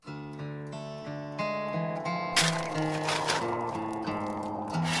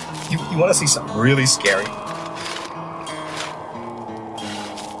You want to see something really scary?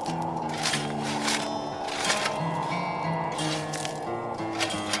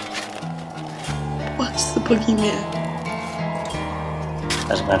 What's the boogeyman?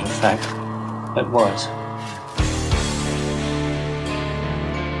 As a matter of fact, it was.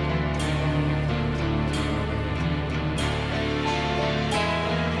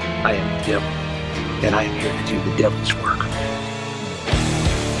 I am the devil, and I am here to do the devil's work.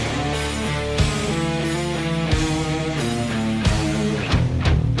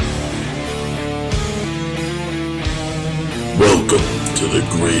 Welcome to the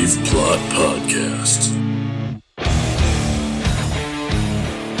Grave Plot Podcast.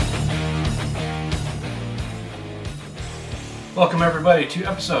 Welcome, everybody, to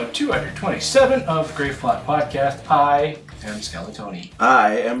episode 227 of the Grave Plot Podcast. I am Skeletoni.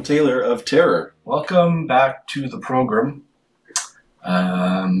 I am Taylor of Terror. Welcome back to the program.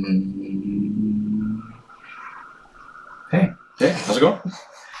 Hey, how's it going?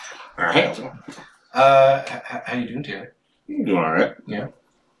 All right. How's it going? how you doing, Taylor? I'm doing all right. Yeah.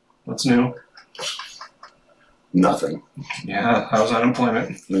 What's new? Nothing. Yeah. How's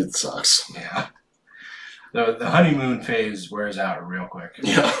unemployment? It sucks. Yeah. The honeymoon phase wears out real quick.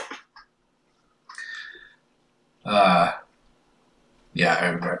 Yeah.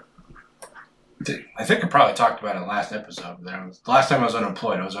 Yeah. I think I probably talked about it last episode. The last time I was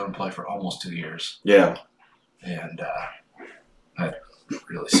unemployed for almost 2 years. Yeah. And that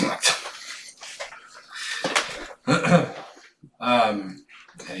really sucked.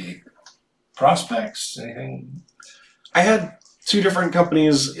 Any prospects? Anything? I had 2 different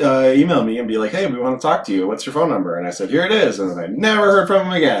companies email me and be like, hey, we want to talk to you. What's your phone number? And I said, here it is. And then I never heard from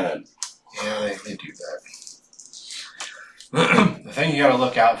them again. Yeah, they do that. The thing you got to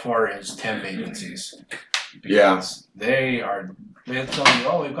look out for is temp agencies. Because they'll tell you,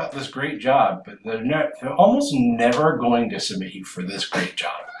 oh, we've got this great job, but they're almost never going to submit you for this great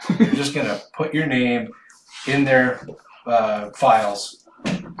job. They're just going to put your name in their files.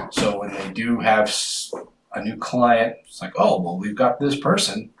 So when they do have a new client, it's like, oh, well, we've got this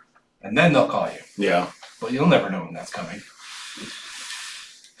person, and then they'll call you. Yeah. But you'll never know when that's coming.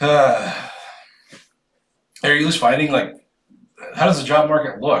 Are you just finding, like, how does the job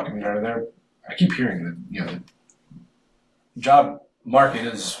market look? I mean, I keep hearing that, the job market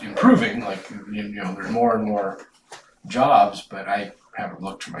is improving, like, there's more and more jobs, but I haven't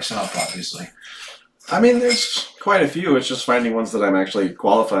looked for myself, obviously. I mean, there's quite a few. It's just finding ones that I'm actually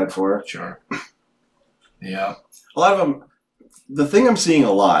qualified for. Sure. Yeah. A lot of them, the thing I'm seeing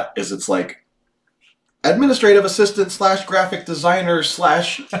a lot is it's like administrative assistant / graphic designer /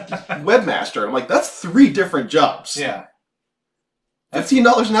 webmaster. I'm like, that's 3 different jobs. Yeah.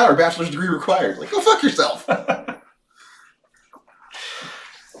 $15 an hour, bachelor's degree required. Like, go fuck yourself.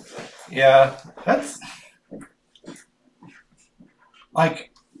 Yeah. That's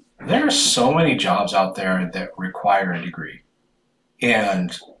like, there are so many jobs out there that require a degree.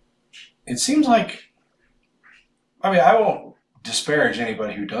 And it seems like, I won't disparage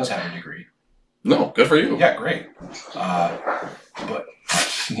anybody who does have a degree. No, good for you. Yeah, great. But,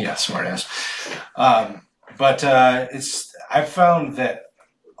 yeah, smart ass. I've found that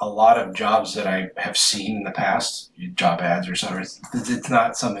a lot of jobs that I have seen in the past, job ads or something, it's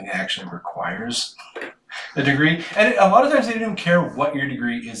not something that actually requires a degree. And a lot of times they don't even care what your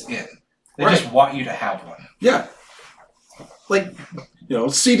degree is in. They just want you to have one. Yeah. Like,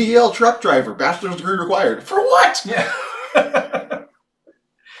 CDL truck driver, bachelor's degree required. For what? Yeah.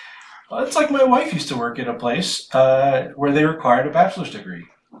 Well, it's like my wife used to work at a place where they required a bachelor's degree.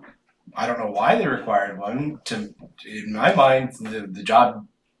 I don't know why they required one. In my mind, the job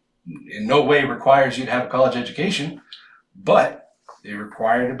in no way requires you to have a college education, but they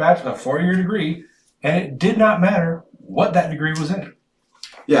required a 4-year degree, and it did not matter what that degree was in.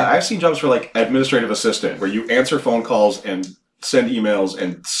 Yeah, I've seen jobs for like administrative assistant where you answer phone calls and send emails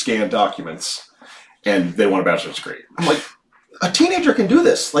and scan documents, and they want a bachelor's degree. I'm like, a teenager can do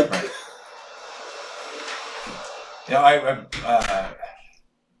this. Like, right.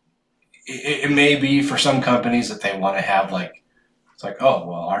 It may be for some companies that they want to have it's like, oh,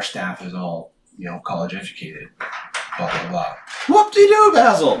 well, our staff is all, college educated, blah, blah, blah. Whoop-de-doo,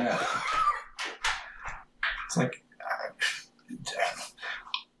 Basil! Yeah. It's like,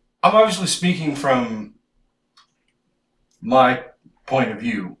 I'm obviously speaking from my point of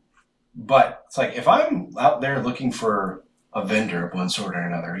view, but it's like, if I'm out there looking for a vendor of one sort or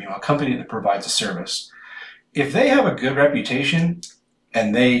another, a company that provides a service, if they have a good reputation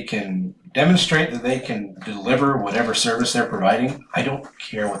and they can demonstrate that they can deliver whatever service they're providing, I don't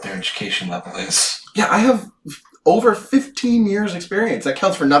care what their education level is. Yeah, I have over 15 years experience. That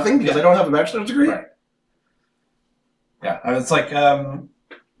counts for nothing because I don't have a bachelor's degree? Right. Yeah, I mean, it's like,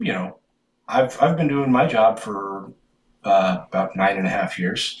 you know, I've been doing my job for about 9.5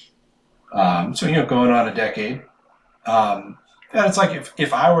 years. So, you know, going on a decade. And it's like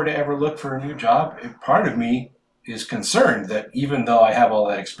if I were to ever look for a new job, part of me is concerned that even though I have all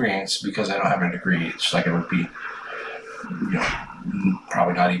that experience, because I don't have a degree, it's like it would be, you know,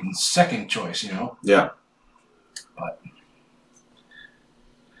 probably not even second choice, you know? Yeah. But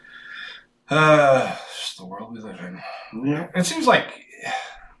it's the world we live in. Yeah. It seems like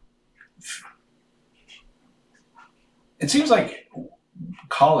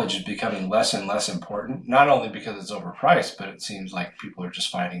college is becoming less and less important, not only because it's overpriced, but it seems like people are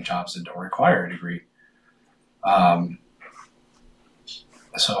just finding jobs that don't require a degree.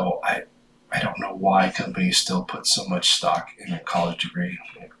 So I don't know why companies still put so much stock in a college degree.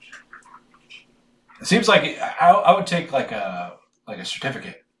 It seems like I would take like a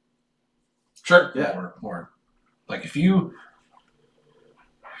certificate. Sure. Yeah. Or like if you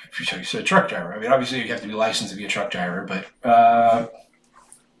said a truck driver. I mean, obviously you have to be licensed to be a truck driver, but I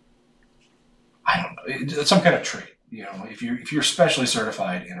don't know. It's some kind of trade. You know, if you're specially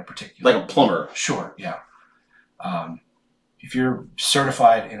certified in a particular, Like a plumber. Sure. Yeah. If you're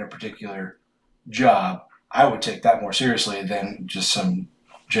certified in a particular job, I would take that more seriously than just some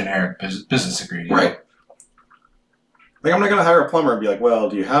generic business degree. Right. Like, I'm not going to hire a plumber and be like, well,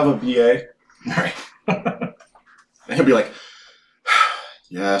 do you have a BA? Right. And he'll be like,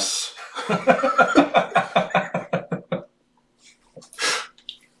 yes.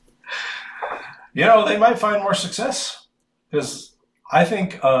 You know, they might find more success because I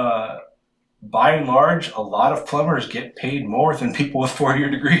think, by and large, a lot of plumbers get paid more than people with 4-year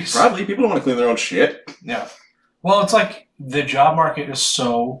degrees. Probably. People don't want to clean their own shit. Yeah. Well, it's like the job market is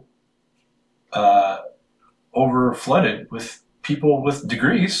so over flooded with people with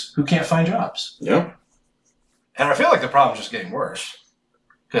degrees who can't find jobs. Yeah. And I feel like the problem's just getting worse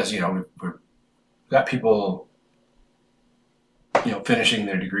because, you know, we've got people, you know, finishing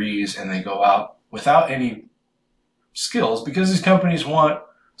their degrees and they go out without any skills because these companies want,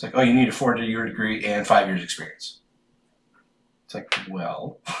 it's like, oh, you need a 4-year degree and 5 years experience. It's like,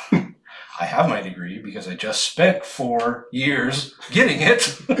 well, I have my degree because I just spent 4 years getting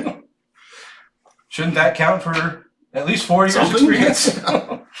it. Shouldn't that count for at least 4 years experience?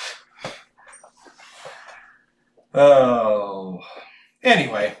 Oh,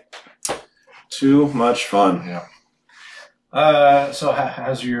 anyway. Too much fun. Yeah. So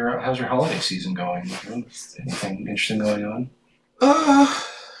how's your holiday season going? Anything interesting going on?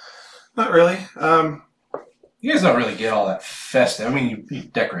 Not really. You guys don't really get all that festive. I mean, you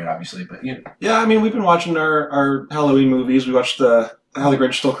decorate obviously, but you. Yeah, I mean, we've been watching our Halloween movies. We watched How the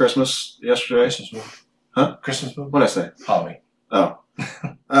Grinch Stole Christmas yesterday. Christmas movie. Huh? Christmas movie. What'd I say? Halloween. Oh.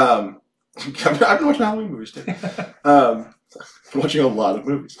 I've been watching Halloween movies too. Been watching a lot of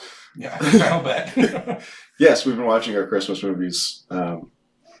movies. Yeah, I'll bet. Yes, we've been watching our Christmas movies.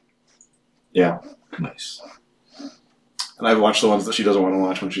 Yeah. Nice. And I've watched the ones that she doesn't want to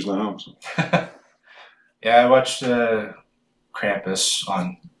watch when she's not home. So. Yeah, I watched Krampus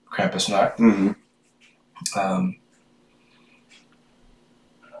on Krampus Night. Mm-hmm.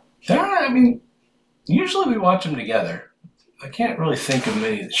 I mean, usually we watch them together. I can't really think of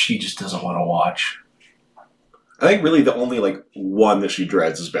many that she just doesn't want to watch. I think really the only one that she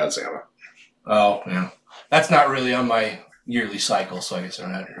dreads is Bad Santa. Oh, yeah. That's not really on my yearly cycle, so I guess I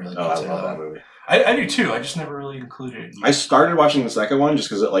don't really consider I love that movie. I do too. I just never really included it. I started watching the second one just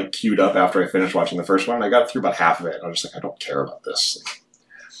because it queued up after I finished watching the first one. I got through about half of it. I was just like, I don't care about this.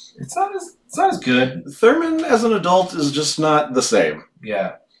 It's not as good. Thurman as an adult is just not the same.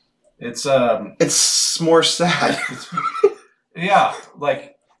 Yeah. It's more sad. Yeah,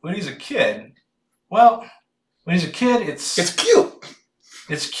 when he's a kid. Well, when he's a kid, it's cute.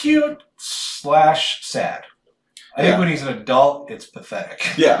 It's cute / sad. I think when he's an adult, it's pathetic.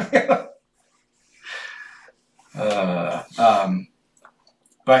 Yeah.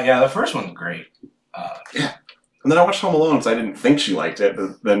 But yeah, the first one's great. Yeah. And then I watched Home Alone because I didn't think she liked it.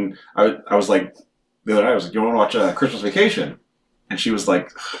 But then I was like, the other night, I was like, you want to watch Christmas Vacation? And she was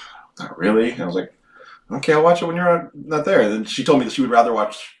like, not really. And I was like, okay, I'll watch it when you're not there. And then she told me that she would rather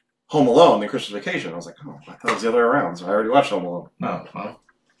watch Home Alone than Christmas Vacation. I was like, oh, I thought it was the other way around. So I already watched Home Alone. Oh, well.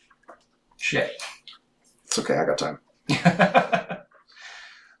 Shit. It's okay, I got time.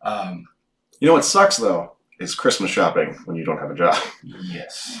 You know what sucks, though, is Christmas shopping when you don't have a job.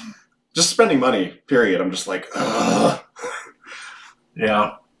 Yes. Just spending money, period. I'm just like, ugh.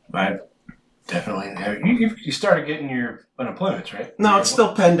 Yeah, I definitely. You started getting your unemployment, right? No, it's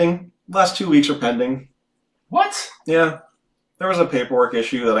still pending. Last 2 weeks are pending. What? Yeah. There was a paperwork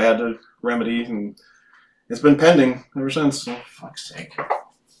issue that I had to remedy, and it's been pending ever since. For fuck's sake.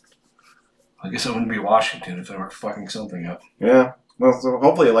 I guess I wouldn't be Washington if they weren't fucking something up. Yeah. Well, so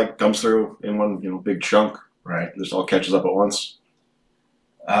hopefully it like comes through in one, big chunk. Right. Just all catches up at once.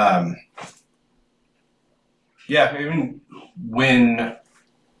 Yeah, even when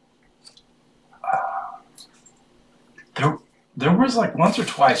there was like once or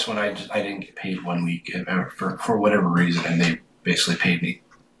twice when I didn't get paid 1 week for whatever reason, and they basically paid me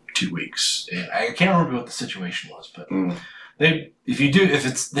 2 weeks. And I can't remember what the situation was, but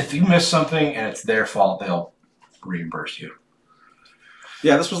if you miss something and it's their fault, they'll reimburse you.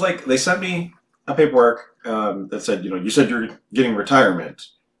 Yeah, this was like they sent me a paperwork that said, you said you're getting retirement,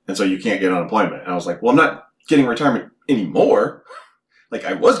 and so you can't get unemployment. And I was like, well, I'm not getting retirement anymore. Like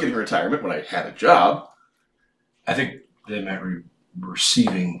I was getting retirement when I had a job. I think they meant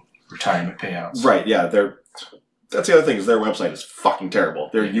receiving retirement payouts. Right, yeah. That's the other thing is their website is fucking terrible.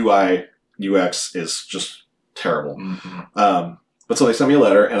 Their UI, UX is just terrible. Mm-hmm. But so they sent me a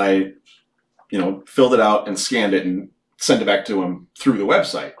letter, and I, filled it out and scanned it and sent it back to them through the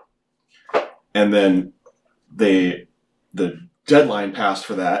website. And then the deadline passed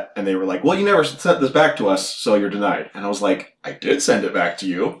for that, and they were like, well, you never sent this back to us, so you're denied. And I was like, I did send it back to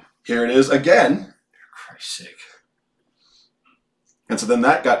you. Here it is again. For Christ's sake. And so then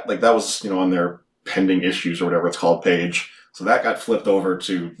that got, that was, on their pending issues or whatever it's called page. So that got flipped over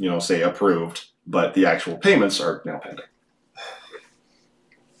to, say approved, but the actual payments are now pending.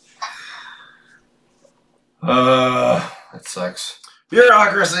 That sucks.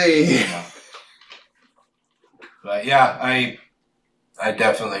 Bureaucracy! Yeah. But yeah, I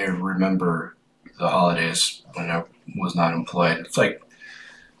definitely remember the holidays when I was not employed. It's like,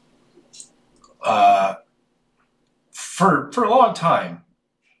 for a long time,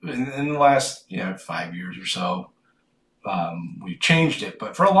 in the last 5 years or so, we changed it.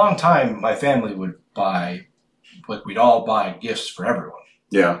 But for a long time, my family would buy, we'd all buy gifts for everyone.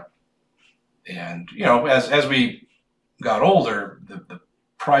 Yeah. And as we got older, the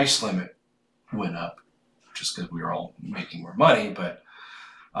price limit went up, just because we were all making more money. But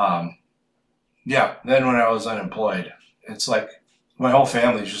then when I was unemployed, it's like my whole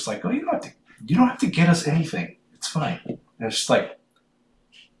family's just like, oh, you don't have to get us anything. It's fine. And it's just like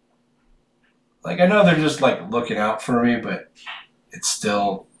I know they're just like looking out for me, but it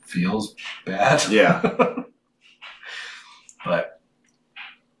still feels bad. Yeah. But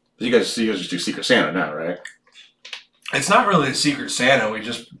you guys just do Secret Santa now, right? it's not really a Secret Santa. We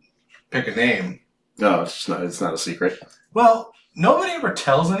just pick a name. No, it's not a secret. Well, nobody ever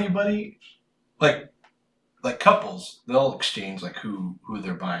tells anybody. Like couples, they'll exchange like who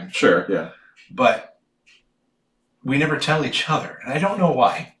they're buying. Sure, yeah. But we never tell each other, and I don't know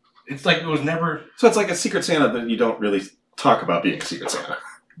why. It's like it was never. So it's like a Secret Santa that you don't really talk about being a Secret Santa.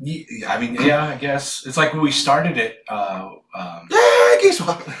 I mean, yeah, I guess it's like when we started it. Guess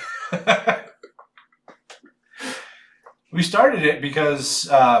what? We started it because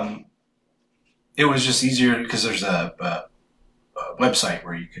it was just easier because there's a website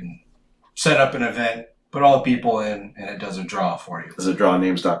where you can set up an event, put all the people in, and it does a draw for you. Is it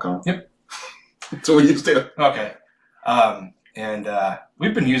drawnames.com? Yep. That's what we used to. Okay. And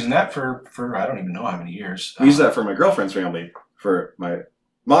we've been using that for I don't even know how many years. We use that for my girlfriend's family. For my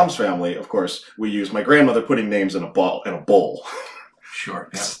mom's family, of course, we use my grandmother putting names in a bowl. Sure.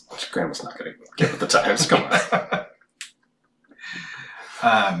 Yeah. Grandma's not going to get with the times. Come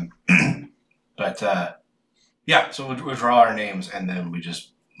on. So we draw our names, and then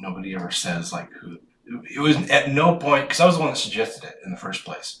nobody ever says like who. It was at no point, because I was the one that suggested it in the first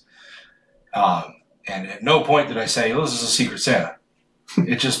place. And at no point did I say, oh, this is a Secret Santa.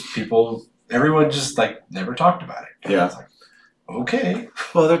 It just everyone just like never talked about it. And yeah. I was like, okay.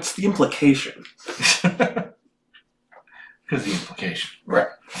 Well, that's the implication. Because the implication. Right.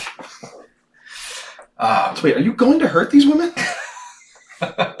 So wait, are you going to hurt these women?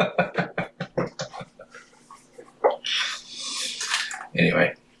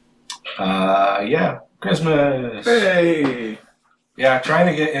 Anyway. Christmas. Hey. Yeah, trying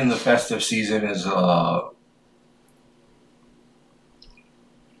to get in the festive season is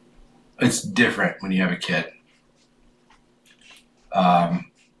it's different when you have a kid. And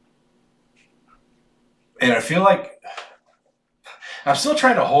I feel like I'm still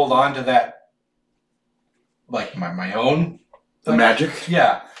trying to hold on to that, like my own. The magic?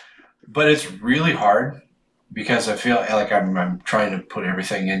 Yeah. But it's really hard because I feel like I'm trying to put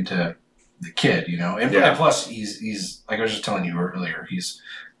everything into the kid, And plus he's like I was just telling you earlier, he's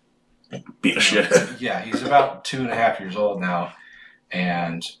beat the shit. Yeah, he's about 2.5 years old now.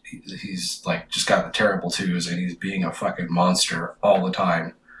 and he's like just got the terrible twos, and he's being a fucking monster all the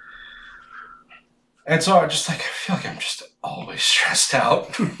time. And so I feel like I'm just always stressed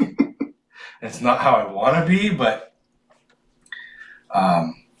out. It's not how I want to be, but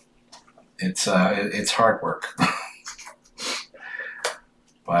it's hard work.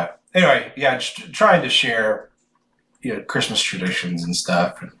 But anyway, yeah, just trying to share, Christmas traditions and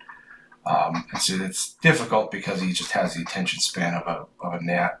stuff. And, it's difficult because he just has the attention span of a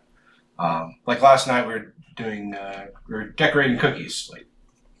gnat. Like last night, we were decorating cookies. Like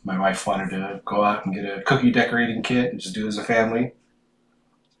my wife wanted to go out and get a cookie decorating kit and just do it as a family.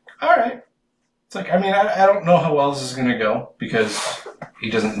 All right. It's like, I don't know how well this is going to go because he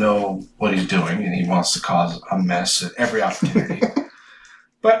doesn't know what he's doing and he wants to cause a mess at every opportunity.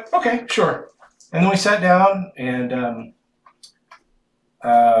 But, okay, sure. And then we sat down and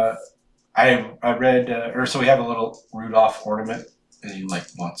I read, so we have a little Rudolph ornament and he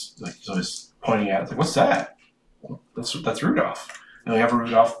he's always pointing at it. Like, what's that? Well, that's Rudolph. And we have a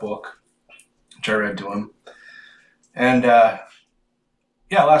Rudolph book, which I read to him. And,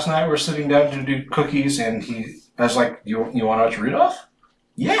 last night we were sitting down to do cookies, and I was like, you want to watch Rudolph?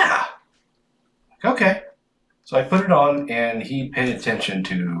 Yeah. Like, okay. So I put it on, and he paid attention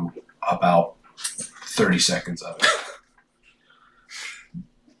to about 30 seconds of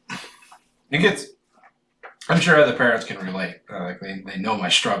it. I'm sure other parents can relate. They know my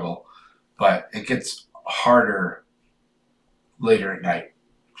struggle, but it gets harder later at night.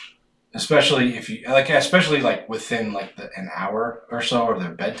 Especially if you within an hour or so of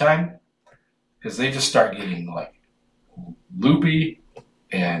their bedtime, because they just start getting loopy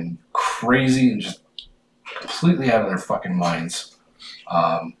and crazy and just completely out of their fucking minds.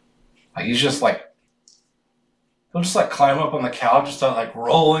 He's just they'll just climb up on the couch and start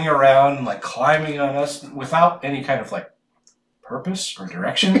rolling around and climbing on us without any kind of purpose or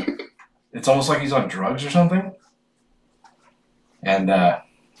direction. It's almost like he's on drugs or something. And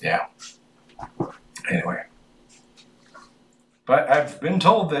yeah. Anyway. But I've been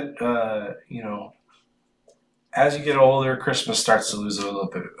told that, as you get older, Christmas starts to lose a little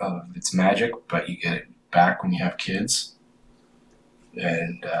bit of its magic, but you get it back when you have kids.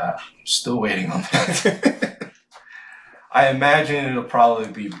 And I'm still waiting on that. I imagine it'll probably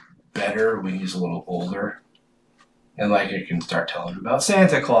be better when he's a little older. And you can start telling him about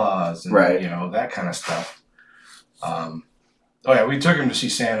Santa Claus and, right. That kind of stuff. We took him to see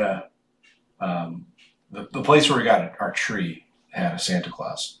Santa. The place where we got our tree had a Santa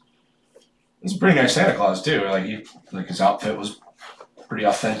Claus. It was a pretty nice Santa Claus too. His outfit was pretty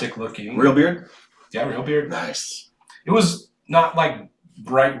authentic looking. Real beard? Yeah, real beard. Nice. It was not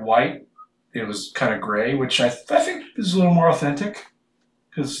bright white. It was kind of gray, which I think is a little more authentic.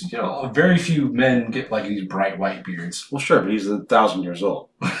 Because, very few men get these bright white beards. Well, sure, but he's 1,000 years old.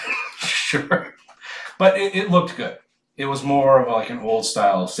 Sure. But it looked good. It was more of an old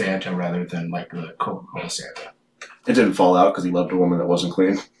style Santa rather than the Coca-Cola Santa. It didn't fall out because he loved a woman that wasn't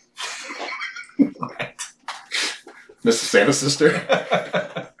clean. Right. Mrs. Santa's sister.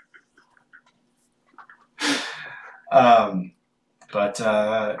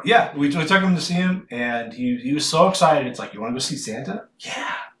 We took him to see him, and he was so excited. It's you want to go see Santa?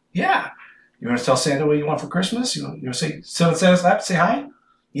 Yeah. You want to tell Santa what you want for Christmas? You want to sit on Santa's lap, say hi?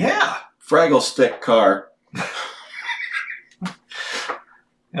 Yeah. Fraggle stick car.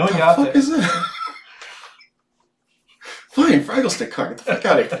 And we got there. What the fuck is that? Fine, Fraggle stick car. Get the fuck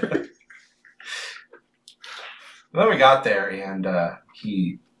out of here. Then we got there, and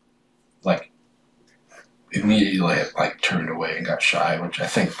he immediately turned away and got shy, which I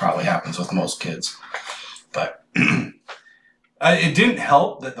think probably happens with most kids. But it didn't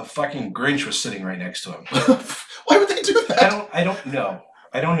help that the fucking Grinch was sitting right next to him. Why would they do that? I don't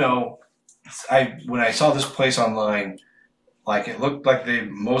know. When I saw this place online, it looked like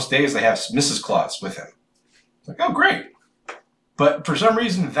most days they have Mrs. Claus with him. Oh, great. But for some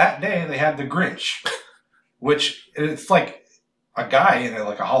reason that day they had the Grinch, which it's a guy in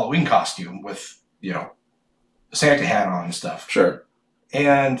a Halloween costume with, a Santa hat on and stuff. Sure.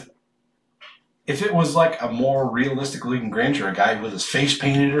 And if it was a more realistic looking Grinch or a guy with his face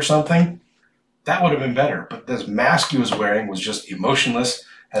painted or something, that would have been better. But this mask he was wearing was just emotionless,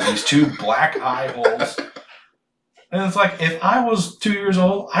 had these two black eye holes. And it's if I was 2 years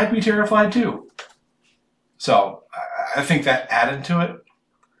old, I'd be terrified too. So I think that added to it.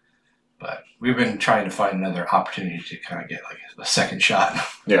 But we've been trying to find another opportunity to kind of get a second shot.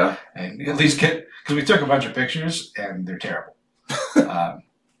 Yeah. And at least because we took a bunch of pictures and they're terrible.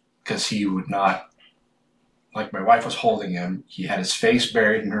 Because he would not, my wife was holding him. He had his face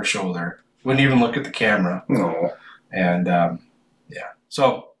buried in her shoulder. Wouldn't even look at the camera. No. And,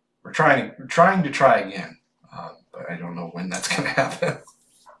 So we're trying to try again, but I don't know when that's going to happen.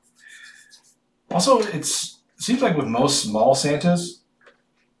 Also, it seems like with most small Santas,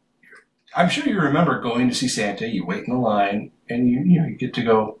 I'm sure you remember going to see Santa. You wait in the line, and you get to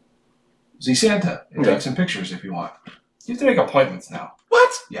go see Santa and take some pictures if you want. You have to make appointments now.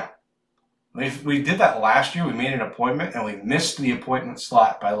 What? Yeah. We did that last year. We made an appointment, and we missed the appointment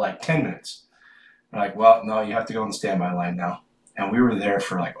slot by like 10 minutes. We're like, well, no, you have to go in the standby line now. And we were there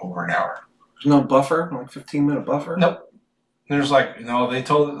for like over an hour. There's no buffer? No 15-minute buffer? Nope. There's like, they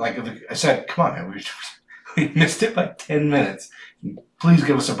told, like, I said, come on, man, we missed it by 10 minutes. Please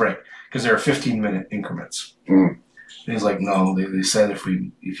give us a break. Because there are 15-minute increments. Mm. And he's like, no, they said if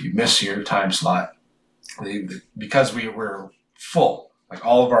you miss your time slot, because we were full, like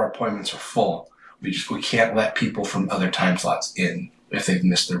all of our appointments are full, we can't let people from other time slots in if they've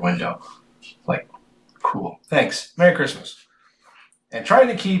missed their window. Like, cool. Thanks. Merry Christmas. And trying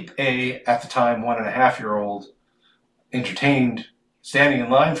to keep at the time, 1.5-year-old entertained standing in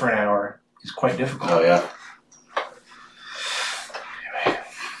line for an hour is quite difficult. Oh, yeah. Anyway.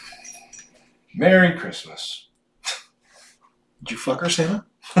 Merry Christmas. Did you fuck her, Santa?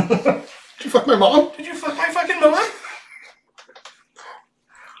 Did you fuck my mom? Did you fuck my fucking mom?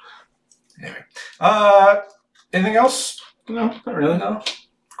 Anyway. Anything else? No, not really. No?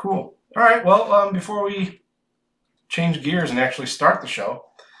 Cool. All right, well, before we change gears and actually start the show,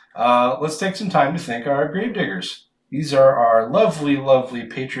 let's take some time to thank our gravediggers. These are our lovely, lovely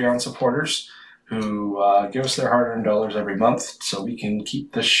Patreon supporters who give us their hard-earned dollars every month so we can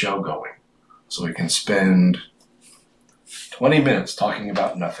keep this show going. So we can spend 20 minutes talking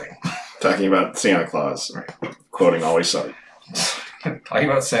about nothing. Talking about Santa Claus. Right. Quoting Always Sunny. Talking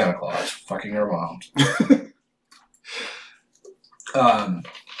about Santa Claus fucking our moms.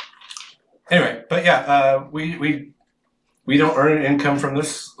 Anyway, but yeah, we don't earn an income from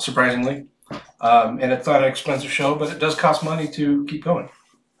this, surprisingly. And it's not an expensive show, but it does cost money to keep going.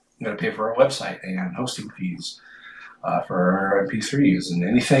 You got to pay for our website and hosting fees for our MP3s and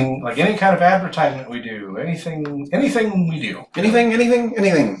anything, like any kind of advertisement we do, anything we do.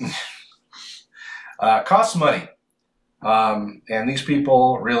 Anything. Costs money. And these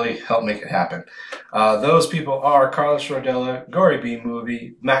people really help make it happen. Those people are Carlos Rodella, Gory B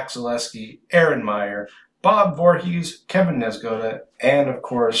Movie, Max Zaleski, Aaron Meyer, Bob Voorhees, Kevin Nesgoda, and of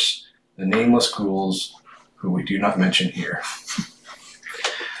course, the Nameless Ghouls, who we do not mention here.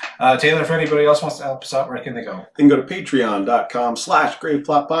 Taylor, if anybody else wants to help us out, where can they go? You can go to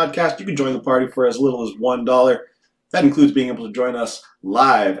patreon.com/graveplotpodcast. You can join the party for as little as $1. That includes being able to join us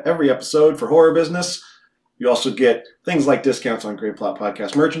live every episode for Horror Business. You also get things like discounts on Grave Plot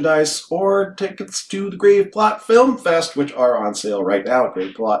Podcast merchandise or tickets to the Grave Plot Film Fest, which are on sale right now at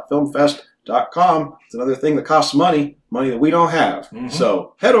graveplotfilmfest.com. It's another thing that costs money that we don't have. Mm-hmm.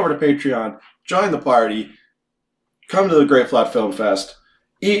 So head over to Patreon, join the party, come to the Grave Plot Film Fest,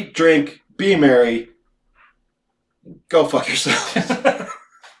 eat, drink, be merry, go fuck yourself.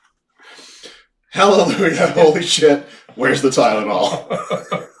 Hallelujah, holy shit, where's the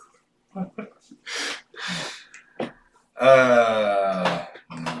Tylenol?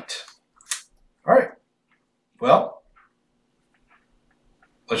 Neat. All right. Well,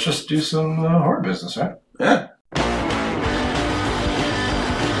 let's just do some horror business, right? Yeah.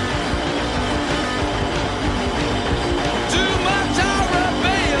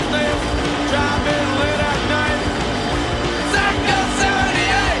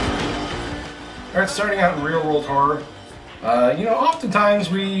 All right, starting out in real world horror. Oftentimes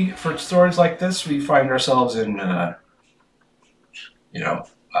for stories like this, we find ourselves in,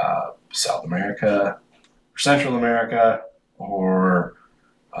 South America, or Central America, or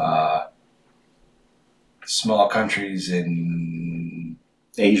small countries in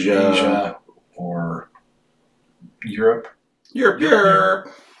Asia or Europe.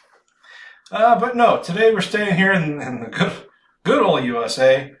 Europe. But no, today we're staying here in the good old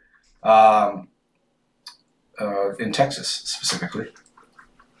USA. In Texas, specifically.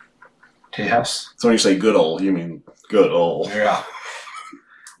 Tejas. So when you say good old, you mean good old. Yeah.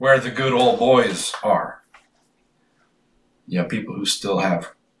 Where the good old boys are. People who still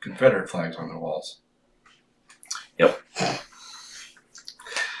have Confederate flags on their walls. Yep.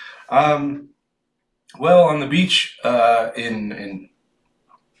 Well, on the beach in the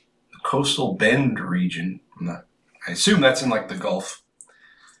coastal Bend region, I assume that's in like the Gulf.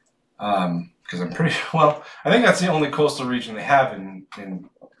 Because I'm pretty I think that's the only coastal region they have in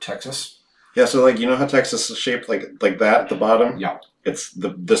Texas. Yeah, so how Texas is shaped like that at the bottom? Yeah. It's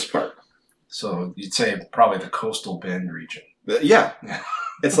this part. So you'd say probably the coastal Bend region. Yeah.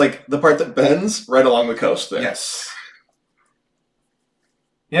 It's like the part that bends right along the coast there. Yes.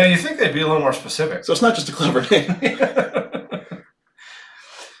 Yeah, you think they'd be a little more specific. So it's not just a clever name.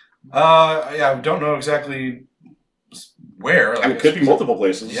 I don't know exactly where. It could be multiple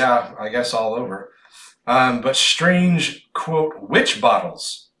places. Yeah, I guess all over. But strange, quote, witch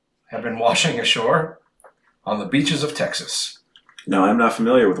bottles have been washing ashore on the beaches of Texas. No, I'm not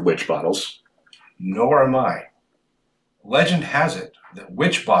familiar with witch bottles. Nor am I. Legend has it that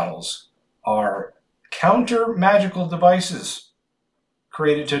witch bottles are counter-magical devices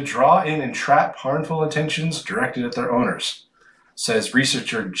created to draw in and trap harmful intentions directed at their owners, says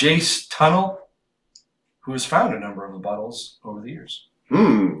researcher Jace Tunnell, who has found a number of the bottles over the years.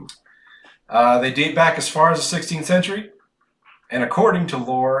 They date back as far as the 16th century, and according to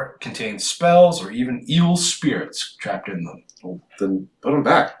lore, contain spells or even evil spirits trapped in them. Well, then put them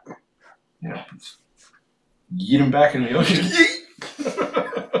back. Yeet them back in the ocean.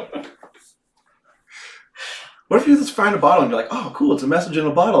 What if you just find a bottle and you're like, oh, cool, it's a message in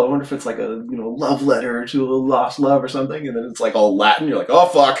a bottle. I wonder if it's like a love letter to a lost love or something, and then it's like all Latin. You're like, oh,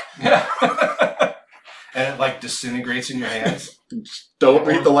 fuck. Yeah. And it like disintegrates in your hands. Just don't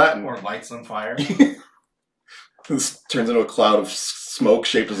read the Latin. Or lights on fire. This turns into a cloud of smoke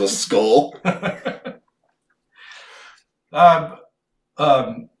shaped as a skull.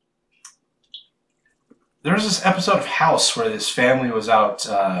 There was this episode of House where this family was out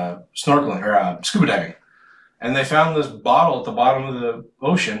snorkeling or scuba diving. And they found this bottle at the bottom of the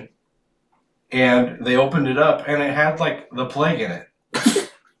ocean, and they opened it up, and it had, like, the plague in it.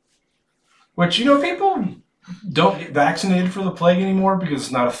 Which, people don't get vaccinated for the plague anymore because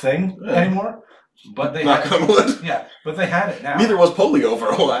it's not a thing anymore. But they Knock on wood. Yeah, but they had it now. Neither was polio for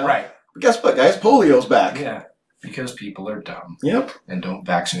a while. Right. But guess what, guys? Polio's back. Yeah, because people are dumb. Yep. And don't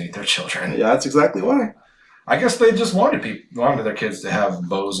vaccinate their children. Yeah, that's exactly why. I guess they just wanted their kids to have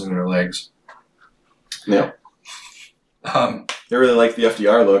bows in their legs. Yep. They really like the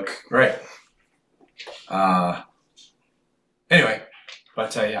FDR look. Right. Anyway,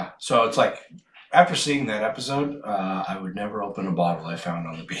 but yeah. So it's like, after seeing that episode, I would never open a bottle I found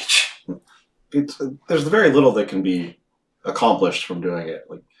on the beach. There's very little that can be accomplished from doing it.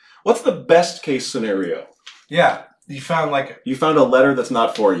 Like, what's the best case scenario? Yeah. You found a letter that's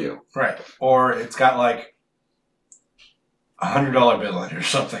not for you. Right. Or it's got like $100 bill in it or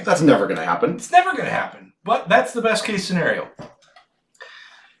something. That's never going to happen. It's never going to happen. But that's the best case scenario.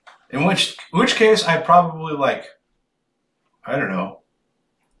 In which case, I'd probably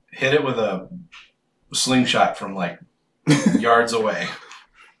hit it with a slingshot from yards away.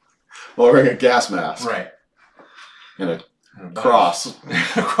 While wearing a gas mask. Right. And a cross.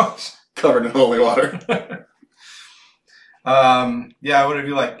 Covered in holy water. Yeah, what if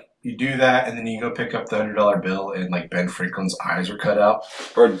you do that and then you go pick up the $100 bill and Ben Franklin's eyes are cut out?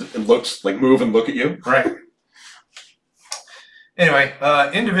 Or it looks move and look at you? Right. Anyway,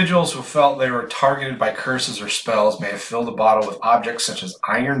 individuals who felt they were targeted by curses or spells may have filled a bottle with objects such as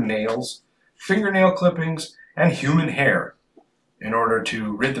iron nails, fingernail clippings, and human hair in order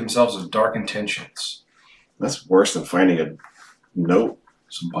to rid themselves of dark intentions. That's worse than finding a note.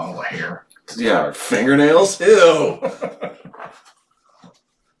 Some bottle of hair. Yeah, or fingernails? Ew!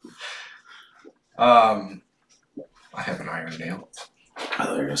 I have an iron nail. I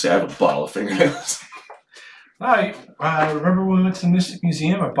thought you were going to say I have a bottle of fingernails. I remember when we went to the Mystic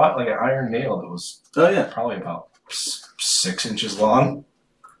Museum, I bought an iron nail that was probably about 6 inches long.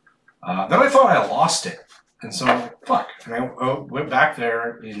 Then I thought I lost it. And so I'm like, fuck. And I went back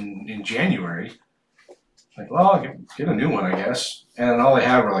there in January. I'll get a new one, I guess. And all they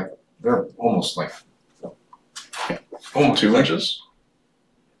had were they're almost 2 inches?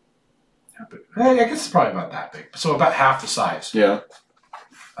 I guess it's probably about that big. So about half the size. Yeah.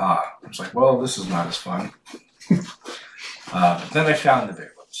 I was like, well, this is not as fun. But then I found the big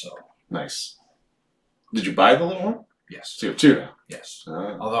one, so. Nice. Did you buy the little one? Yes. So you have 2 now? Yes.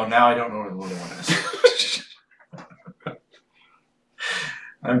 Although now I don't know where the little one is.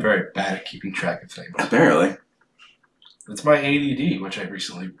 I'm very bad at keeping track of things. Apparently. It's my ADD, which I've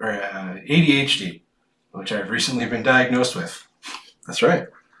recently, or ADHD, which I've recently been diagnosed with. That's right.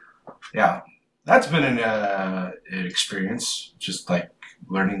 Yeah. That's been an experience, just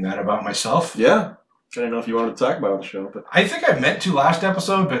learning that about myself. Yeah. I didn't know if you wanted to talk about it on the show, but I think I meant to last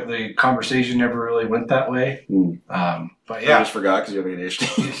episode, but the conversation never really went that way. But yeah, I just forgot because you have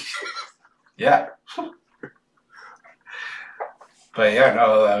ADHD. Yeah. But yeah,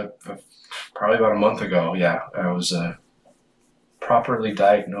 no, probably about a month ago, yeah, I was properly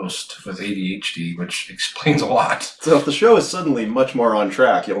diagnosed with ADHD, which explains a lot. So if the show is suddenly much more on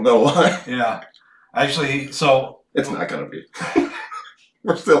track, you'll know why. Yeah. Actually, so it's not going to be.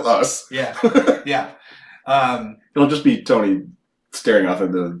 We're still us. Yeah. Yeah. It'll just be Tony staring off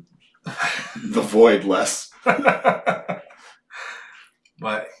into the void less.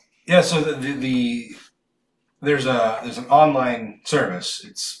 But yeah, so there's an online service.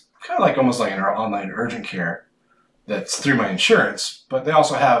 It's kind of like almost like an online urgent care that's through my insurance, but they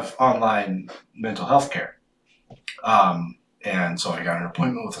also have online mental health care. And so I got an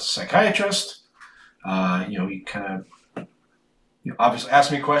appointment with a psychiatrist. He kind of obviously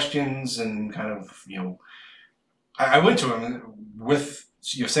asked me questions and kind of, I went to him with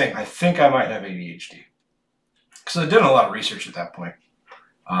saying, I think I might have ADHD. Because I did a lot of research at that point.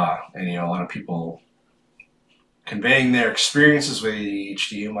 And a lot of people conveying their experiences with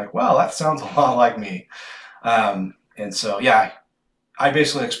ADHD. I'm like, well, that sounds a lot like me. And so, yeah, I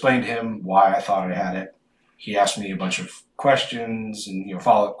basically explained to him why I thought I had it. He asked me a bunch of questions and,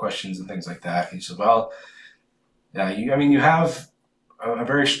 follow-up questions and things like that. He said, well, yeah, you have a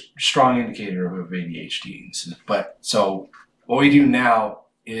very strong indicator of ADHD. But so what we do now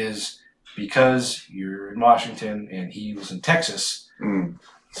is, because you're in Washington and he was in Texas,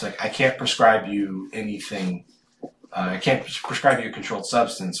 it's like, I can't prescribe you anything. I can't prescribe you a controlled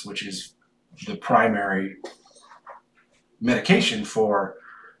substance, which is the primary medication for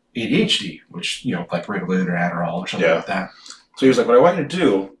ADHD, which, like Ritalin or Adderall or something like that. So he was like, what I want you to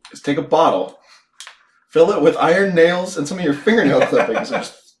do is take a bottle, fill it with iron nails and some of your fingernail clippings, and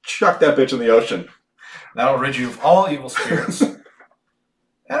just chuck that bitch in the ocean. That'll rid you of all evil spirits. And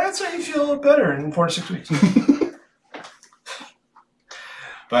I'd say you feel better in 4 to 6 weeks.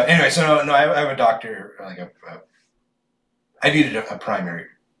 But anyway, so no, I have a doctor, I needed a primary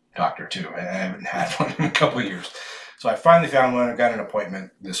doctor too. I haven't had one in a couple of years. So I finally found one. I got an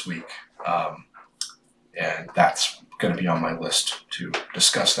appointment this week. And that's going to be on my list to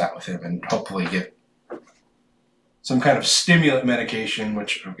discuss that with him and hopefully get some kind of stimulant medication,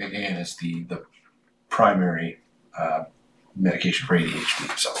 which again is the primary medication for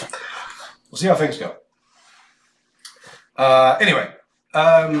ADHD. So we'll see how things go. Anyway,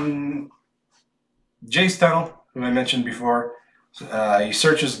 Jay's Tunnel, who I mentioned before, he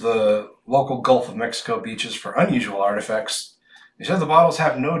searches the local Gulf of Mexico beaches for unusual artifacts. He says the bottles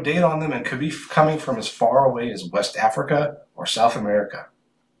have no date on them and could be coming from as far away as West Africa or South America.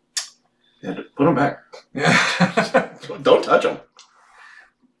 Yeah, put them back. Yeah. Don't touch them.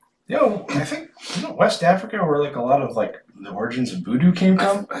 I think West Africa where a lot of the origins of voodoo came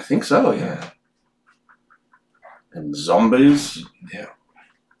from. I think so. Yeah. And zombies. Yeah.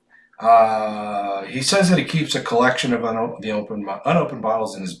 He says that he keeps a collection of unopened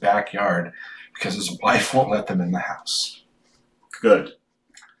bottles in his backyard because his wife won't let them in the house. Good.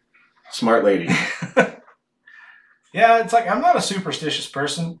 Smart lady. Yeah, it's I'm not a superstitious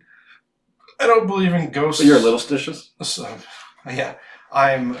person. I don't believe in ghosts. But you're a little stitious? So, yeah,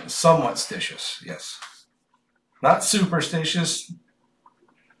 I'm somewhat stitious, yes. Not superstitious.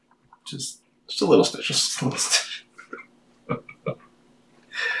 Just a little stitious. Just a little stitious.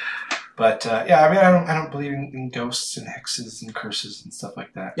 But I don't believe in ghosts and hexes and curses and stuff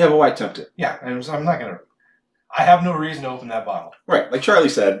like that. Yeah, but why tempt it? Yeah, I'm not gonna. I have no reason to open that bottle. Right, like Charlie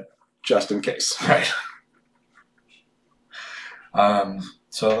said, just in case. Right.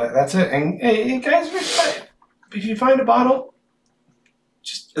 So that's it. And hey, guys, if you find a bottle,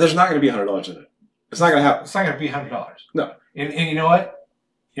 there's not going to be $100 in it. It's not going to happen. It's not going to be $100. No. And you know what?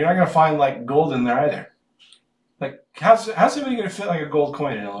 You're not going to find gold in there either. How's somebody going to fit a gold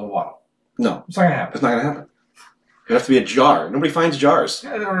coin in a little bottle? No. It's not going to happen. It's not going to happen. It has to be a jar. Nobody finds jars.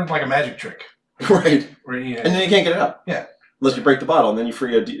 Yeah, or a magic trick. Right. Where and then you can't get it out. Yeah. Unless you break the bottle and then you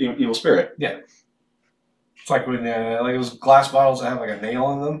free an evil spirit. Yeah. It's like when those glass bottles that have a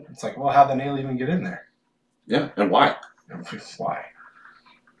nail in them. It's how'd the nail even get in there? Yeah, and why? Why?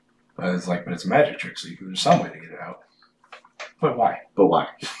 But it's a magic trick, so there's some way to get it out. But why?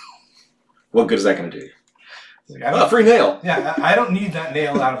 What good is that going to do? A free nail. Yeah, I don't need that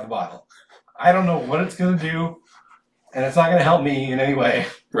nail out of the bottle. I don't know what it's going to do, and it's not going to help me in any way.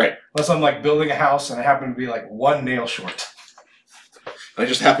 Right. Unless I'm building a house and I happen to be one nail short. I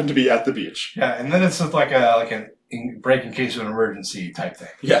just happen to be at the beach. Yeah, and then it's just an break in case of an emergency type thing.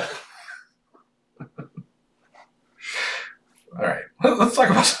 Yeah. All right, let's talk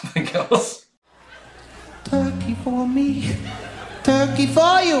about something else. Turkey for me, turkey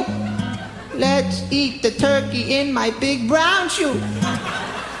for you. Let's eat the turkey in my big brown shoe.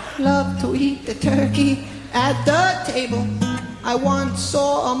 Love to eat the turkey at the table. I once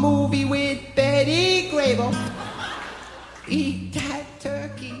saw a movie with Betty Grable. Eat that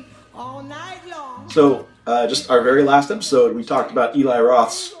turkey all night long. So, just our very last episode, we talked about Eli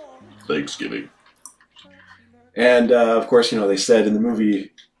Roth's Thanksgiving. And, of course, they said in the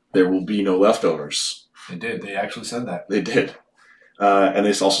movie, there will be no leftovers. They did. They actually said that. They did. And they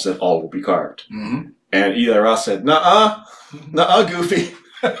also said all will be carved. Mm-hmm. And Eli Roth said, nuh-uh, Goofy.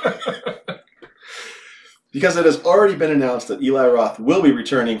 Because it has already been announced that Eli Roth will be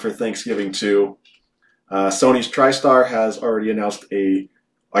returning for Thanksgiving 2. Sony's TriStar has already announced a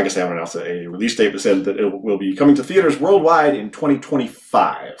release date, but said that it will be coming to theaters worldwide in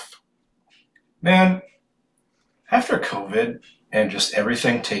 2025. Man, after COVID and just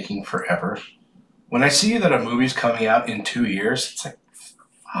everything taking forever, when I see that a movie's coming out in 2 years, it's like,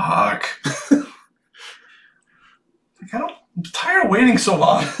 fuck. I'm tired of waiting so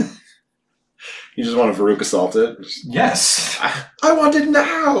long. You just want to Veruca Salt it? Yes. I want it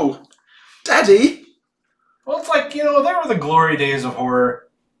now! Daddy! Well, it's like, there were the glory days of horror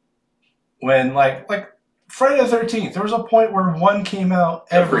when, like Friday the 13th, there was a point where one came out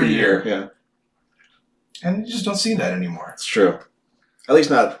every year. Yeah. And you just don't see that anymore. It's true. At least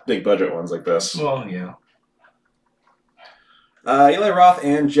not big budget ones like this. Well, yeah. Eli Roth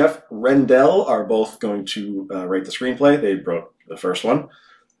and Jeff Rendell are both going to write the screenplay. They wrote the first one.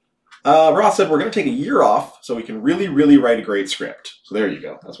 Roth said, we're going to take a year off so we can really, really write a great script. So there you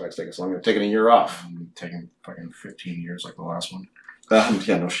go. That's why it's taking so long. They're taking a year off. Taking fucking 15 years like the last one.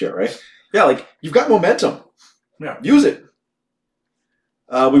 Yeah, no shit, right? Yeah, like, you've got momentum. Yeah. Use it.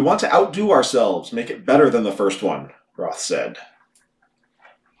 We want to outdo ourselves, make it better than the first one, Roth said.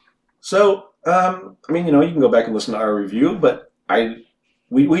 So, you can go back and listen to our review, but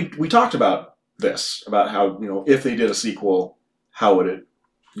we talked about this, about how, if they did a sequel, how would it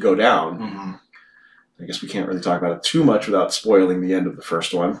go down? Mm-hmm. I guess we can't really talk about it too much without spoiling the end of the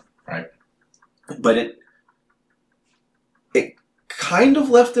first one. Right. But it kind of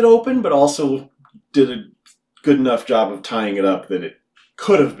left it open, but also did a good enough job of tying it up that it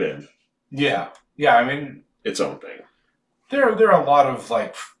could have been. Yeah. Yeah, its own thing. There are a lot of,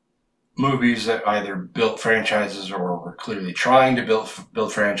 movies that either built franchises or were clearly trying to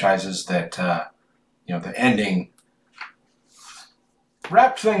build franchises that, the ending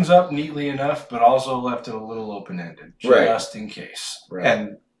wrapped things up neatly enough, but also left it a little open-ended, just in case. Right.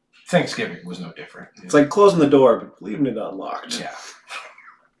 And Thanksgiving was no different. It's like closing the door, but leaving it unlocked. Yeah.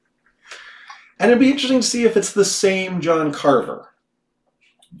 And it'd be interesting to see if it's the same John Carver.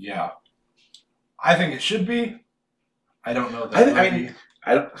 Yeah. I think it should be. I don't know that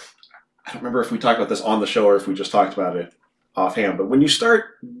I don't remember if we talked about this on the show or if we just talked about it offhand, but when you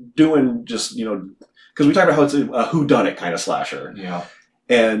start doing just, because we talked about how it's a whodunit kind of slasher. Yeah.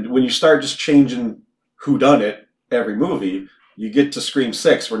 And when you start just changing whodunit every movie, you get to Scream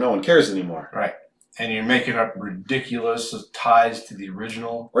 6 where no one cares anymore. Right. And you're making up ridiculous ties to the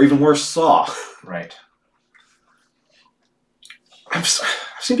original. Or even worse, Saw. Right. I've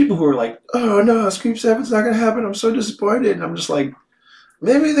seen people who are like, oh no, Scream 7's not going to happen. I'm so disappointed. And I'm just like,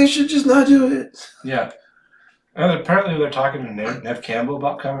 maybe they should just not do it. Yeah. And apparently they're talking to Nev Campbell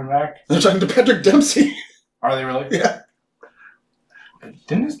about coming back. They're talking to Patrick Dempsey. Are they really? Yeah.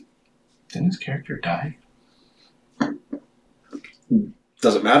 Didn't his character die?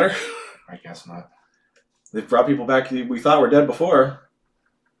 Does it matter? I guess not. They've brought people back we thought were dead before.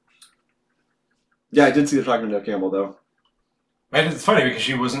 Yeah, I did see them talking to Nev Campbell, though. And it's funny because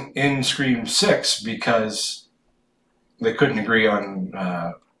she wasn't in Scream 6 because they couldn't agree on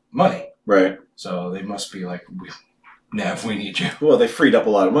money. Right. So they must be like, Nev, we need you. Well, they freed up a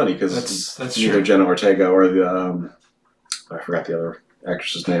lot of money because that's either true. Jenna Ortega or the I forgot the other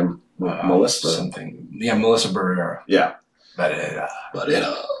actress's name. Melissa something. Yeah, Melissa Barrera. Yeah. Barrera.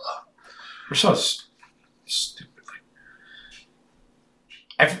 We're so stupid.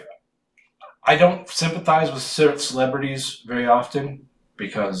 I don't sympathize with celebrities very often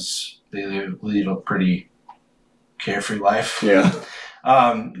because they lead a pretty carefree life. Yeah.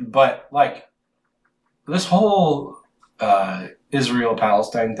 But this whole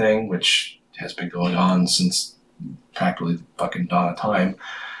Israel-Palestine thing, which has been going on since practically the fucking dawn of time,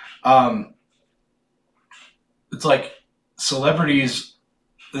 it's like celebrities,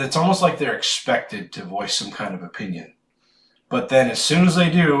 it's almost like they're expected to voice some kind of opinion. But then as soon as they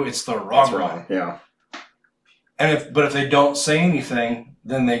do, it's the wrong one. Yeah. And if they don't say anything,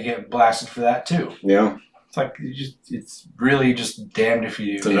 then they get blasted for that too. Yeah. It's like it's really just damned if you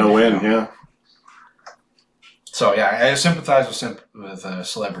do. It's a no-win, yeah. So yeah, I sympathize with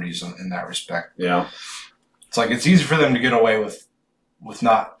celebrities in that respect. Yeah. It's like it's easy for them to get away with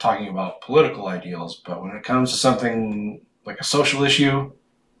not talking about political ideals, but when it comes to something like a social issue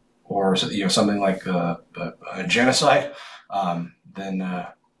or something like a genocide, then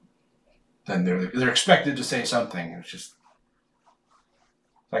they're expected to say something. It's just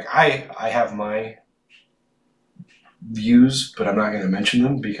like I have my views, but I'm not going to mention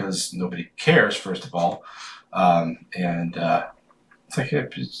them because nobody cares, first of all, and It's like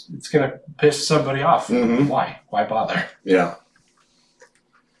it's gonna piss somebody off. Mm-hmm. Why? Why bother? Yeah.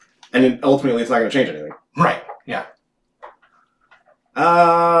 And then ultimately, it's not going to change anything. Right. Yeah.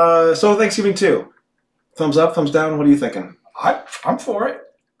 So Thanksgiving 2. Thumbs up, thumbs down. What are you thinking? I'm for it.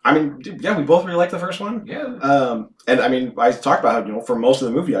 I mean, yeah, we both really liked the first one. Yeah. And I mean, I talked about how, for most of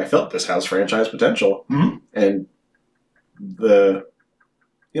the movie, I felt this has franchise potential. Mm-hmm. And the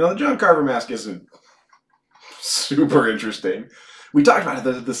John Carver mask isn't super interesting. We talked about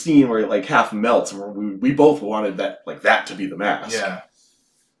it, the scene where it like half melts, and we both wanted that to be the mask. Yeah.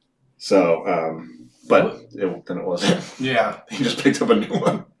 So, then it wasn't. Yeah. He just picked up a new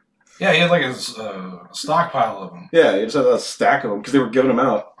one. Yeah, he had like a stockpile of them. Yeah, he just had a stack of them because they were giving them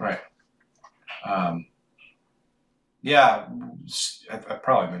out. Right. Yeah, I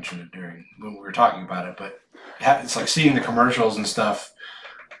probably mentioned it when we were talking about it, but it's like seeing the commercials and stuff.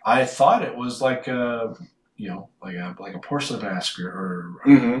 I thought it was like a porcelain mask or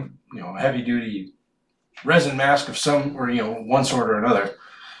a heavy duty resin mask of some or one sort or another.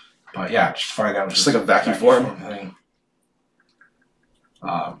 But yeah, just find out just like a vacuum form thing.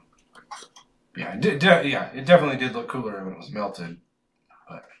 It definitely did look cooler when it was melted.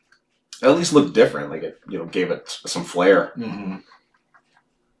 But at least looked different. Like it, gave it some flair. Mm-hmm.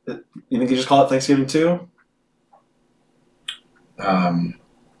 You think you just call it Thanksgiving 2?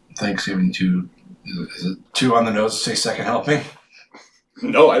 Thanksgiving 2. Is it 2 on the nose to say second helping?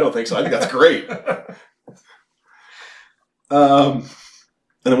 No, I don't think so. I think that's great. And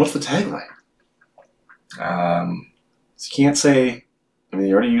then what's the tagline? You can't say. I mean,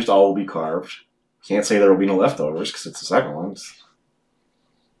 you already used all will be carved. You can't say there will be no leftovers because it's the second one.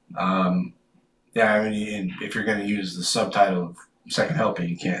 Yeah, I mean, if you're going to use the subtitle of second helping,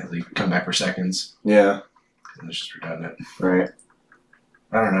 you can't come back for seconds. Yeah. It's just redundant. Right.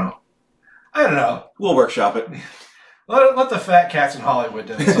 I don't know. We'll workshop it. Let the fat cats in Hollywood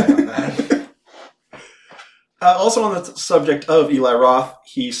decide on that. Also on the subject of Eli Roth,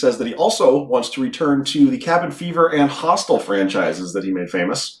 he says that he also wants to return to the Cabin Fever and Hostel franchises that he made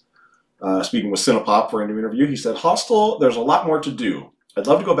famous. Speaking with Cinepop for a new interview, he said, Hostel, there's a lot more to do. I'd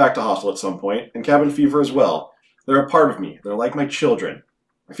love to go back to Hostel at some point, and Cabin Fever as well. They're a part of me. They're like my children.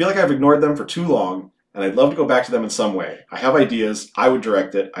 I feel like I've ignored them for too long, and I'd love to go back to them in some way. I have ideas. I would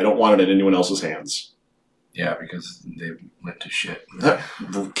direct it. I don't want it in anyone else's hands. Yeah, because they went to shit.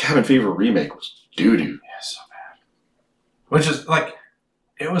 The Cabin Fever remake was doo-doo. Yeah, so bad. Which is,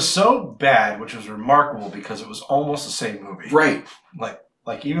 it was so bad, which was remarkable because it was almost the same movie. Right.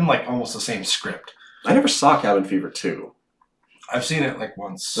 Even almost the same script. I never saw Cabin Fever 2. I've seen it,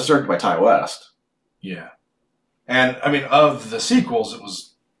 once. That's directed by Ty West. Yeah. And, I mean, of the sequels, it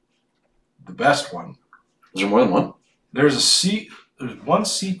was the best one. Is there more than one? There's one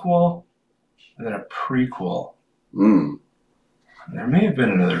sequel and then a prequel. There may have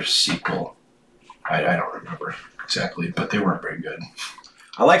been another sequel. I don't remember exactly, but they weren't very good.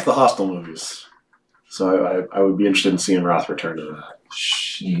 I liked the Hostel movies, so I would be interested in seeing Roth return to that.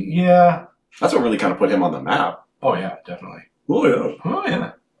 Yeah. That's what really kind of put him on the map. Oh, yeah, definitely. Oh, yeah. Oh,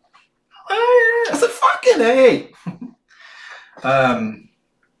 yeah. I said, fucking A!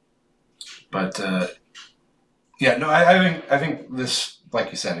 I think this, like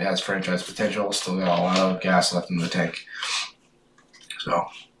you said, it has franchise potential. Still got a lot of gas left in the tank. So,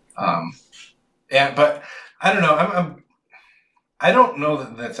 but I don't know. I don't know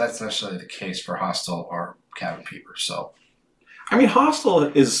that's necessarily the case for Hostel or Cabin Fever. So, I mean, Hostel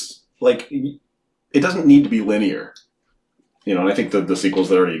is it doesn't need to be linear. And I think the sequels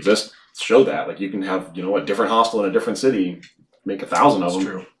that already exist show that. You can have a different hostel in a different city, make 1,000 of them.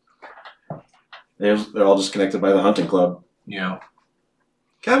 True. They're all just connected by the hunting club. Yeah.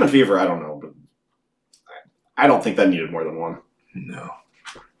 Cabin Fever, I don't know, but I don't think that needed more than one. No.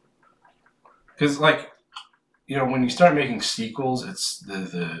 Because, when you start making sequels, it's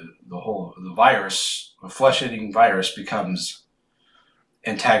the virus, the flesh-eating virus becomes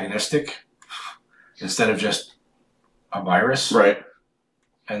antagonistic instead of just a virus. Right.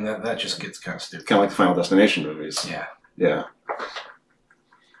 And that just gets kind of stupid. Kind of like the Final Destination movies. Yeah. Yeah.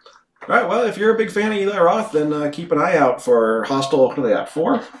 All right, well, if you're a big fan of Eli Roth, then keep an eye out for Hostel. What are they at,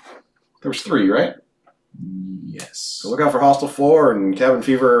 4? There was 3, right? Yes. So look out for Hostel 4 and Cabin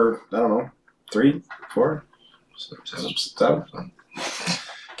Fever, I don't know, 3, 4? 7?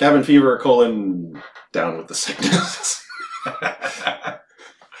 Cabin Fever, Down with the Sickness.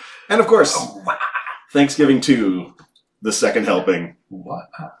 And of course, Thanksgiving 2, the second helping,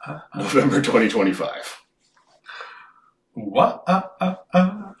 November 2025.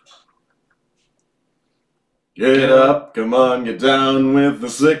 Get up, come on, get down with the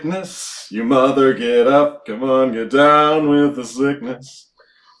sickness. You mother, get up, come on, get down with the sickness.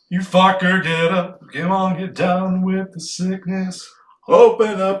 You fucker, get up, come on, get down with the sickness.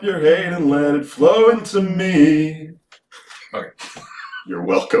 Open up your hate and let it flow into me. Okay. You're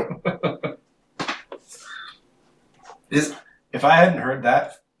welcome. If I hadn't heard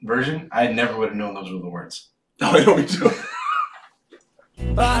that version, I never would have known those were the words. No, I know me too.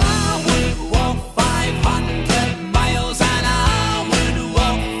 But I would walk 500 miles and I would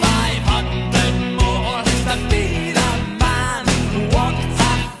walk 500 more to be the man who walked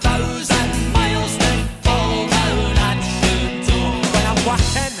 1,000 miles to fall down at your door. When I'm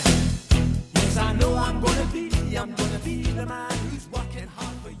walking, yes, I know I'm gonna be the man who's working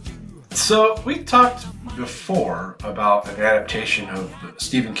hard for you. So we talked before about an adaptation of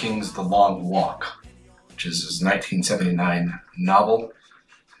Stephen King's The Long Walk, which is his 1979 novel.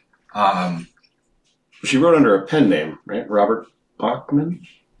 She wrote under a pen name, right? Robert Bachman?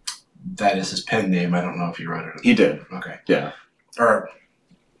 That is his pen name. I don't know if he wrote it. He did. Okay. Yeah. Or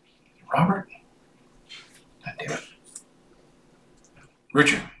Robert? God damn it.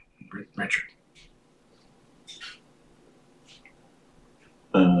 Richard.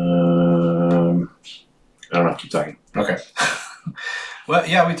 I don't know. Keep talking. Okay. Well,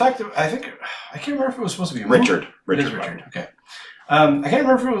 yeah, we talked. I can't remember if it was supposed to be a movie. Richard. It is Richard. Okay. I can't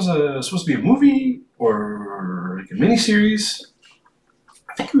remember if it was supposed to be a movie or like a miniseries.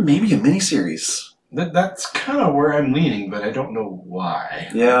 I think maybe a miniseries. That's kind of where I'm leaning, but I don't know why.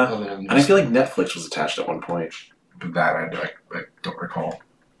 Yeah. And I feel like Netflix was attached at one point. That I don't recall.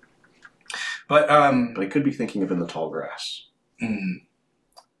 But I could be thinking of In the Tall Grass.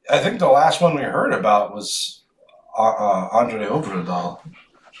 I think the last one we heard about was Andre Overdahl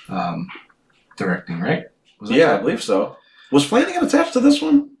directing, right? I believe so. Was Flanagan attached to this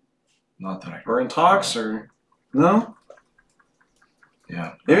one? Not that I... Or in talks, or... No?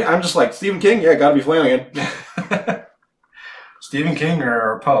 Yeah. Maybe I'm just like, Stephen King? Yeah, gotta be Flanagan. Stephen King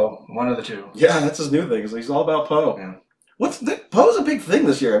or Poe, one of the two. Yeah, that's his new thing. He's all about Poe. Yeah. Poe's a big thing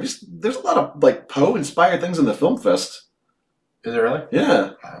this year. There's a lot of like Poe-inspired things in the film fest. Is there really?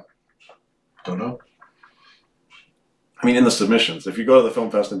 Yeah. Don't know. I mean, in the submissions. If you go to the film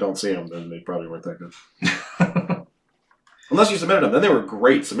fest and don't see them, then they probably weren't that good. Unless you submitted them. Then they were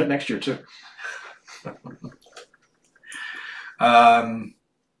great. Submit next year, too. Anyway,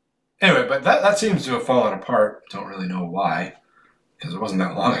 but that seems to have fallen apart. Don't really know why, because it wasn't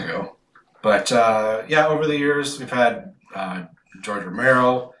that long ago. But, over the years, we've had George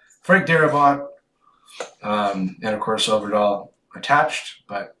Romero, Frank Darabont, and, of course, Overdahl attached,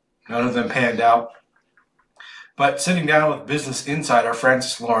 but none of them panned out. But sitting down with Business Insider,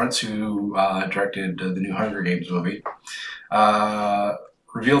 Francis Lawrence, who directed the new Hunger Games movie,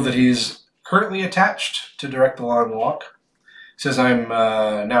 revealed that he's currently attached to direct The Long Walk. He says, I'm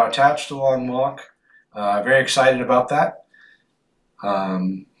now attached to The Long Walk. Very excited about that.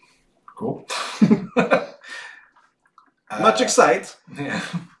 Cool. Much excited. Yeah.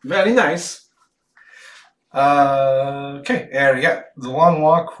 Very nice. Okay, and The Long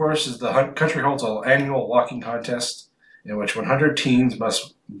Walk, of course, is the country holds an annual walking contest in which 100 teens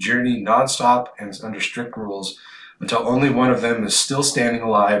must journey nonstop and under strict rules until only one of them is still standing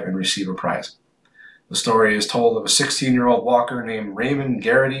alive and receive a prize. The story is told of a 16-year-old walker named Raymond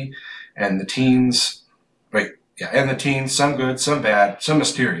Garrity and the teens, some good, some bad, some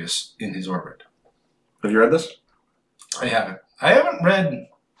mysterious in his orbit. Have you read this? I haven't. I haven't read...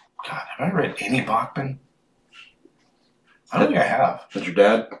 God, have I read any Bachman? I don't think I have. Is your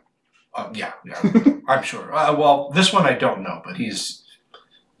dad? Yeah, I'm sure. Well, this one I don't know, but he's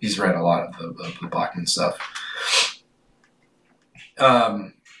read a lot of the Bachman stuff.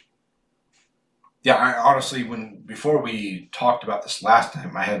 I honestly, before we talked about this last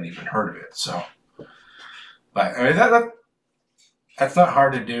time, I hadn't even heard of it. So, but I mean that's not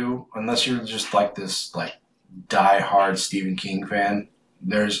hard to do unless you're just like this die-hard Stephen King fan.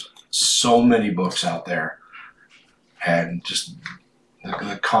 There's so many books out there, and just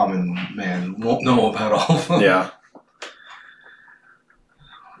the common man won't know about all of them. Yeah.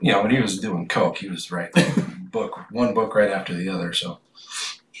 When he was doing coke, he was writing one book right after the other. So,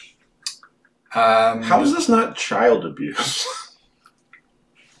 how is this not child abuse?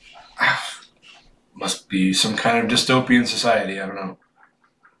 Must be some kind of dystopian society. I don't know.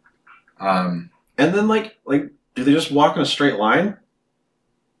 And then, do they just walk in a straight line?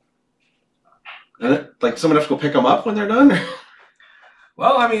 And someone has to go pick them up when they're done?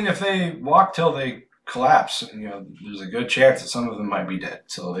 Well, I mean, if they walk till they collapse, there's a good chance that some of them might be dead.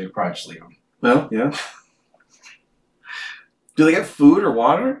 So they probably just leave them. Well, yeah. Do they get food or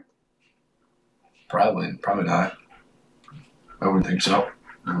water? Probably not. I wouldn't think so.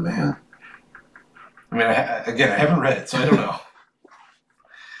 Oh, man. I mean, I haven't read it, so I don't know.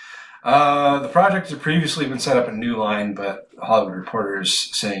 The project had previously been set up in New Line, but Hollywood Reporter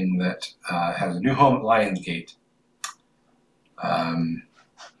is saying that it has a new home at Lionsgate. Remember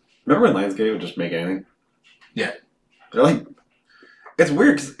when Lionsgate would just make anything? Yeah. They're like, it's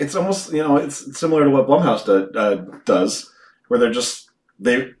weird because it's almost, it's similar to what Blumhouse does, where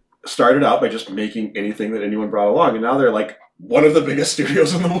they started out by just making anything that anyone brought along, and now they're like one of the biggest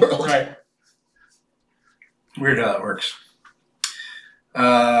studios in the world. Right. Weird how that works.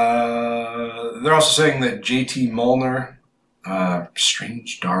 They're also saying that J.T. Molnar,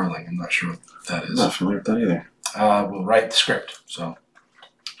 Strange Darling, I'm not sure what that is. I'm not familiar with that either. Will write the script, so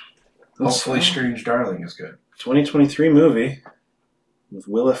hopefully Strange Darling is good. 2023 movie with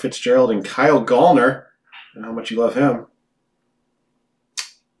Willa Fitzgerald and Kyle Gallner. I know how much you love him.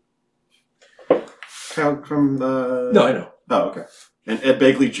 Kyle from... No, I know. Oh, okay. And Ed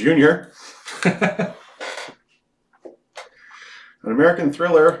Begley Jr. An American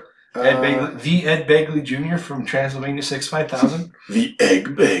thriller. The Ed Begley Jr. from Transylvania 65000. The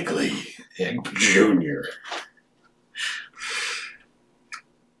Egg Begley Jr.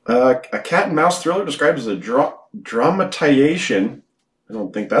 A cat and mouse thriller described as a dramatization. I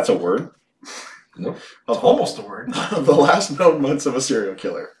don't think that's a word. Nope. It's almost a word. Of the last known months of a serial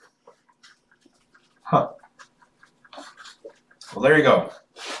killer. Huh. Well, there you go.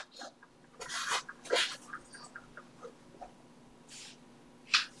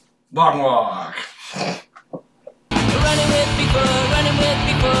 Long walk. Running with people, running with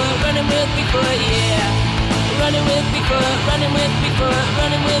people, running with people, yeah. Running with people, running with people,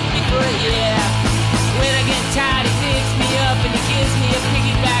 running with people, yeah. When I get tired, he picks me up and he gives me a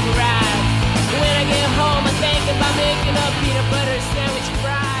piggyback ride. When I get home, I think about making a peanut butter sandwich and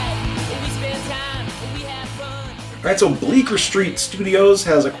fried. And we spend time and we have fun. All right, so Bleecker Street Studios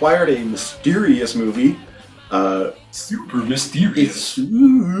has acquired a mysterious movie. Super mysterious. It's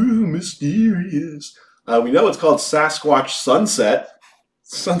mysterious. We know it's called Sasquatch Sunset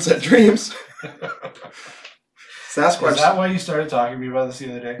Dreams. Sasquatch. Is that why you started talking to me about this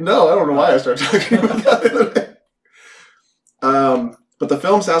the other day? No, I don't know why I started talking about that the other day. But the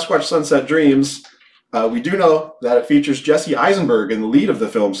film Sasquatch Sunset Dreams, we do know that it features Jesse Eisenburg in the lead of the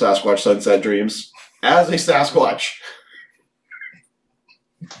film Sasquatch Sunset Dreams as a Sasquatch.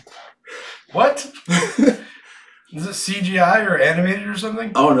 What? Is it CGI or animated or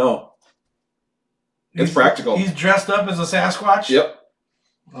something? Oh, no. It's practical. He's dressed up as a Sasquatch? Yep.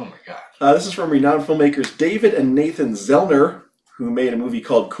 Oh, my God. This is from renowned filmmakers David and Nathan Zellner, who made a movie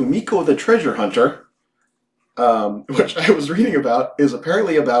called Kumiko the Treasure Hunter, which I was reading about, is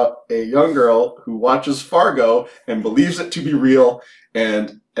apparently about a young girl who watches Fargo and believes it to be real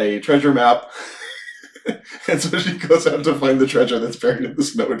and a treasure map. And so she goes out to find the treasure that's buried in the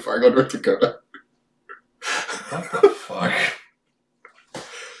snow in Fargo, North Dakota. What the fuck?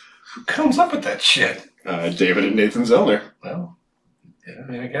 Who comes up with that shit? David and Nathan Zellner. Well, yeah,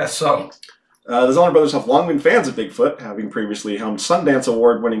 I mean, I guess so. The Zellner brothers have long been fans of Bigfoot, having previously helmed Sundance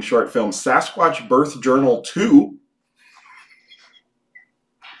Award-winning short film Sasquatch Birth Journal 2.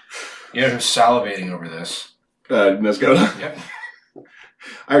 You know who's salivating over this? Nesgoda. Yep.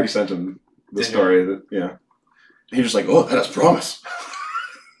 I already sent him the story. That, yeah. He was just like, oh, that has promise.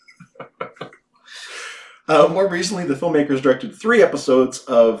 More recently, the filmmakers directed 3 episodes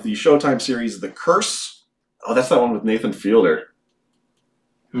of the Showtime series The Curse. Oh, that's that one with Nathan Fielder.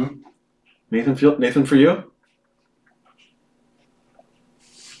 Who? Nathan for you?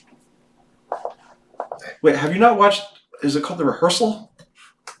 Wait, have you not watched... Is it called The Rehearsal?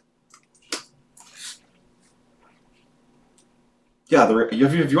 Yeah, have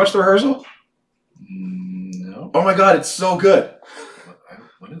you watched The Rehearsal? No. Oh my god, it's so good.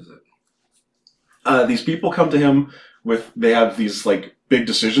 What is it? These people come to him they have these like big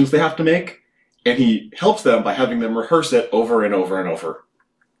decisions they have to make, and he helps them by having them rehearse it over and over and over.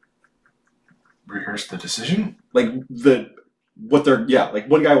 Rehearse the decision? Like like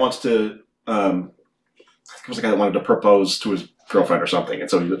one guy wants to, I think it was a guy that wanted to propose to his girlfriend or something, and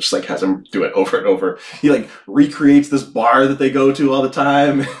so he just like has him do it over and over. He like recreates this bar that they go to all the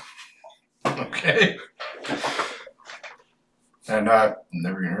time. Okay. And I've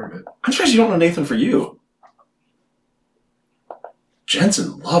never even heard of it. I'm surprised you don't know Nathan For You.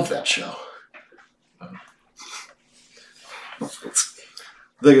 Jensen loved that show.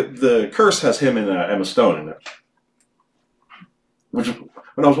 The Curse has him and Emma Stone in it. Which,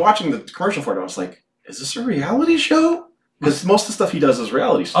 when I was watching the commercial for it, I was like, is this a reality show? Because most of the stuff he does is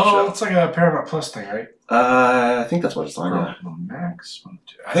reality stuff. Oh, it's like a Paramount Plus thing, right? I think that's what it's on. Yeah. Max.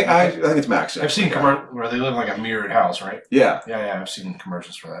 I think it's Max. Yeah. I've seen commercials where they live in like a mirrored house, right? Yeah. Yeah. I've seen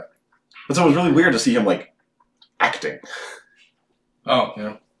commercials for that. But so it was really weird to see him like acting. Oh,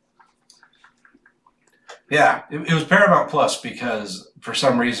 yeah. Yeah, it was Paramount Plus because for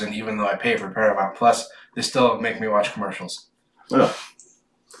some reason, even though I pay for Paramount Plus, they still make me watch commercials. Oh.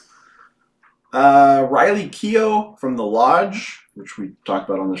 Riley Keough from The Lodge, which we talked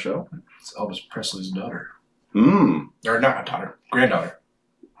about on the show. It's Elvis Presley's daughter. Or not a daughter, granddaughter.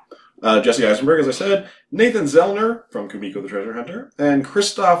 Jesse Eisenburg, as I said. Nathan Zellner from Kumiko the Treasure Hunter. And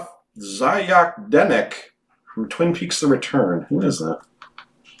Krzysztof Zayakdenek from Twin Peaks The Return. Who is that?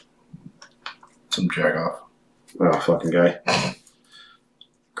 Some jagoff. Oh, fucking guy.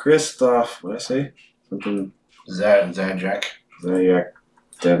 Krzysztof, what did I say? Something. Zajac.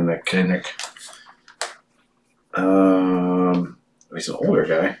 Zayakdenek. He's an older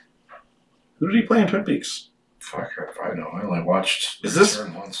guy. Who did he play in Twin Peaks? Fuck if I know. I only watched Is this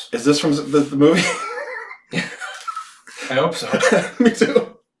once. Is this from the movie? I hope so. Me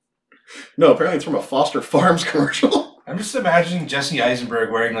too. No, apparently it's from a Foster Farms commercial. I'm just imagining Jesse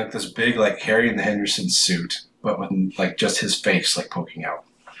Eisenberg wearing like this big like Harry and the Henderson suit, but with like just his face like poking out,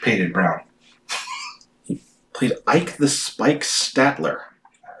 painted brown. He played Ike the Spike Statler.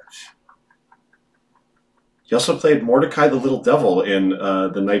 He also played Mordecai the Little Devil in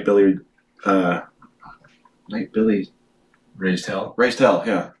the Night Billy Raised Hell. Raised Hell,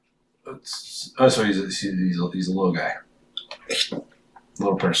 yeah. So he's a little guy,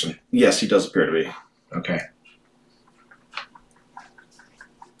 little person. Yes, he does appear to be. Okay.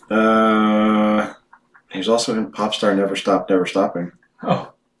 He was also in Popstar Never Stop, Never Stopping.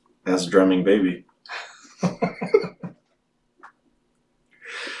 Oh. As Drumming Baby.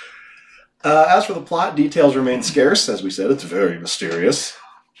 As for the plot, details remain scarce. As we said, it's very mysterious.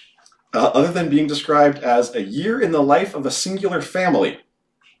 Other than being described as a year in the life of a singular family.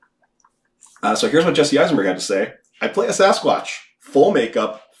 So here's what Jesse Eisenberg had to say. I play a Sasquatch. Full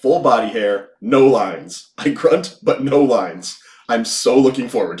makeup, full body hair, no lines. I grunt, but no lines. I'm so looking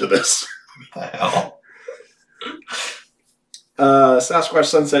forward to this. What the hell? Sasquatch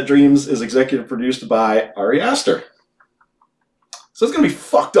Sunset Dreams is executive produced by Ari Aster. So it's going to be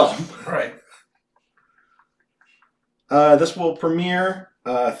fucked up. Right. This will premiere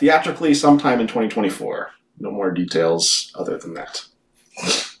theatrically sometime in 2024. No more details other than that.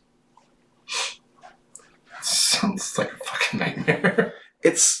 Sounds like a fucking nightmare.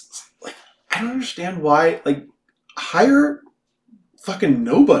 It's like, I don't understand why, like, hire fucking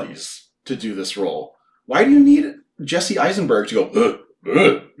nobodies to do this role. Why do you need Jesse Eisenberg to go,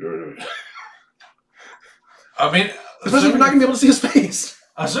 I mean, especially if you're not going to be able to see his face.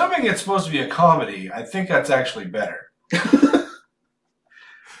 Assuming it's supposed to be a comedy, I think that's actually better.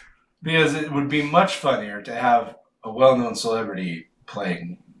 Because it would be much funnier to have a well-known celebrity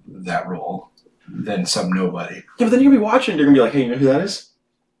playing that role than some nobody. Yeah, but then you're going to be watching and you're going to be like, hey, you know who that is?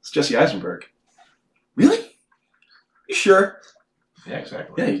 It's Jesse Eisenberg. Really? You sure? Yeah,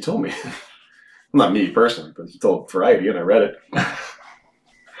 exactly. Yeah, you told me. Not me personally, but he told Variety and I read it.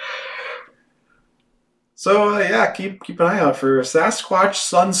 So, yeah, keep an eye out for Sasquatch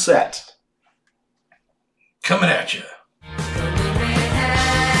Sunset. Coming at you.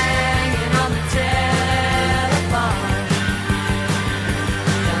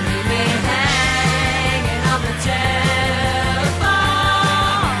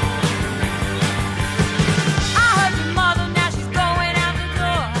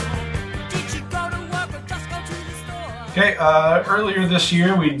 Okay, earlier this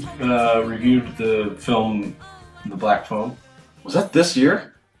year we reviewed the film The Black Phone. Was that this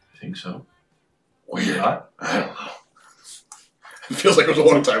year? I think so. Weird. Not? I don't know. It feels like it was a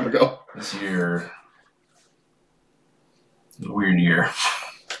long time ago. This year. It was a weird year.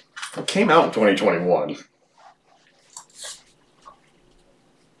 It came out in 2021.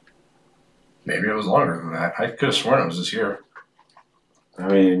 Maybe it was longer than that. I could have sworn it was this year. I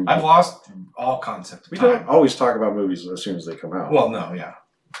mean, I've lost all concept of we time. don't always talk about movies as soon as they come out. Well, no, yeah.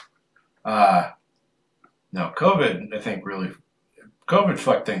 No, COVID, I think, really... COVID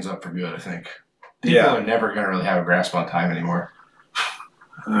fucked things up for good, I think. People are never going to really have a grasp on time anymore.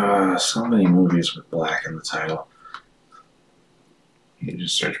 So many movies with black in the title. You can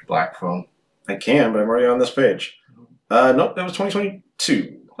just search Black Phone. I can, but I'm already on this page. Nope, that was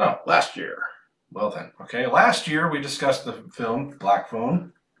 2022. Oh. Last year. Well then, okay. Last year we discussed the film Black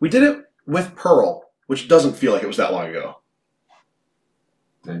Phone. We did it with Pearl, which doesn't feel like it was that long ago.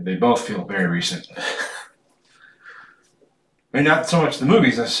 They both feel very recent. I mean, not so much the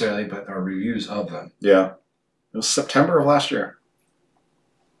movies necessarily, but our reviews of them. Yeah. It was September of last year.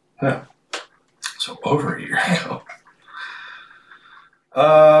 Huh. So over a year ago.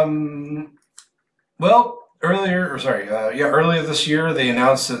 Well, earlier this year, they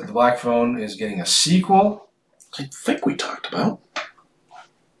announced that The Black Phone is getting a sequel. I think we talked about.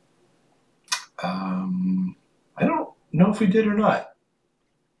 I don't know if we did or not.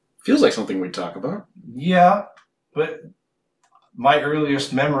 Feels like something we'd talk about. Yeah, but my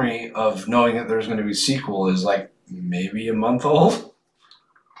earliest memory of knowing that there's going to be a sequel is like maybe a month old.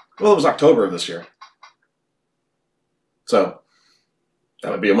 Well, it was October of this year. So,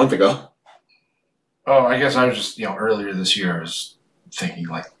 that would be a month ago. Oh, I guess I was just, earlier this year I was thinking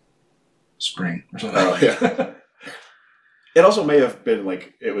like spring or something. Oh, yeah. It also may have been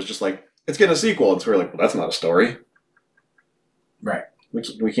like, it was just like, it's getting a sequel. And so we're like, well, that's not a story. Right.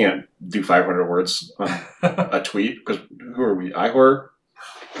 We can't do 500 words on a tweet because who are we? iHorror?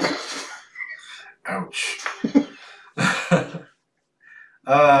 Ouch.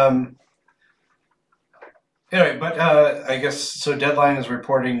 Anyway, but I guess so. Deadline is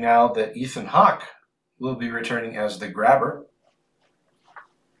reporting now that Ethan Hawke will be returning as the Grabber,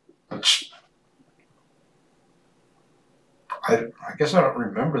 which I guess I don't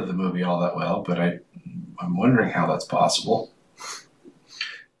remember the movie all that well, but I'm wondering how that's possible.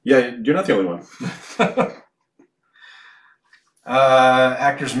 Yeah, you're not the only one.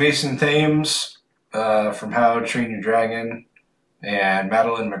 Actors Mason Thames from How to Train Your Dragon and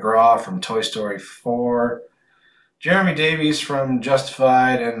Madeline McGraw from Toy Story 4. Jeremy Davies from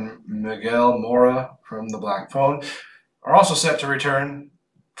Justified and Miguel Mora from The Black Phone are also set to return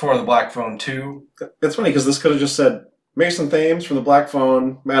for The Black Phone 2. It's funny because this could have just said Mason Thames from The Black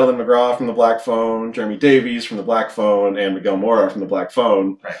Phone, Madeline McGraw from The Black Phone, Jeremy Davies from The Black Phone, and Miguel Mora from The Black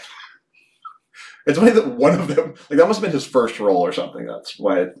Phone. Right. It's funny that one of them, like that must have been his first role or something. That's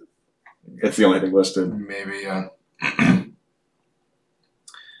why it's the only thing listed. Maybe,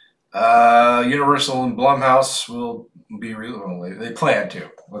 Universal and Blumhouse will be they plan to.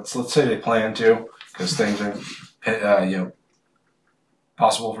 Let's say they plan to, because things are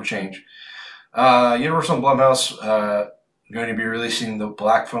possible for change. Universal and Blumhouse going to be releasing The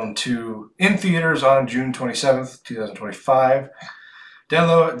Black Phone 2 in theaters on June 27th, 2025.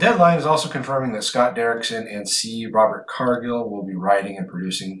 Deadline is also confirming that Scott Derrickson and C. Robert Cargill will be writing and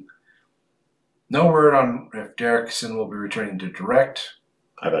producing. No word on if Derrickson will be returning to direct.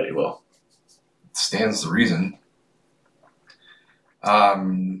 I bet he will. Stands the reason.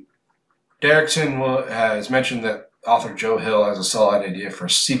 Derrickson has mentioned that author Joe Hill has a solid idea for a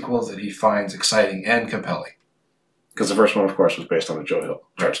sequel that he finds exciting and compelling. Because the first one, of course, was based on a Joe Hill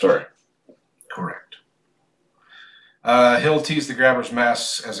short story. Correct. Hill teased the Grabber's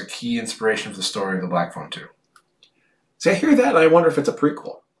mask as a key inspiration of the story of The Black Phone 2. See, I hear that, and I wonder if it's a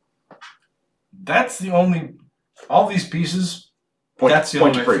prequel. That's the only... All these pieces... That's the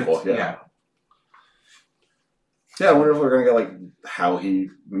point only to prequel, yeah. Yeah, I wonder if we're going to get, like, how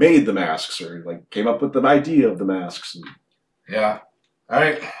he made the masks, or, like, came up with the idea of the masks. And... Yeah. All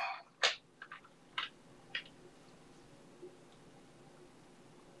right.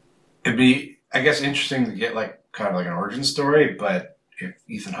 It'd be, I guess, interesting to get, like, kind of like an origin story, but if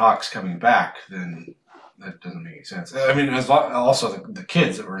Ethan Hawke's coming back, then that doesn't make any sense. I mean, also the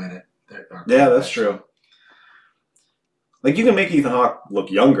kids that were in it. Yeah, that's true. Like, you can make Ethan Hawke look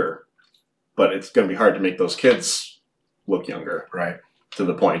younger, but it's going to be hard to make those kids look younger. Right. To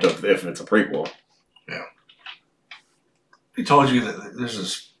the point of if it's a prequel. Yeah. I told you that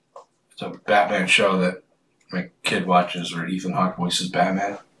there's a Batman show that my kid watches where Ethan Hawke voices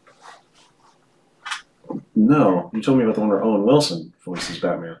Batman. No, you told me about the one where Owen Wilson voices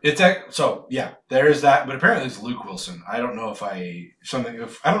Batman. So yeah, there is that, but apparently it's Luke Wilson. I don't know if I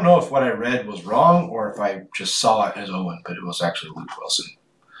don't know if what I read was wrong or if I just saw it as Owen, but it was actually Luke Wilson.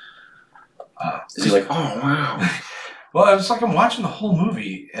 Is he like, oh wow? Well, it's like I'm watching the whole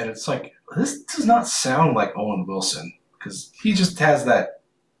movie, and it's like this does not sound like Owen Wilson because he just has that.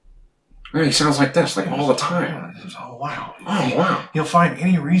 Yeah, he sounds like this, like all the time. Oh wow! Oh wow! He'll find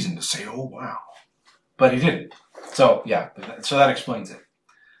any reason to say, "Oh wow." But he didn't. So, yeah. So that explains it.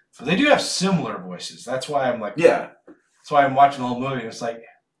 But they do have similar voices. That's why I'm like... Yeah. That's why I'm watching the whole movie. It's like...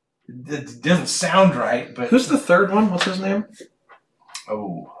 It doesn't sound right, but... Who's the third one? What's his name?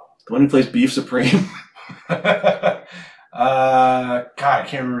 Oh. The one who plays Beef Supreme? God, I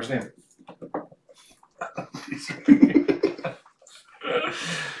can't remember his name.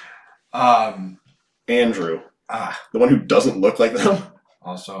 Andrew. The one who doesn't look like them?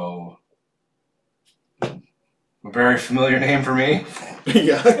 Also... A very familiar name for me.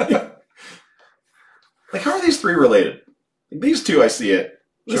 Yeah. Like, how are these three related? Like, these two, I see it.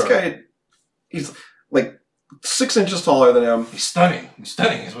 This guy, he's like 6 inches taller than him. He's stunning. He's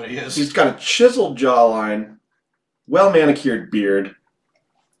stunning is what he is. He's got a chiseled jawline, well-manicured beard.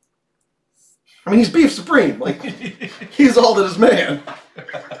 I mean, he's beef supreme. Like, he's all that is man.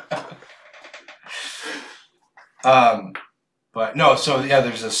 But no, so yeah,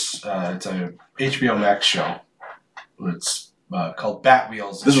 there's this, it's a HBO Max show. It's called Bat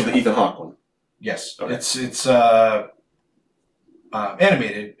Wheels. This is the Ethan Hawke one. Yes. Okay. It's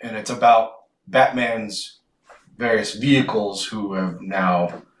animated, and it's about Batman's various vehicles who have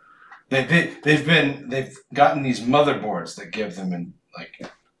now they've gotten these motherboards that give them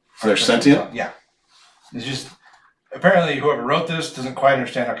They're sentient? Yeah. It's just apparently whoever wrote this doesn't quite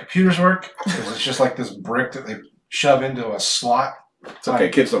understand how computers work, because it's just like this brick that they shove into a slot. It's okay,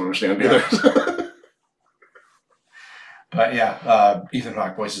 kids don't understand either. But yeah, Ethan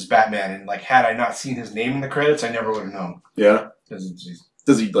Hawke voices Batman, and like had I not seen his name in the credits, I never would have known. Yeah.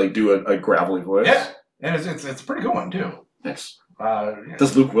 Does he like do a gravelly voice? Yeah, and it's a pretty good one too. Nice. Yeah.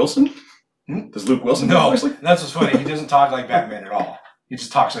 Does Luke Wilson? Does Luke Wilson? No, that's what's funny. He doesn't talk like Batman at all. He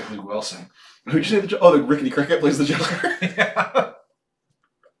just talks like Luke Wilson. Who'd you say the the Rickety Cricket plays the Joker? Yeah.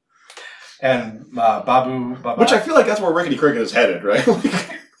 And Babu, which I feel like that's where Rickety Cricket is headed, right?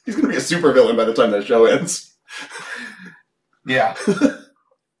 Like, he's gonna be a supervillain by the time that show ends. Yeah.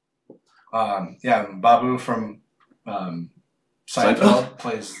 Yeah, Babu from Seinfeld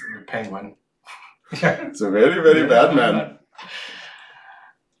plays the Penguin. Yeah. It's a very, very bad man.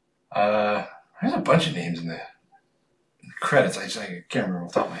 There's a bunch of names in the credits. I can't remember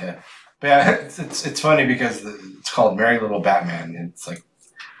off the top of my head. But yeah, it's funny because it's called Merry Little Batman. And it's like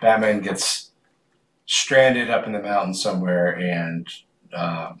Batman gets stranded up in the mountains somewhere, and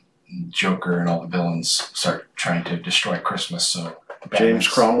Joker and all the villains start trying to destroy Christmas. So James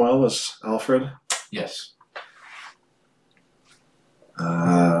Cromwell is Alfred. Yes.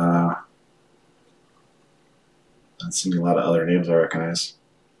 I've seen a lot of other names I recognize.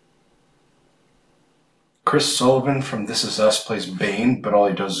 Chris Sullivan from This Is Us plays Bane, but all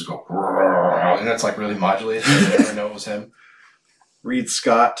he does is go, and it's like really modulated. So I never know it was him. Reed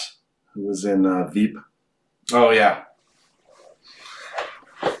Scott, who was in Veep. Oh, yeah.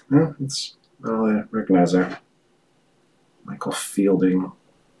 Yeah, that's all I recognize there. Michael Fielding.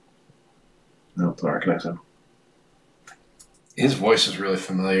 No, don't recognize him. His voice is really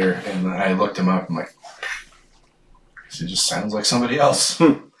familiar, and then I looked him up. I'm like, it just sounds like somebody else.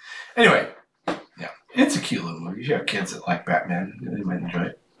 Anyway, yeah, it's a cute little movie. If you have kids that like Batman, they might enjoy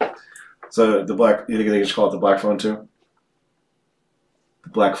it. So you think they just call it the Black Phone too? The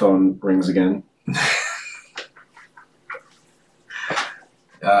Black Phone rings again.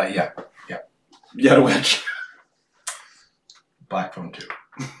 Yeah. Yet a witch. Black Phone 2.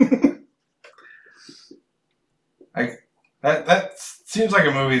 That seems like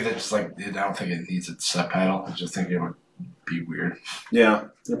a movie that just like, I don't think it needs its subtitle. I just think it would be weird. Yeah,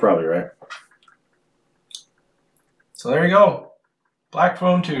 you're probably right. So there you go. Black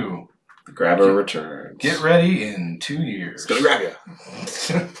Phone 2. The Grabber returns. Get ready in 2 years. It's gonna grab you.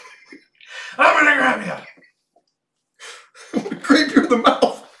 I'm gonna grab you. I'm gonna grape you in the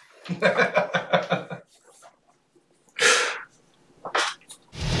mouth.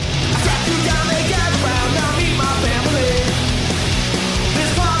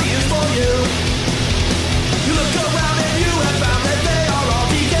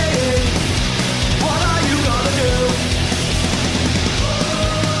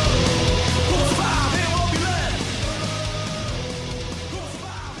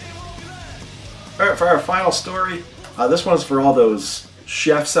 All right, for our final story, this one's for all those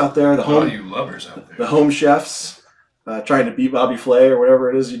chefs out there, all you lovers out there, the home chefs, trying to beat Bobby Flay or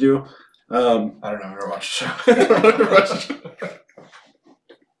whatever it is you do. I don't know. I've never watched the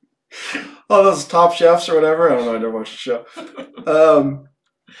show. All those top chefs or whatever. I don't know. I never watched the show.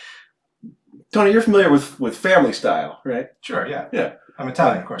 Tony, you're familiar with Family Style, right? Sure. Yeah. Yeah. I'm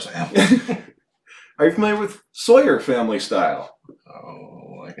Italian, of course I am. Are you familiar with Sawyer Family Style? Oh,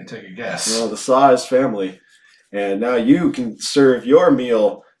 I can take a guess. Well, the Saw is family. And now you can serve your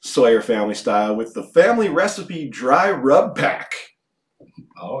meal Sawyer Family Style with the family recipe dry rub pack.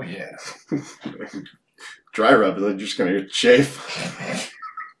 Oh, yeah. Dry rub, you're just going to chafe.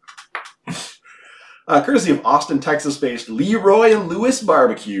 Courtesy of Austin, Texas-based Leroy and Lewis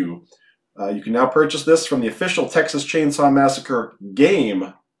Barbecue. You can now purchase this from the official Texas Chainsaw Massacre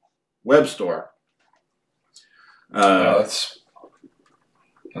game web store. That's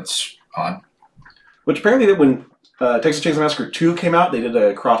odd. Which apparently when Texas Chainsaw Massacre 2 came out, they did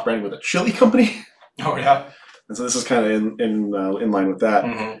a cross-branding with a chili company. Oh, yeah. And so this is kind of in line with that.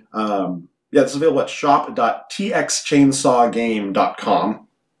 Mm-hmm. Yeah, this is available at shop.txchainsawgame.com.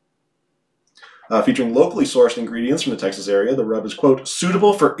 Featuring locally sourced ingredients from the Texas area, the rub is, quote,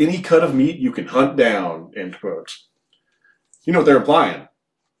 suitable for any cut of meat you can hunt down, end quote. You know what they're implying?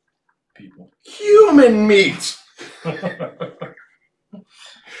 People. Human meat!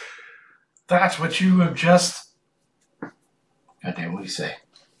 That's what you have just... God damn, what do you say?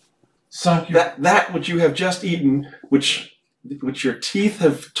 Sunk your... That which you have just eaten, which your teeth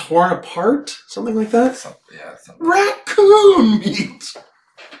have torn apart? Something like that? Something. Raccoon meat!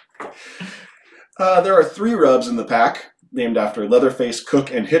 There are 3 rubs in the pack, named after Leatherface,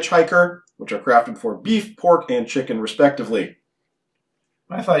 Cook, and Hitchhiker, which are crafted for beef, pork, and chicken, respectively.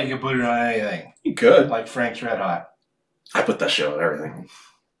 I thought you could put it on anything. You could. Like Frank's Red Hot. I put that shit on everything.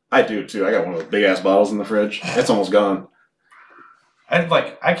 I do, too. I got one of those big-ass bottles in the fridge. It's almost gone.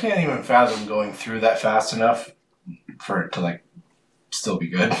 I can't even fathom going through that fast enough for it to, still be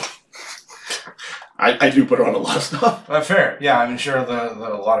good. I do put on a lot of stuff. Fair. Yeah, I'm sure that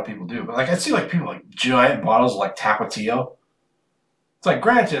a lot of people do. But, I see, people, giant bottles of, Tapatio. It's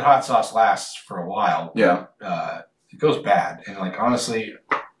granted, hot sauce lasts for a while. Yeah. It goes bad. And, honestly,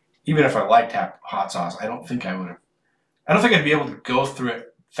 even if I liked hot sauce, I don't think I'd be able to go through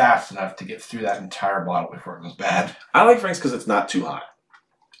it fast enough to get through that entire bottle before it goes bad. I like Frank's because it's not too hot.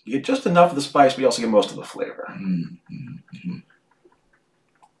 You get just enough of the spice, but you also get most of the flavor. Mm-hmm.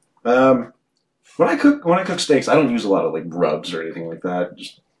 When I cook steaks, I don't use a lot of rubs or anything like that.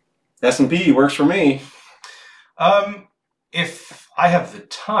 Just S&P works for me. If I have the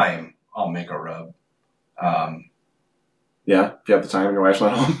time, I'll make a rub. Yeah, if you have the time and your wife's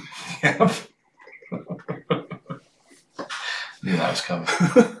not home. Yep. Knew that was coming.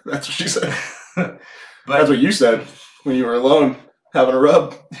 That's what she said. That's what you said when you were alone having a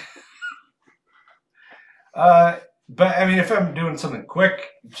rub. But if I'm doing something quick,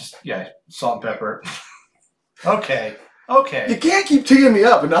 just salt and pepper. Okay. You can't keep teeing me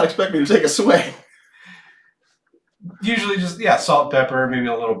up and not expect me to take a swing. Usually just salt and pepper, maybe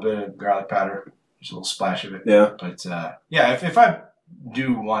a little bit of garlic powder, just a little splash of it. Yeah. But if I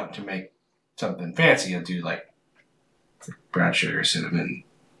do want to make something fancy, I'll do brown sugar, cinnamon,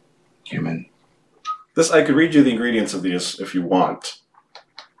 cumin. I could read you the ingredients of these if you want.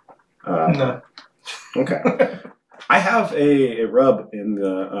 No. Okay. I have a rub in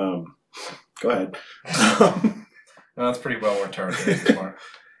the. Go ahead. No, that's pretty well worth targeting for.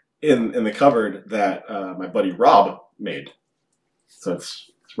 In the cupboard that my buddy Rob made. So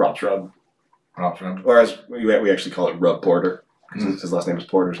it's Rob's rub. Rob's rub. Or as we actually call it Rub Porter. Because his last name is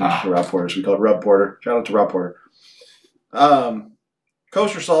Porter, so Rob Porter. So we call it Rub Porter. Shout out to Rob Porter.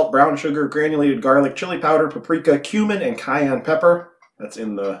 Kosher salt, brown sugar, granulated garlic, chili powder, paprika, cumin, and cayenne pepper. That's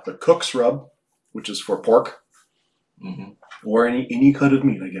in the cook's rub, which is for pork. Mm-hmm. Or any cut of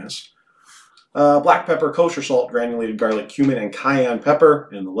meat, I guess. Black pepper, kosher salt, granulated garlic, cumin, and cayenne pepper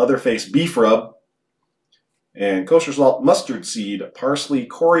in the Leatherface beef rub. And kosher salt, mustard seed, parsley,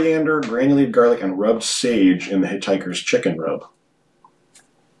 coriander, granulated garlic, and rubbed sage in the Hitchhiker's chicken rub.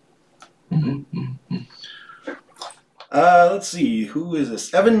 Mm-hmm. Let's see, who is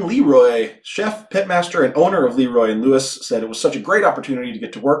this? Evan Leroy, chef, pitmaster, and owner of Leroy and Lewis, said it was such a great opportunity to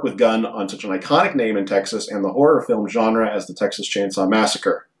get to work with Gunn on such an iconic name in Texas and the horror film genre as the Texas Chainsaw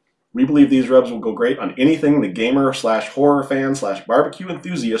Massacre. We believe these rubs will go great on anything the gamer/horror fan/barbecue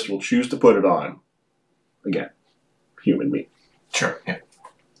enthusiast will choose to put it on. Again, human meat. Sure, yeah.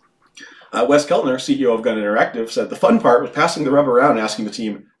 Wes Keltner, CEO of Gunn Interactive, said the fun part was passing the rub around and asking the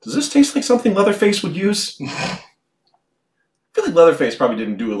team, does this taste like something Leatherface would use? I feel like Leatherface probably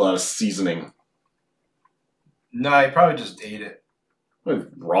didn't do a lot of seasoning. No, he probably just ate it.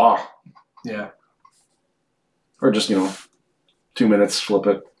 Raw. Yeah. Or just, 2 minutes, flip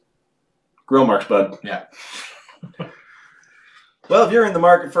it. Grill marks, bud. Yeah. Well, if you're in the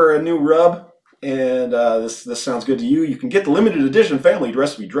market for a new rub, and this sounds good to you, you can get the limited edition family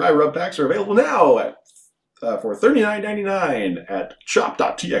recipe dry rub packs are available now for $39.99 at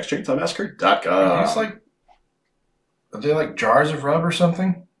shop.txchainsawmassacre.com. Are they jars of rub or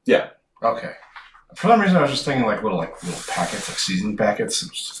something? Yeah. Okay. For some reason, I was just thinking little packets, seasoning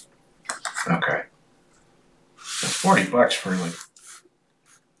packets. Okay. It's $40 for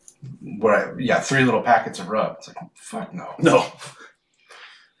 3 little packets of rub. It's fuck no. No.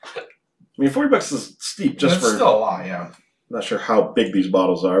 I mean, $40 is steep just it's for... still a lot, yeah. I'm not sure how big these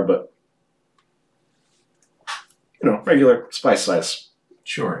bottles are, but... regular spice size.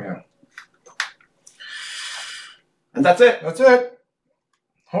 Sure, yeah. And that's it. That's it.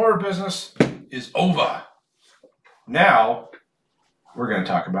 Horror business is over. Now, we're going to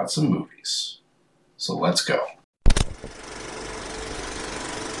talk about some movies. So let's go.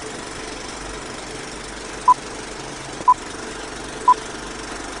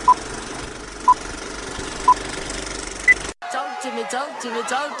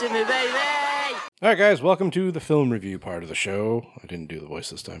 to me, baby. All right, guys, welcome to the film review part of the show. I didn't do the voice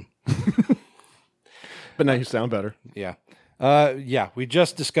this time. But now you sound better. Yeah. We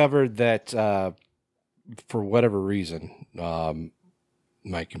just discovered that for whatever reason,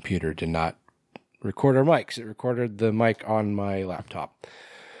 my computer did not record our mics. It recorded the mic on my laptop.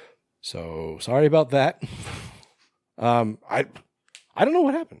 So sorry about that. I don't know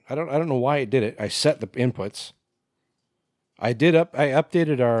what happened. I don't know why it did it. I set the inputs. I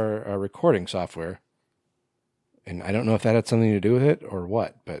updated our recording software, and I don't know if that had something to do with it or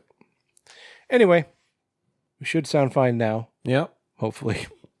what, but anyway, we should sound fine now. Yep. Hopefully.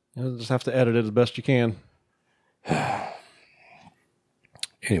 You'll just have to edit it as best you can.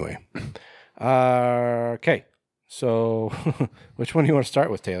 Anyway. Okay. So which one do you want to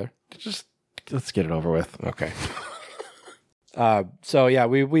start with, Taylor? Just let's get it over with. Okay. So yeah,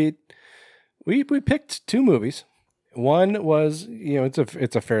 we picked two movies. One was,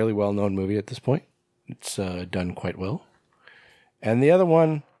 it's a fairly well-known movie at this point. It's done quite well. And the other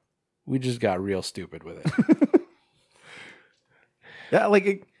one, we just got real stupid with it. Yeah,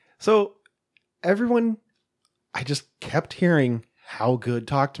 so everyone, I just kept hearing how good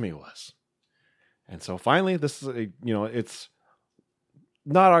Talk to Me was. And so finally, this is, it's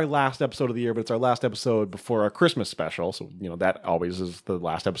not our last episode of the year, but it's our last episode before our Christmas special. So, that always is the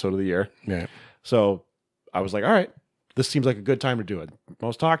last episode of the year. Yeah. So I was like, all right, this seems like a good time to do it.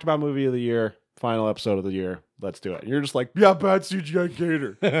 Most talked about movie of the year, final episode of the year. Let's do it. And you're just like, yeah, Bad CGI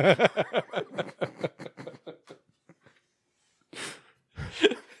Gator.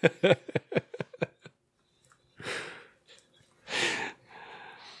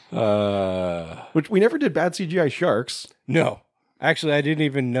 Which we never did Bad CGI Sharks. No. Actually, I didn't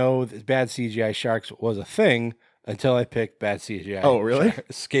even know that Bad CGI Sharks was a thing until I picked Bad CGI. Oh, really?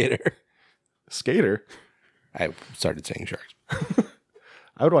 Skater. Skater? I started saying Sharks.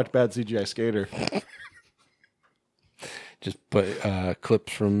 I would watch Bad CGI Skater. Just put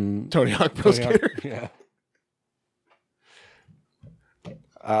clips from Tony Hawk Pro Skater. Yeah.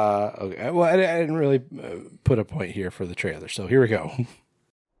 Okay. Well, I didn't really put a point here for the trailer, so here we go.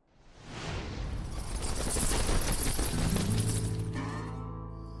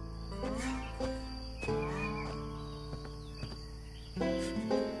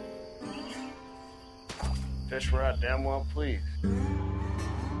 Fish right, damn well, please. Spring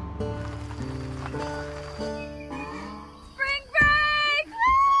break!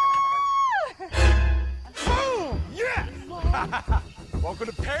 Boom! Yeah! Welcome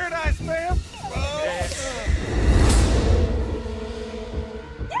to paradise, fam! Yes!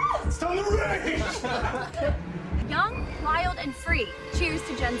 It's time to race! Young, wild, and free. Cheers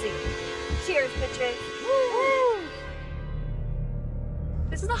to Gen Z. Cheers, bitches. Woo!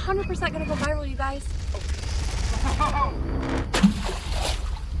 This is 100% gonna go viral, you guys.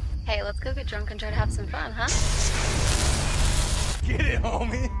 Hey, let's go get drunk and try to have some fun, huh? Get it,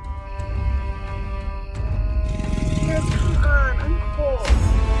 homie! Yes, come on, I'm cold.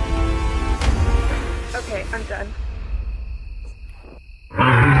 Okay, I'm done.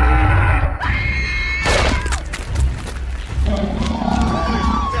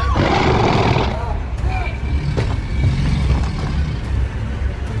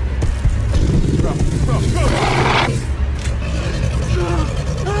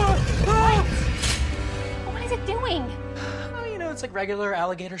 It's like regular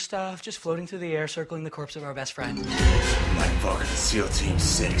alligator stuff, just floating through the air, circling the corpse of our best friend. Like fucking SEAL Team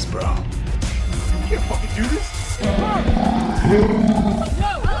 6, bro. You can't fucking do this. Do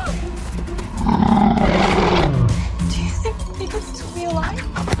you think Pikachu's will be alive?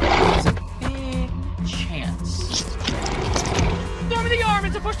 There's a big chance. Throw me the arm,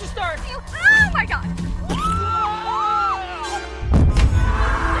 it's a push to start. Oh my god!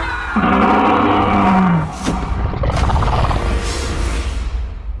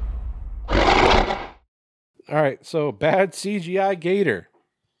 All right, so Bad CGI Gator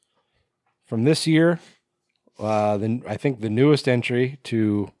from this year. I think the newest entry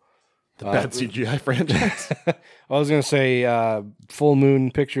to the Bad CGI franchise. I was going to say Full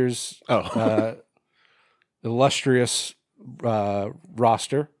Moon Pictures. Illustrious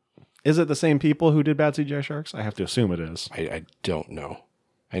roster. Is it the same people who did Bad CGI Sharks? I have to assume it is. I don't know.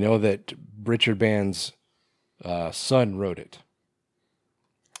 I know that Richard Band's son wrote it.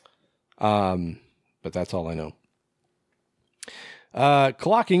 But that's all I know.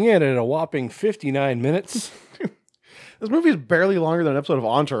 Clocking in at a whopping 59 minutes. This movie is barely longer than an episode of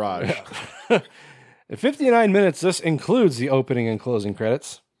Entourage. Yeah. At 59 minutes, this includes the opening and closing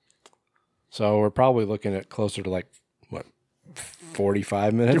credits. So we're probably looking at closer to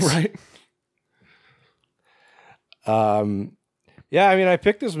 45 minutes? Right. Yeah, I mean, I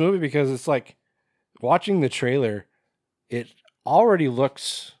picked this movie because it's like watching the trailer, it already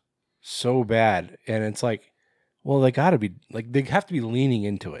looks so bad. And it's like, well, they got to be like, they have to be leaning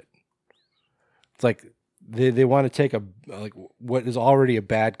into it. It's like they want to take a, like, what is already a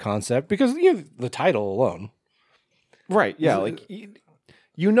bad concept because, you know, the title alone. Right. Yeah. Like,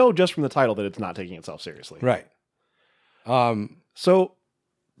 you know, just from the title that it's not taking itself seriously. Right. So,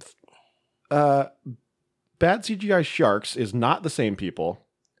 Bad CGI Sharks is not the same people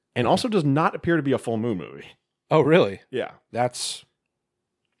and also does not appear to be a full moon movie. Oh, really? Yeah. That's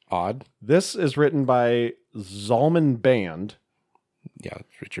odd. This is written by Zalman Band. Yeah,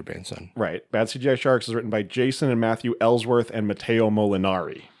 it's Richard Band's son. Right. Bad CGI Sharks is written by Jason and Matthew Ellsworth and Matteo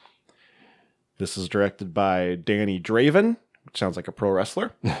Molinari. This is directed by Danny Draven, which sounds like a pro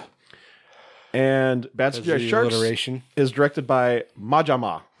wrestler. And Bad CGI Sharks is directed by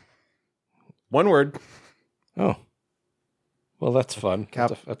Majama. One word. Oh. Well, that's fun.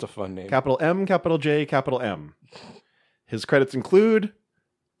 That's a fun name. Capital M, capital J, capital M. His credits include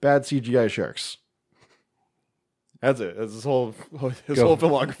Bad CGI Sharks. That's it. That's his whole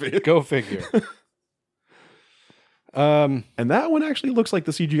filmography. Go figure. And that one actually looks like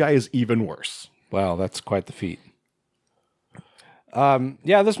the CGI is even worse. Wow, that's quite the feat.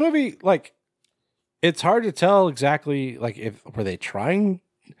 Yeah, this movie, like, it's hard to tell exactly, like, if were they trying?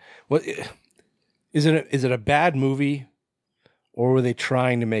 What is it a bad movie, or were they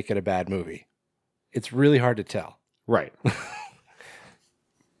trying to make it a bad movie? It's really hard to tell. Right.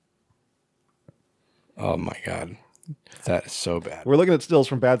 Oh my god, that is so bad. We're looking at stills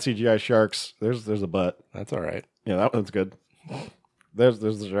from Bad CGI Sharks. There's a butt. That's all right. Yeah, that one's good. There's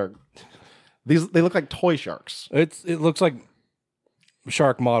the shark. They look like toy sharks. It looks like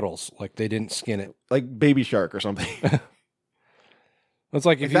shark models, like they didn't skin it, like Baby Shark or something. It's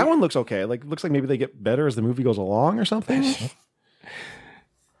like if that one looks okay. Like looks like maybe they get better as the movie goes along or something.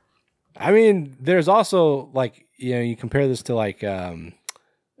 I mean, there's also like, you know, you compare this to like well,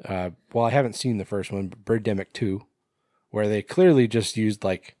 I haven't seen the first one, but Birdemic 2, where they clearly just used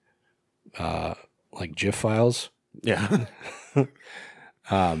like GIF files. Yeah.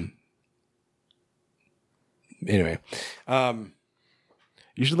 Anyway,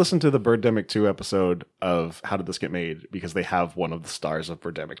 you should listen to the Birdemic 2 episode of How Did This Get Made, because they have one of the stars of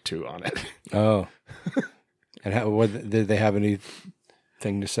Birdemic 2 on it. Oh. And what did they have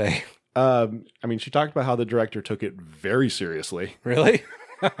anything to say? I mean, she talked about how the director took it very seriously. Really?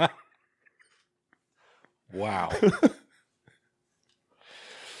 Wow.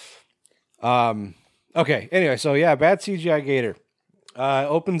 Okay. Anyway, so yeah, Bad CGI Gator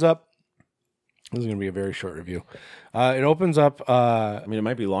opens up. This is going to be a very short review. It opens up. I mean, it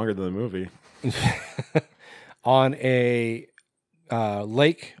might be longer than the movie. On a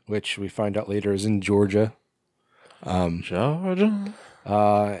lake, which we find out later is in Georgia. Georgia.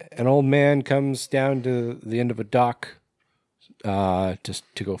 An old man comes down to the end of a dock to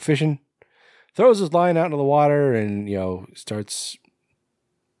go fishing. Throws his line out into the water and, you know, starts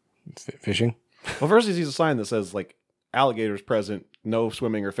fishing. Well, first he sees a sign that says, like, alligators present, no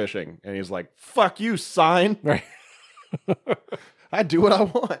swimming or fishing. And he's like, fuck you, sign. Right. I do what I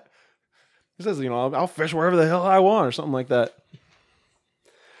want. He says, you know, I'll fish wherever the hell I want or something like that.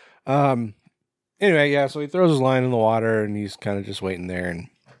 Anyway, yeah, so he throws his line in the water and he's kind of just waiting there. And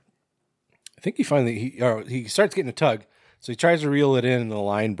I think he starts getting a tug. So he tries to reel it in and the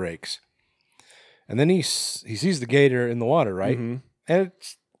line breaks. And then he sees the gator in the water, right? Mm-hmm. And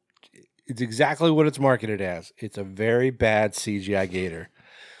it's exactly what it's marketed as. It's a very bad CGI gator.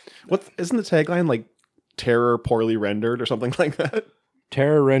 Isn't the tagline like terror poorly rendered or something like that?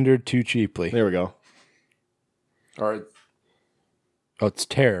 Terror rendered too cheaply. There we go. Or it's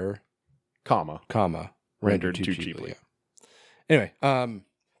terror, comma rendered too cheaply. Yeah. Anyway, and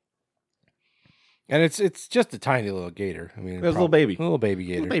it's just a tiny little gator. I mean, it's a little baby gator. Little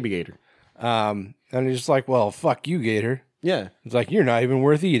baby gator. And he's just like, well, fuck you, gator. Yeah. It's like, you're not even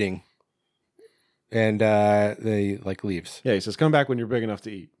worth eating. And they like leaves. Yeah, he says, come back when you're big enough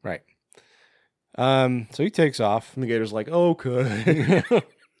to eat. Right. So he takes off. And the gator's like, okay.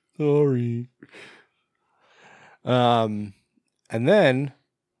 Sorry. And then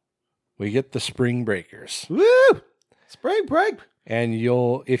we get the spring breakers. Woo! Spring break. And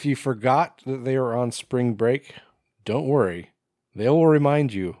if you forgot that they were on spring break, don't worry. They will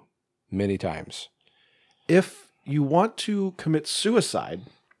remind you many times. If you want to commit suicide,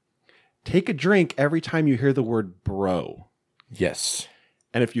 take a drink every time you hear the word bro. Yes.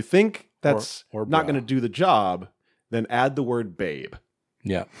 And if you think that's or not going to do the job, then add the word babe.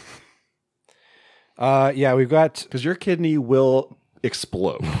 Yeah. Yeah, we've got... Because your kidney will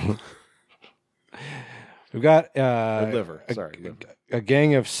explode. We've got liver. A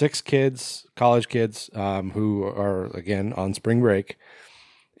gang of 6 kids, college kids, who are again on spring break,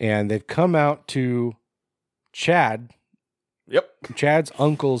 and they've come out to Chad. Yep. Chad's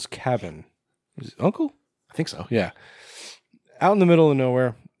uncle's cabin. Is it uncle? I think so. Yeah. Out in the middle of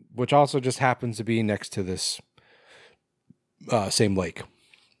nowhere, which also just happens to be next to this same lake.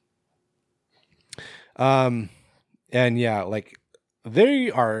 And yeah, like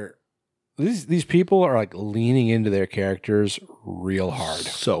these people are like leaning into their characters real hard.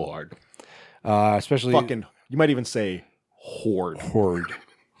 So hard. Especially fucking, you might even say horde.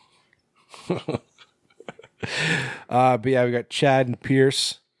 But yeah, we got Chad and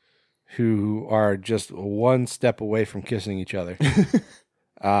Pierce, who are just one step away from kissing each other.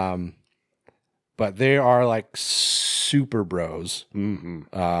 But they are like super bros.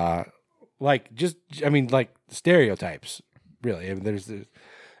 Mm-hmm. Like stereotypes, really. I mean, there's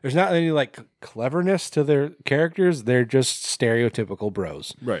not any like cleverness to their characters. They're just stereotypical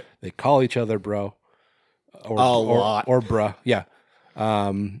bros. Right. They call each other bro. Or bruh. Yeah.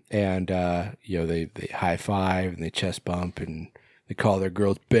 They high five and they chest bump and they call their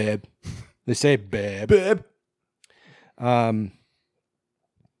girls babe. They say babe. And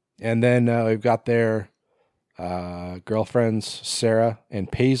then we've got their girlfriends, Sarah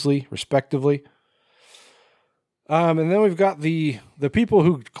and Paisley, respectively. And then we've got the people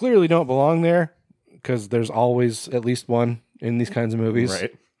who clearly don't belong there, because there's always at least one in these kinds of movies.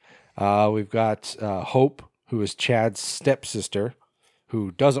 Right. We've got Hope, who is Chad's stepsister,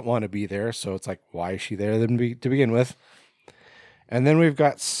 who doesn't want to be there. So it's like, why is she there to begin with? And then we've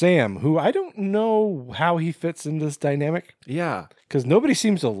got Sam, who I don't know how he fits into this dynamic. Yeah. Because nobody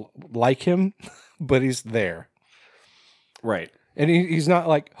seems to like him, but he's there. Right. And he's not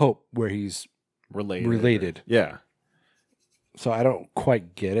like Hope, where he's related. Yeah. So I don't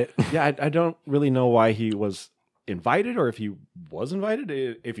quite get it. Yeah, I don't really know why he was invited, or if he was invited.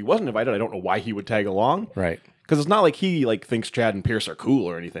 If he wasn't invited, I don't know why he would tag along. Right. Because it's not like he like thinks Chad and Pierce are cool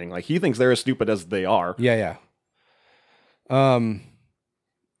or anything. Like, he thinks they're as stupid as they are. Yeah. But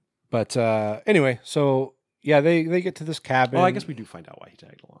anyway, so yeah, they get to this cabin. Well, I guess we do find out why he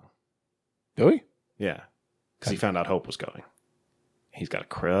tagged along. Do we? Yeah. Because he found out Hope was going. He's got a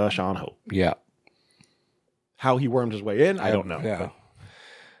crush on Hope. Yeah. How he wormed his way in, I don't know. Yeah.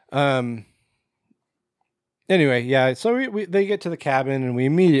 But. Anyway, yeah. So they get to the cabin and we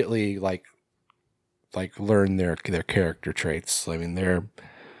immediately like learn their character traits. I mean, they're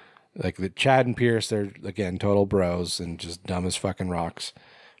like the Chad and Pierce. They're again total bros and just dumb as fucking rocks.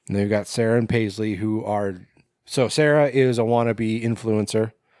 And they've got Sarah and Paisley, who are so Sarah is a wannabe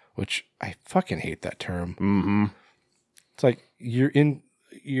influencer, which I fucking hate that term. Mm-hmm. It's like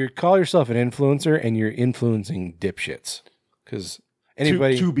you call yourself an influencer and you're influencing dipshits, because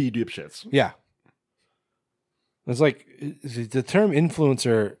anybody to be dipshits. Yeah. It's like the term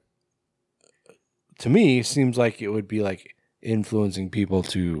influencer to me seems like it would be like influencing people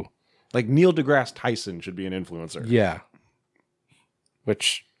to, like, Neil deGrasse Tyson should be an influencer. Yeah.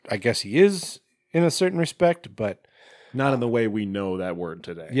 Which I guess he is in a certain respect, but not in the way we know that word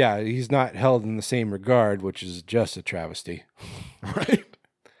today. Yeah, he's not held in the same regard, which is just a travesty. Right.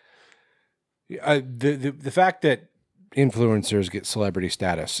 The fact that influencers get celebrity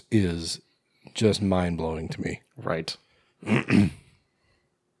status is just mind-blowing to me. Right.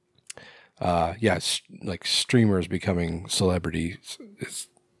 Like streamers becoming celebrities.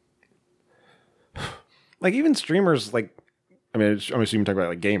 Like, even streamers, like, I mean, I'm assuming you're talking about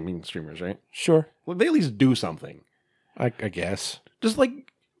like gaming streamers, right? Sure. Well, they at least do something. I guess. Just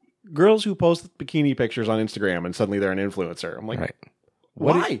like girls who post bikini pictures on Instagram and suddenly they're an influencer. I'm like, right.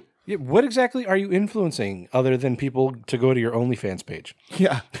 Why? What exactly are you influencing other than people to go to your OnlyFans page?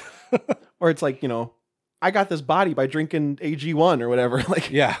 Yeah. Or it's like, I got this body by drinking AG1 or whatever.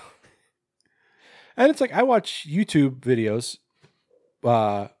 Like, yeah. And it's like, I watch YouTube videos,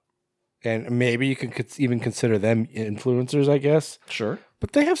 and maybe you can even consider them influencers, I guess. Sure.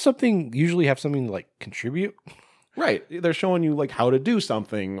 But they usually have something to like contribute. Right. They're showing you like how to do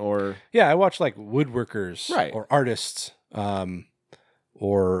something, or yeah, I watch like woodworkers, right, or artists,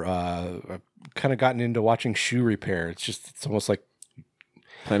 or I've kind of gotten into watching shoe repair. It's almost like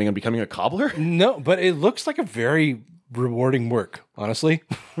planning on becoming a cobbler. No, but it looks like a very rewarding work, honestly.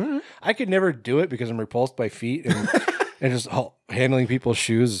 I could never do it because I'm repulsed by feet, and and just handling people's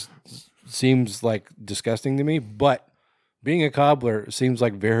shoes seems like disgusting to me. But being a cobbler seems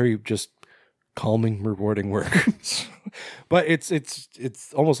like very just calming, rewarding work. But it's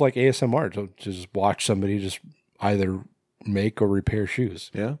almost like ASMR to just watch somebody just either make or repair shoes.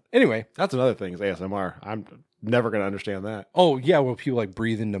 Yeah. Anyway, that's another thing is ASMR. never going to understand that. Oh, yeah, well, people like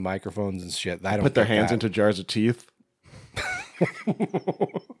breathe into microphones and shit. I don't Put their get hands that. into jars of teeth.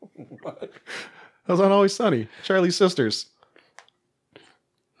 That was on Always Sunny. Charlie's sisters.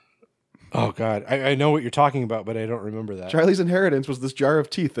 Oh, God. I know what you're talking about, but I don't remember that. Charlie's inheritance was this jar of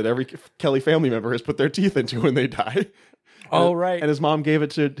teeth that every Kelly family member has put their teeth into when they die. Oh, right. And his mom gave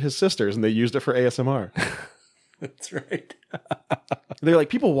it to his sisters, and they used it for ASMR. That's right. They're like,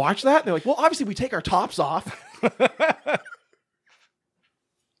 people watch that? And they're like, well, obviously we take our tops off.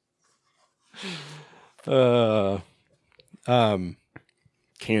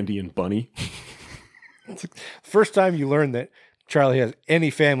 Candy and Bunny. It's the first time you learn that Charlie has any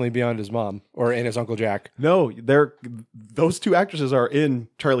family beyond his mom or in his Uncle Jack. No, those two actresses are in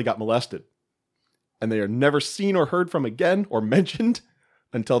Charlie Got Molested. And they are never seen or heard from again or mentioned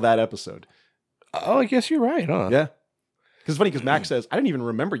until that episode. Oh, I guess you're right, huh? Yeah. Because it's funny because Max says, I didn't even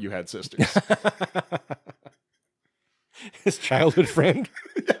remember you had sisters. His childhood friend.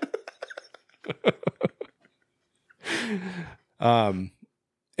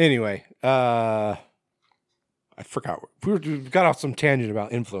 Anyway, I forgot. We got off some tangent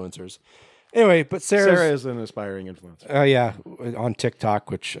about influencers. Anyway, but Sarah is an aspiring influencer. Oh, yeah. On TikTok,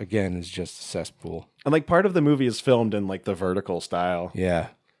 which again is just a cesspool. And like part of the movie is filmed in like the vertical style. Yeah.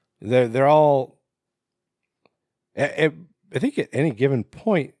 They're all, I think at any given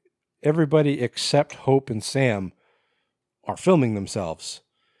point, everybody except Hope and Sam are filming themselves.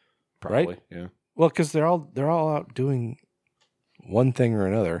 Probably, right? Yeah. Well, because they're all out doing one thing or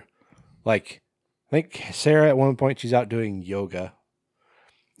another. Like, I think Sarah at one point she's out doing yoga,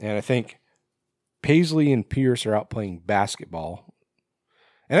 and I think Paisley and Pierce are out playing basketball.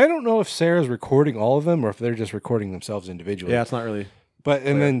 And I don't know if Sarah's recording all of them or if they're just recording themselves individually. Yeah, it's not really. But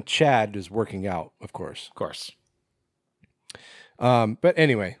and then Chad is working out, of course. Of course. But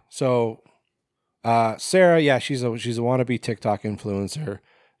anyway, so Sarah, yeah, she's a wannabe TikTok influencer.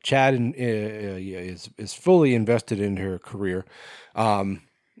 Chad is fully invested in her career.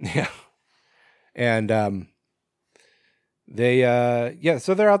 Yeah. And they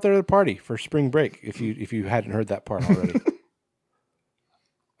so they're out there at the party for spring break if you hadn't heard that part already.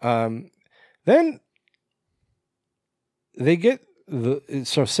 Then they get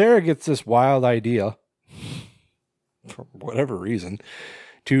so Sarah gets this wild idea for whatever reason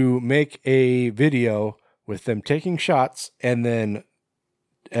to make a video with them taking shots and then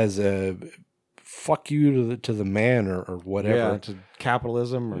as a fuck you to the man or whatever. Yeah, to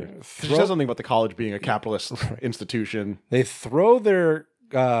capitalism. Or she says something about the college being a capitalist institution. They throw their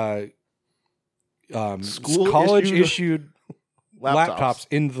college issued laptops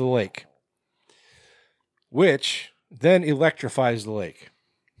into the lake, which then electrifies the lake.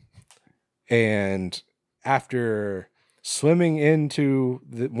 And after swimming into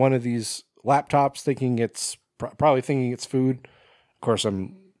one of these laptops, thinking it's probably thinking it's food. Of course,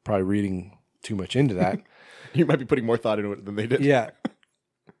 I'm probably reading too much into that. You might be putting more thought into it than they did. Yeah.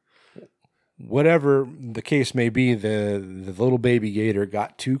 Whatever the case may be, the little baby gator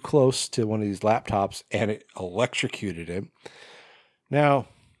got too close to one of these laptops and it electrocuted him. Now,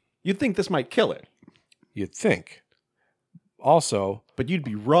 you'd think this might kill it. You'd think. Also, but you'd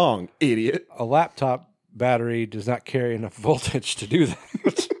be wrong, idiot. A laptop battery does not carry enough voltage to do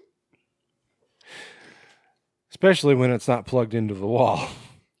that. Especially when it's not plugged into the wall.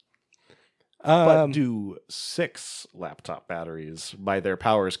 But do 6 laptop batteries by their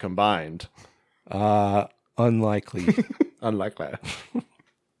powers combined? Unlikely. Unlikely.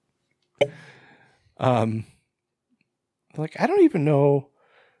 Like, I don't even know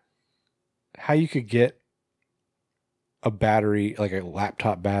how you could get a battery, like a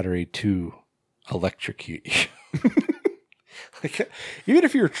laptop battery, to electrocute you. Like, even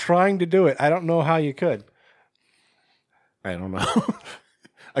if you're trying to do it, I don't know how you could. I don't know.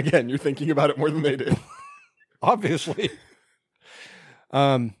 Again, you're thinking about it more than they did. Obviously.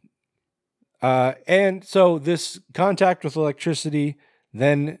 And so this contact with electricity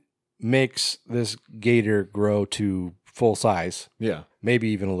then makes this gator grow to full size. Yeah. Maybe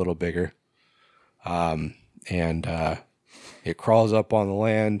even a little bigger. And it crawls up on the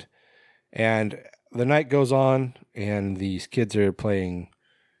land. And the night goes on, and these kids are playing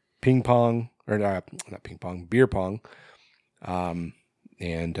ping pong, or not ping pong, beer pong. And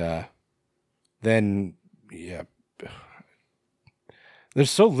then, yeah,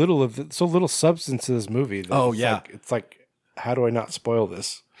 there's so little substance to this movie. Oh, yeah. It's like, how do I not spoil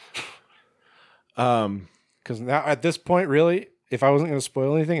this? Because now at this point, really, if I wasn't going to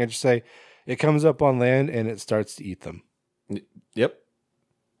spoil anything, I'd just say it comes up on land and it starts to eat them. Yep.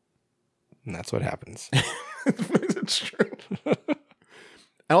 And that's what happens. It's true. And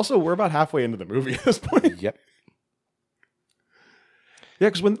also, we're about halfway into the movie at this point. Yep. Yeah,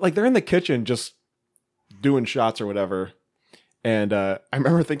 because when like they're in the kitchen just doing shots or whatever, and I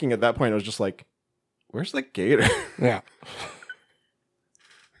remember thinking at that point I was just like, "Where's the gator?" Yeah.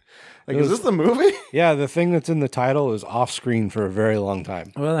 Like, is this the movie? Yeah, the thing that's in the title is off screen for a very long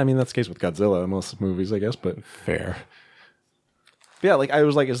time. Well, I mean that's the case with Godzilla, most movies, I guess, but fair. Yeah, like I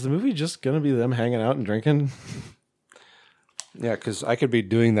was like, is the movie just gonna be them hanging out and drinking? Yeah, because I could be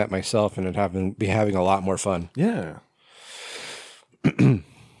doing that myself and it'd be having a lot more fun. Yeah.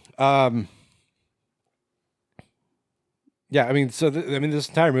 Yeah, I mean, this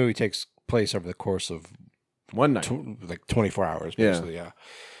entire movie takes place over the course of one night, like 24 hours, Yeah. basically. Yeah.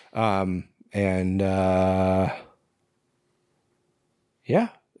 Yeah.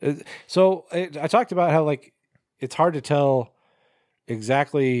 So I talked about how like it's hard to tell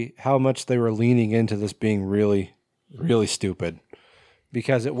exactly how much they were leaning into this being really, really stupid,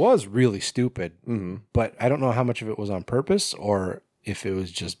 because it was really stupid. Mm-hmm. But I don't know how much of it was on purpose or if it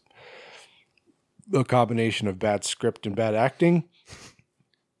was just a combination of bad script and bad acting.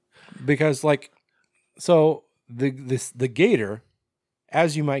 Because like, so the gator,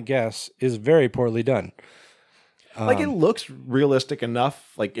 as you might guess, is very poorly done. Like it looks realistic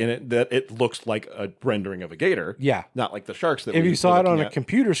enough, like in it that it looks like a rendering of a gator. Yeah, not like the sharks that if you saw it on a at.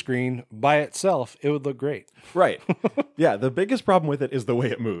 computer screen by itself, it would look great. Right. Yeah. The biggest problem with it is the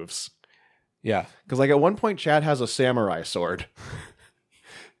way it moves. Yeah, because like at one point, Chad has a samurai sword.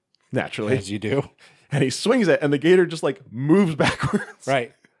 Naturally, as you do, and he swings it, and the gator just like moves backwards.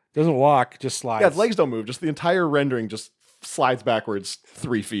 Right. Doesn't walk, just slides. Yeah, its legs don't move. Just the entire rendering just slides backwards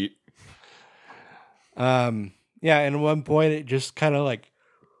 3 feet. Yeah, and at one point it just kind of like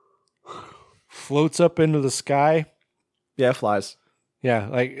floats up into the sky. Yeah, it flies. Yeah,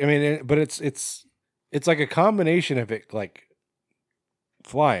 like I mean, but it's like a combination of it like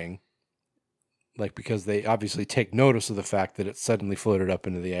flying, like because they obviously take notice of the fact that it suddenly floated up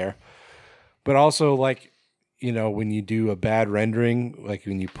into the air, but also like, you know, when you do a bad rendering, like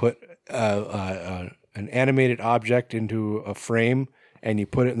when you put an animated object into a frame and you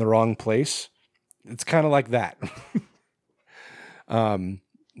put it in the wrong place, it's kind of like that.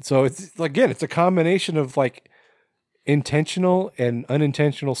 So it's again, it's a combination of like intentional and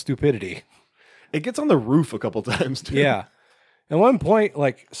unintentional stupidity. It gets on the roof a couple times too. Yeah. At one point,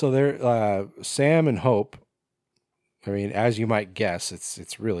 like, so they're Sam and Hope. I mean, as you might guess,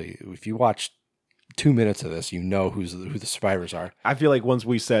 it's really, if you watch 2 minutes of this, you know who the survivors are. I feel like once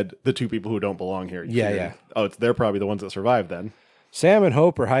we said the two people who don't belong here, you figured, oh, they're probably the ones that survived then. Sam and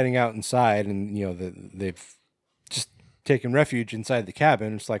Hope are hiding out inside, and you know they've just taken refuge inside the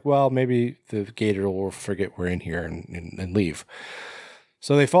cabin. It's like, well, maybe the gator will forget we're in here and leave.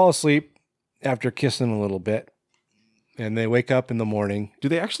 So they fall asleep after kissing a little bit, and they wake up in the morning. Do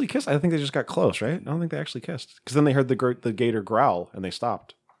they actually kiss? I think they just got close, right? I don't think they actually kissed, because then they heard the gator growl and they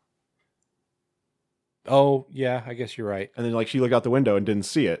stopped. Oh yeah, I guess you're right. And then like she looked out the window and didn't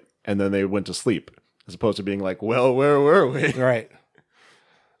see it, and then they went to sleep, as opposed to being like, well, where were we? Right.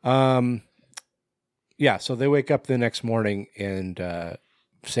 Yeah, so they wake up the next morning and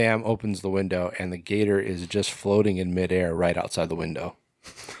Sam opens the window and the gator is just floating in midair right outside the window.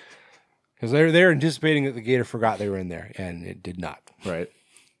 Because they're anticipating that the gator forgot they were in there, and it did not. Right.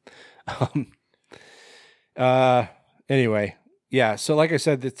 Anyway, yeah, so like I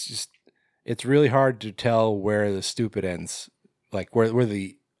said, it's really hard to tell where the stupid ends, like where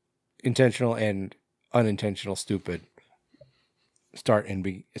the intentional and unintentional stupid start and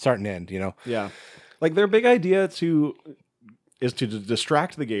end, you know? Yeah. Like their big idea is to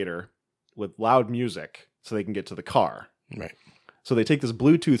distract the gator with loud music so they can get to the car. Right. So they take this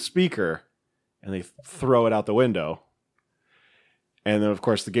Bluetooth speaker and they throw it out the window. And then of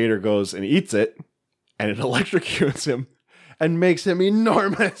course the gator goes and eats it, and it electrocutes him and makes him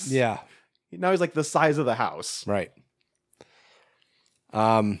enormous. Yeah. Now he's like the size of the house. Right.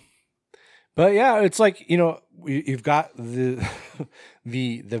 But yeah, it's like, you know, you've got the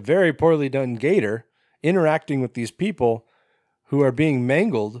very poorly done gator interacting with these people who are being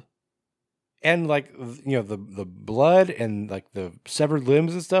mangled, and like, you know, the blood and like the severed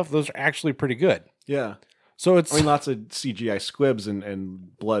limbs and stuff, those are actually pretty good. Yeah. So it's, I mean, lots of CGI squibs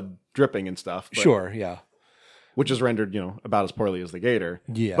and blood dripping and stuff. But, sure. Yeah. Which is rendered, you know, about as poorly as the gator.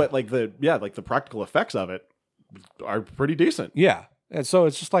 Yeah. But like the practical effects of it are pretty decent. Yeah. And so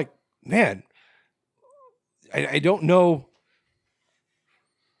it's just like, man, I don't know.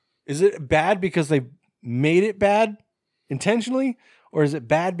 Is it bad because they made it bad intentionally, or is it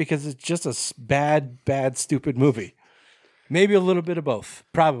bad because it's just a bad, stupid movie? Maybe a little bit of both.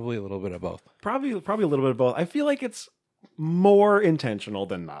 Probably a little bit of both. Probably a little bit of both. I feel like it's more intentional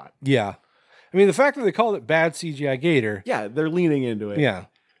than not. Yeah. I mean, the fact that they called it Bad CGI Gator. Yeah, they're leaning into it. Yeah.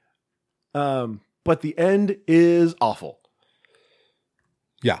 But the end is awful.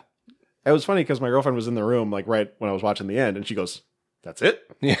 Yeah. It was funny because my girlfriend was in the room, like right when I was watching the end, and she goes, "That's it?"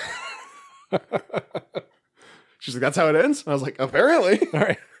 Yeah. She's like, "That's how it ends?" And I was like, "Apparently." All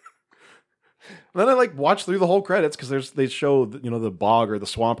right. And then I like watched through the whole credits because they show the bog or the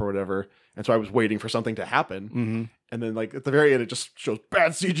swamp or whatever, and so I was waiting for something to happen. Mm-hmm. And then like at the very end, it just shows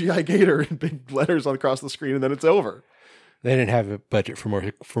Bad CGI Gator in big letters across the screen, and then it's over. They didn't have a budget for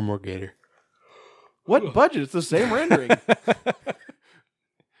more Gator. What budget? It's the same rendering.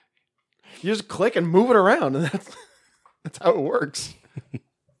 You just click and move it around, and that's how it works.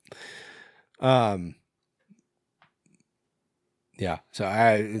 Yeah. So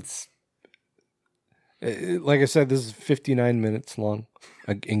like I said, this is 59 minutes long,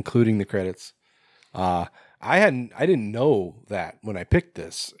 including the credits. I didn't know that when I picked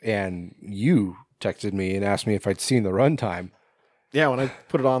this, and you texted me and asked me if I'd seen the runtime. Yeah, when I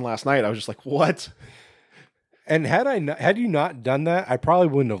put it on last night, I was just like, "What?" And had you not done that, I probably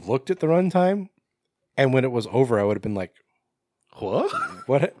wouldn't have looked at the runtime. And when it was over, I would have been like, "What?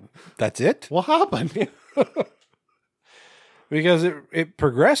 What? That's it? What happened?" Because it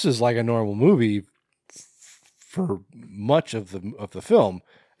progresses like a normal movie for much of the film,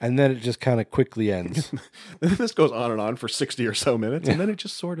 and then it just kind of quickly ends. This goes on and on for 60 or so minutes, and then it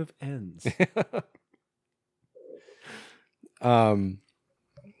just sort of ends.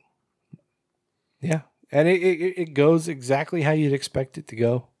 Yeah, and it goes exactly how you'd expect it to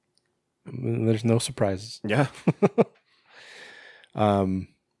go. There's no surprises. Yeah.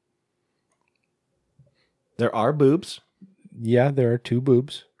 There are boobs. Yeah, there are 2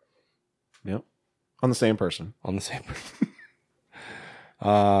 boobs. Yep. On the same person. Too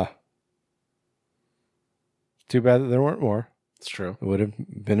bad that there weren't more. It's true. It would have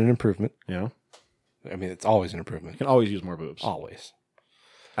been an improvement. Yeah. I mean, it's always an improvement. You can always use more boobs. Always.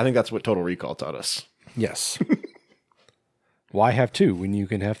 I think that's what Total Recall taught us. Yes. Why have 2 when you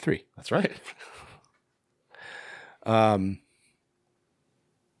can have 3? That's right.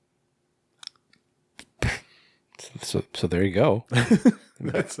 So there you go.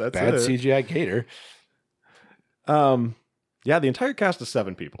 that's Bad it. CGI Gator. Yeah, the entire cast is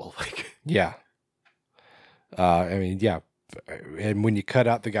 7 people. Yeah. I mean, yeah. And when you cut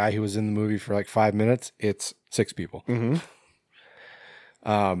out the guy who was in the movie for like 5 minutes, it's 6 people. Mm-hmm.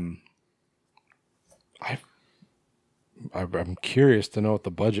 I'm curious to know what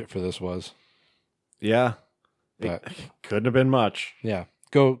the budget for this was. Yeah. But it couldn't have been much. Yeah.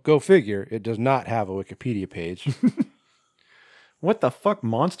 Go figure. It does not have a Wikipedia page. What the fuck,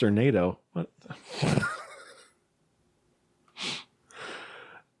 Monster NATO? What?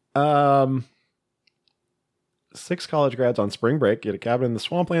 6 college grads on spring break get a cabin in the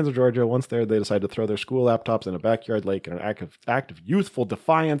swamplands of Georgia. Once there, they decide to throw their school laptops in a backyard lake in an act of youthful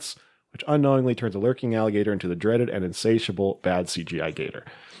defiance, which unknowingly turns a lurking alligator into the dreaded and insatiable Bad CGI Gator.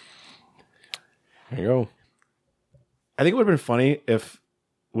 There you go. I think it would have been funny if,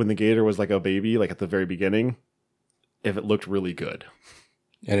 when the gator was like a baby, like at the very beginning, if it looked really good.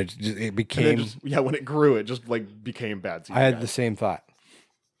 And it became... when it grew, it just like became Bad CGI. I had the same thought.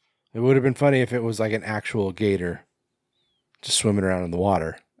 It would have been funny if it was like an actual gator just swimming around in the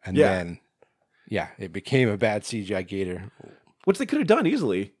water. And then, it became a Bad CGI Gator. Which they could have done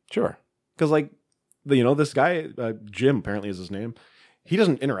easily. Sure. Because like, this guy, Jim apparently is his name. He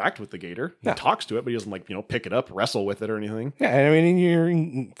doesn't interact with the gator. He talks to it, but he doesn't pick it up, wrestle with it or anything. Yeah, and I mean, you're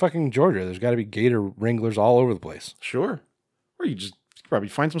in fucking Georgia. There's got to be gator wranglers all over the place. Sure. Or you just probably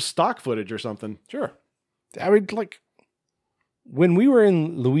find some stock footage or something. Sure. I mean, like, when we were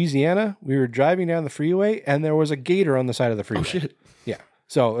in Louisiana, we were driving down the freeway, and there was a gator on the side of the freeway. Oh, shit. Yeah.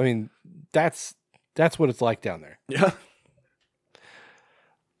 So, I mean, that's what it's like down there. Yeah.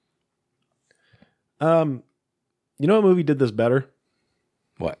 You know what movie did this better?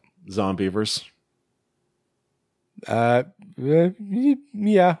 What? Zombievers. Yeah,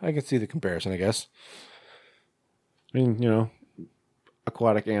 I can see the comparison, I guess. I mean,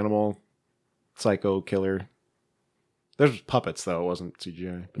 aquatic animal, psycho killer. There's puppets, though. It wasn't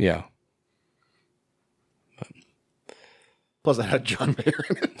CGI. But... Yeah. Plus, it had John Mayer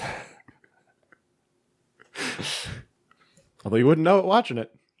in it. Although you wouldn't know it watching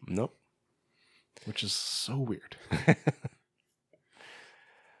it. Nope. Which is so weird.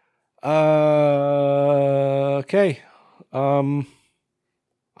 Okay. I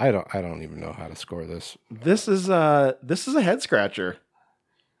don't even know how to score this. This is a head scratcher.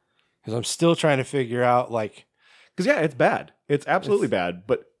 Because I'm still trying to figure out, like... Because, it's bad. It's absolutely bad,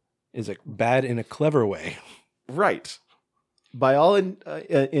 but... Is it bad in a clever way? Right. by all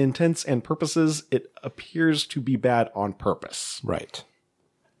intents and purposes, it appears to be bad on purpose. Right.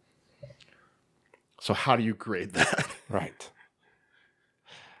 So how do you grade that? Right.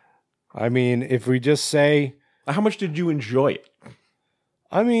 I mean, if we just say... How much did you enjoy it?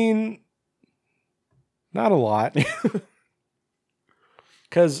 I mean, not a lot.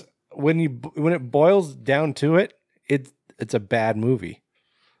 Because when it boils down to it, it's a bad movie.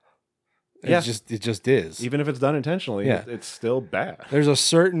 It just is. Even if it's done intentionally, it's still bad. There's a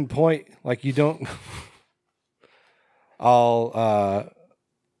certain point, like you don't. I'll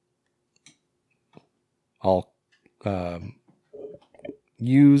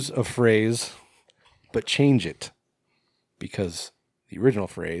use a phrase, but change it because the original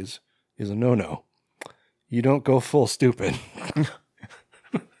phrase is a no-no. You don't go full stupid.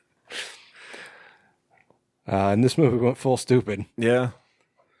 And this movie went full stupid. Yeah.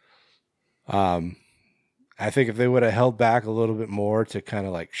 I think if they would have held back a little bit more to kind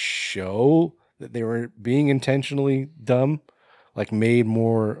of like show that they were being intentionally dumb, like made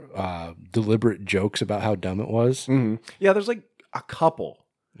more deliberate jokes about how dumb it was. Mm-hmm. Yeah, there's like a couple.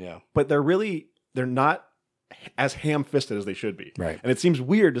 Yeah. But they're not as ham-fisted as they should be. Right. And it seems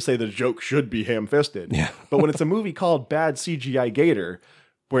weird to say the joke should be ham-fisted. Yeah. But when it's a movie called Bad CGI Gator,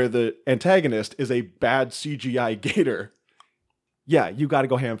 where the antagonist is a bad CGI gator, yeah, you got to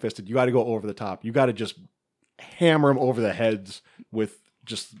go ham-fisted. You got to go over the top. You got to just hammer them over the heads with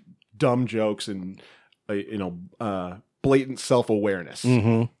just dumb jokes and blatant self-awareness.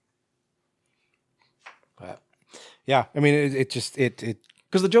 Mm-hmm. Yeah, I mean, it just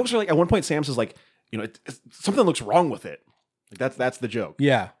because the jokes are like, at one point Sam says like, something looks wrong with it. Like that's the joke.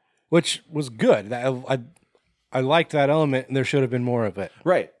 Yeah, which was good. I liked that element, and there should have been more of it.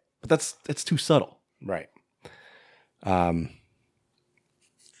 Right, but it's too subtle. Right.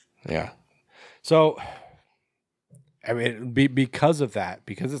 Yeah. So, I mean, because of that,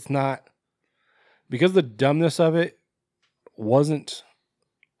 because the dumbness of it wasn't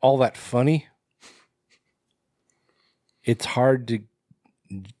all that funny. It's hard to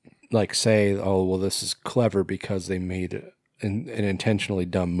like say, oh, well, this is clever because they made an intentionally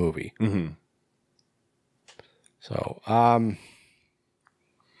dumb movie. Mm-hmm. So,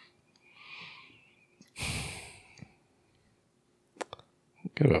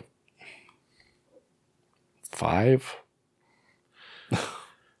 give it a 5.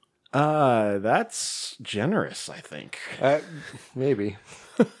 That's generous, I think. Maybe.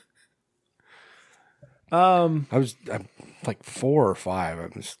 I'm like 4 or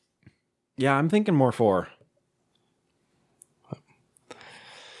 5. I'm thinking more 4.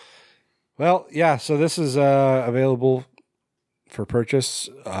 Well, yeah. So this is available for purchase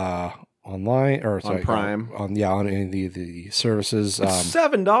online or on Prime on any of the services.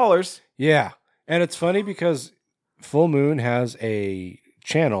 $7. Yeah, and it's funny because Full Moon has a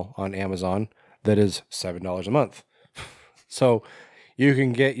channel on Amazon that is $7 a month. So you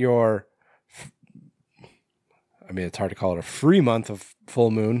can get your. I mean, it's hard to call it a free month of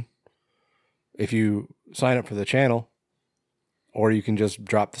Full Moon if you sign up for the channel, or you can just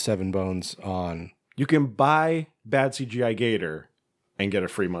drop the 7 bones on. You can buy Bad CGI Gator and get a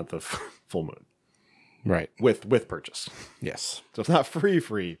free month of Full Moon. Right. With purchase. Yes. So it's not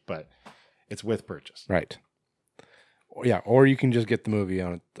free, but it's with purchase. Right. Yeah, or you can just get the movie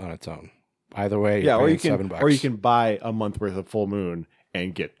on its own. Either way, yeah, or you can $7. Or you can buy a month worth of Full Moon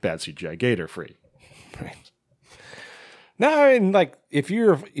and get Bad CGI Gator free. Right. No, and like if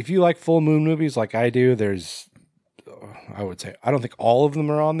you like Full Moon movies like I do, there's I would say I don't think all of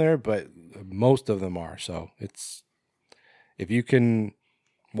them are on there, but most of them are. So it's if you can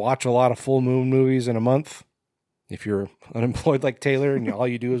watch a lot of Full Moon movies in a month, if you're unemployed like Taylor and all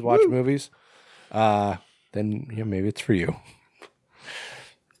you do is watch movies, then maybe it's for you.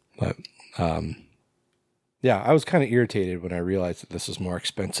 But yeah, I was kind of irritated when I realized that this was more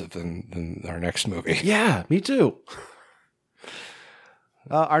expensive than our next movie. Yeah, me too.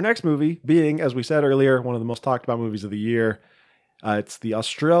 Our next movie being, as we said earlier, one of the most talked about movies of the year. It's the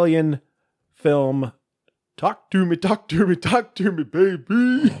Australian film Talk to Me, Talk to Me, Talk to Me,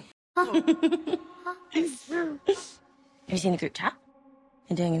 Baby. Have you seen the group chat?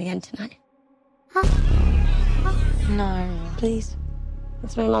 You're doing it again tonight. No. Please.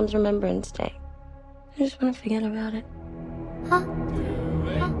 It's my mom's Remembrance Day. I just want to forget about it.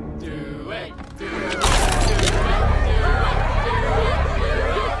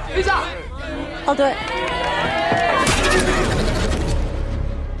 Who's up? I'll do it.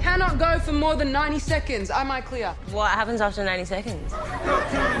 Cannot go for more than 90 seconds. Am I clear? What happens after 90 seconds?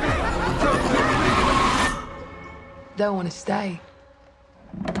 Don't want to stay.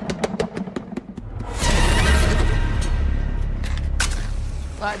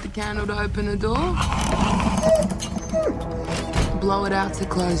 Light the candle to open the door. Blow it out to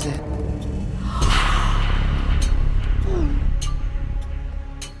close it.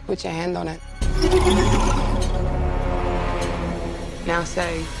 Put your hand on it. Now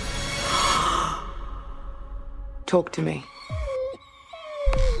say, talk to me.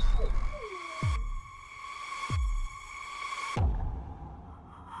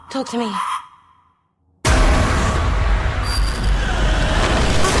 Talk to me.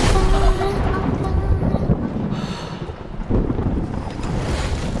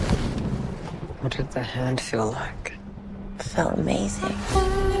 What did the hand feel like? It felt amazing.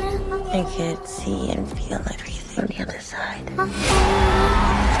 I could see and feel everything on the other side.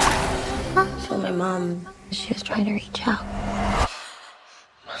 So my mom, she was trying to reach out.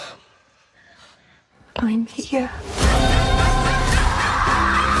 I'm here.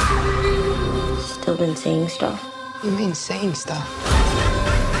 Still been saying stuff. You mean saying stuff?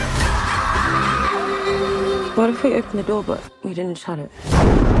 What if we opened the door but we didn't shut it?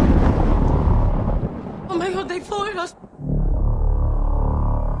 Oh my god, they followed us.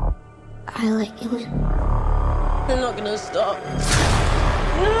 I like it. They're not gonna stop.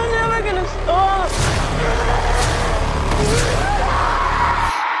 They're never gonna stop.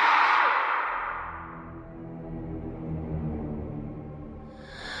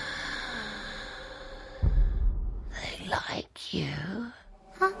 They like you.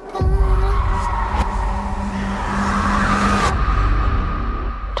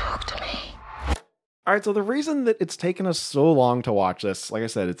 Talk to me. All right, so the reason that it's taken us so long to watch this, like I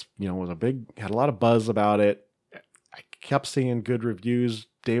said, it's, was had a lot of buzz about it. I kept seeing good reviews.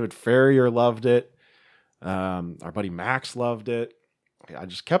 David Farrier loved it. Our buddy Max loved it. I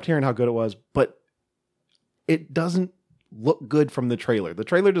just kept hearing how good it was, but it doesn't look good from the trailer. The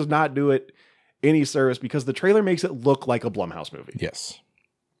trailer does not do it any service because the trailer makes it look like a Blumhouse movie. Yes.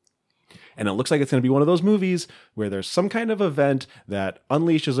 And it looks like it's going to be one of those movies where there's some kind of event that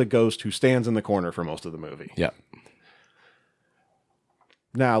unleashes a ghost who stands in the corner for most of the movie. Yeah.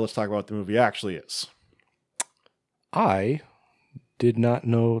 Now let's talk about what the movie actually is. I did not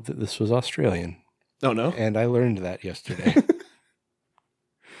know that this was Australian. Oh, no? And I learned that yesterday.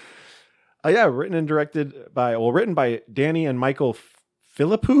 Yeah, written by Danny and Michael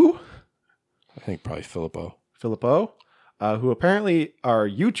Philippou. I think probably Filippo, who apparently are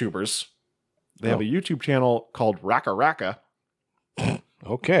YouTubers. They have a YouTube channel called Raka Raka.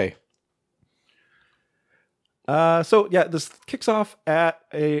 Okay. So yeah, this kicks off at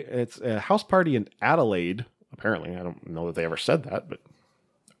it's a house party in Adelaide. Apparently, I don't know that they ever said that, but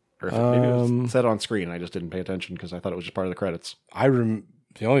or if maybe it was said on screen. I just didn't pay attention because I thought it was just part of the credits. I think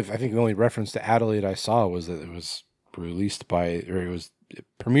the only reference to Adelaide I saw was that it was it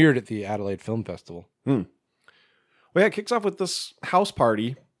premiered at the Adelaide Film Festival. Well, yeah, it kicks off with this house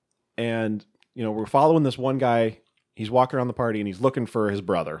party, and we're following this one guy. He's walking around the party and he's looking for his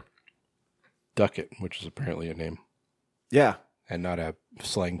brother. Ducket, which is apparently a name. Yeah. And not a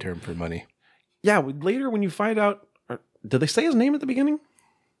slang term for money. Yeah, later when you find out, did they say his name at the beginning?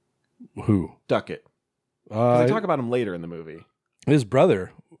 Who? Ducket. They talk about him later in the movie. His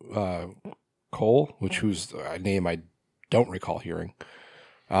brother, Cole, whose a name I don't recall hearing,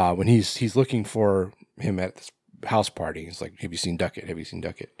 when he's looking for him at this house party, he's like, "Have you seen Ducket? Have you seen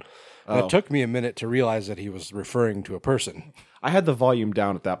Ducket?" It took me a minute to realize that he was referring to a person. I had the volume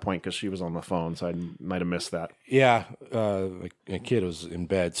down at that point because she was on the phone, so I might have missed that. Yeah, a kid was in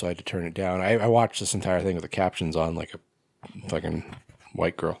bed, so I had to turn it down. I watched this entire thing with the captions on like a fucking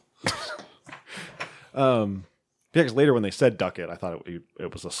white girl. Because later when they said Ducket, I thought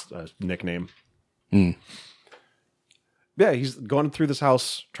it was a nickname. Yeah, he's going through this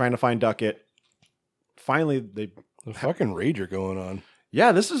house trying to find Ducket. Finally, the fucking rager going on.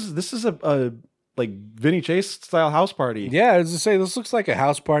 Yeah, this is a like Vinny Chase style house party. Yeah, as I say, this looks like a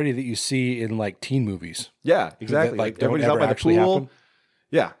house party that you see in like teen movies. Yeah, exactly. That, like everybody's out by the pool. Happen.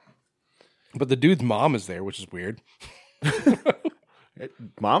 Yeah, but the dude's mom is there, which is weird.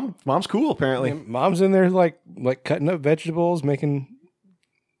 Mom's cool apparently. Yeah, mom's in there like cutting up vegetables, making.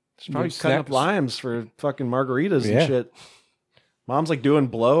 She's probably cutting up limes for fucking margaritas and shit. Mom's like doing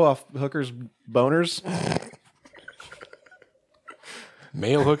blow off hookers' boners.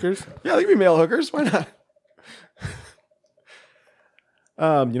 Male hookers? Yeah, they can be male hookers. Why not?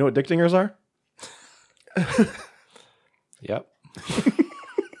 You know what dick dingers are? Yep.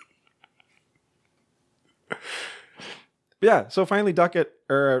 Yeah, so finally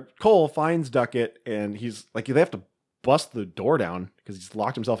Cole finds Ducket, and he's like, they have to bust the door down because he's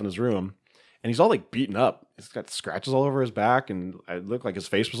locked himself in his room, and he's all like beaten up. He's got scratches all over his back, and it looked like his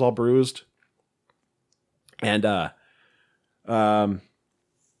face was all bruised. And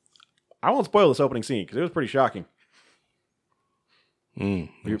I won't spoil this opening scene because it was pretty shocking. Were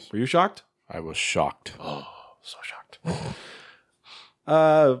you shocked? I was shocked. Oh, so shocked.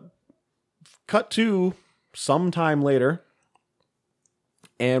 Cut to sometime later,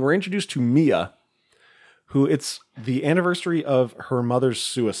 and we're introduced to Mia, who it's the anniversary of her mother's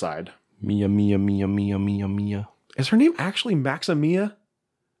suicide. Mia. Is her name actually Maximia?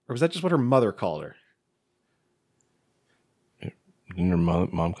 Or was that just what her mother called her? Didn't her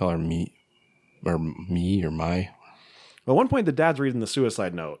mom call her me? Or me or my? Well, at one point, the dad's reading the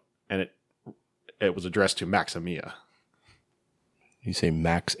suicide note, and it was addressed to Maximia. You say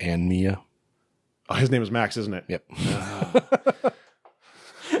Max and Mia? Oh, his name is Max, isn't it? Yep.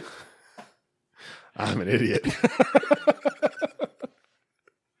 I'm an idiot.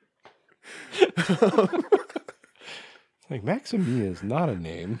 Like, Maximia is not a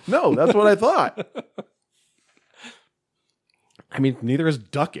name. No, that's what I thought. I mean, neither is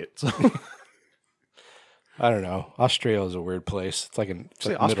Duckett. So. I don't know. Australia is a weird place. It's like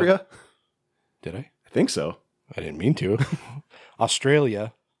Say Austria? Did I? I think so. I didn't mean to.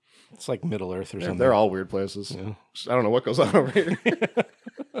 Australia. It's like Middle Earth or something. They're all weird places. Yeah. I don't know what goes on over here.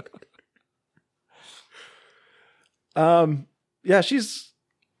 Yeah, she's,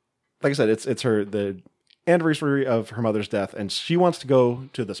 like I said, it's the anniversary of her mother's death, and she wants to go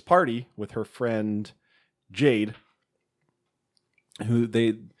to this party with her friend Jade, who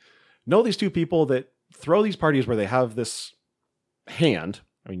they know these two people that throw these parties where they have this hand.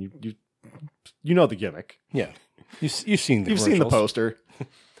 I mean, you know the gimmick. Yeah, you've seen you've seen the poster.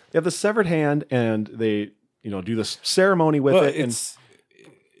 They have the severed hand, and they do this ceremony with it.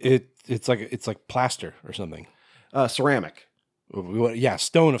 It's like plaster or something. Ceramic. Yeah,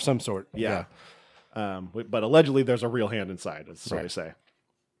 stone of some sort. Yeah. But allegedly there's a real hand inside. That's what they say.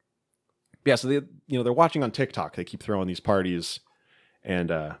 Yeah, so they're watching on TikTok. They keep throwing these parties,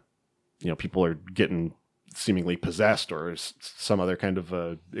 and people are getting seemingly possessed or some other kind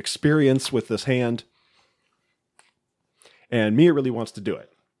of experience with this hand. And Mia really wants to do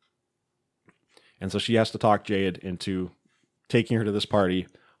it. And so she has to talk Jade into taking her to this party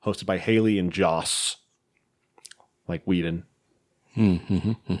hosted by Haley and Joss. Like Whedon.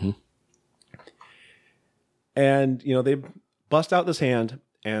 And, they bust out this hand.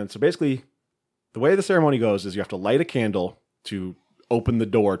 And so basically, the way the ceremony goes is you have to light a candle to open the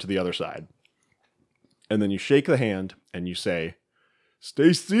door to the other side. And then you shake the hand and you say,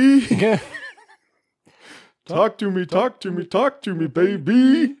 Stacy, talk to me,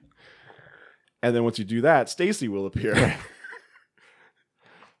 baby. And then once you do that, Stacy will appear.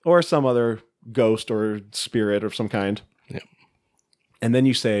 Or some other ghost or spirit of some kind. Yep. And then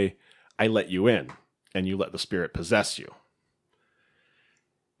you say, I let you in. And you let the spirit possess you.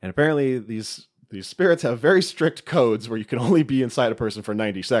 And apparently these spirits have very strict codes where you can only be inside a person for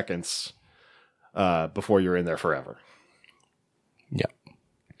 90 seconds before you're in there forever. Yep.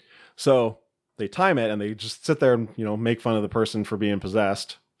 So they time it and they just sit there and, make fun of the person for being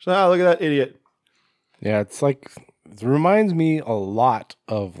possessed. So, look at that idiot. Yeah, it's like, it reminds me a lot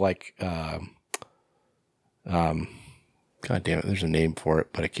of like, God damn it, there's a name for it,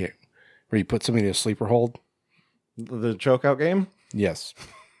 but I can't. Where you put somebody in a sleeper hold. The chokeout game? Yes.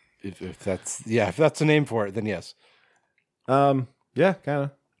 If that's the name for it, then yes. Yeah,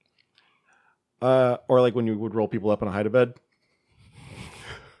 kind of. Or like when you would roll people up in a hide-a-bed.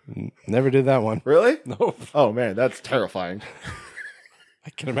 Never did that one. Really? No. Oh man, that's terrifying.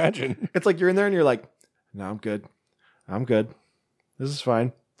 I can imagine. It's like you're in there and you're like, no, I'm good. This is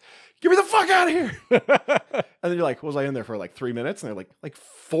fine. Get me the fuck out of here. And then you're like, was I in there for like 3 minutes? And they're like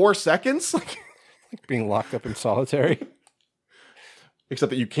 4 seconds? Like being locked up in solitary. Except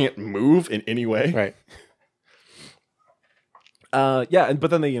that you can't move in any way. Right. Yeah,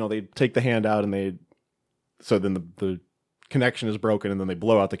 but then they take the hand out and so then the connection is broken and then they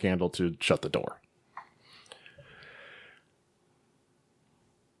blow out the candle to shut the door.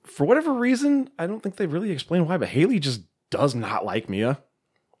 For whatever reason, I don't think they really explain why, but Haley just does not like Mia.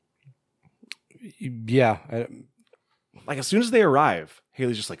 Yeah. Like as soon as they arrive,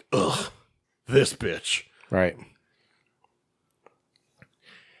 Haley's just like, ugh, this bitch. Right.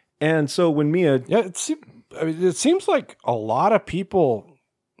 And so when Mia... Yeah, it seems like a lot of people...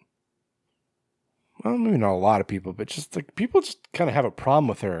 Well, maybe not a lot of people, but just like people just kind of have a problem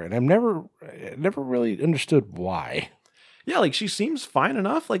with her. And I never really understood why. Yeah, like she seems fine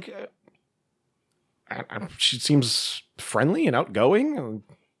enough. Like she seems friendly and outgoing.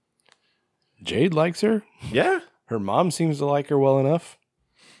 Jade likes her. Yeah. Her mom seems to like her well enough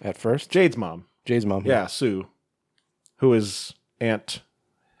at first. Jade's mom. Yeah, Sue. Who is Aunt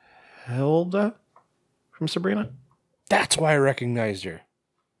Hilda from Sabrina. That's why I recognized her.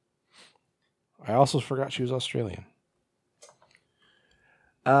 I also forgot she was Australian.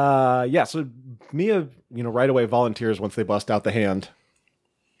 Yeah, so Mia, right away volunteers once they bust out the hand.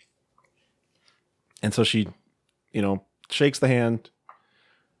 And so she, shakes the hand,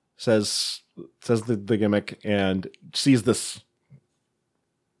 says the gimmick, and sees this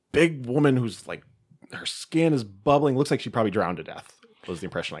big woman who's like, her skin is bubbling. Looks like she probably drowned to death, was the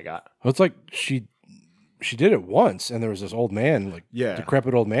impression I got. Well, it's like she did it once, and there was this old man,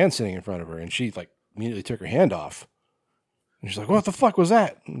 decrepit old man sitting in front of her, and she like immediately took her hand off. And she's like, "What the fuck was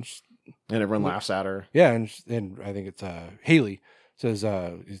that?" And everyone laughs at her. Yeah, and I think it's Haley says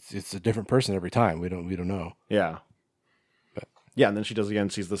it's a different person every time. We don't know. Yeah, but yeah, and then she does again.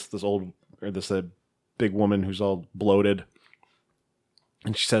 Sees this big woman who's all bloated,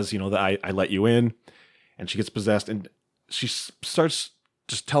 and she says, that I let you in, and she gets possessed, and she starts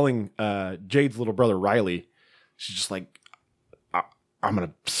just telling Jade's little brother Riley, she's just like, I'm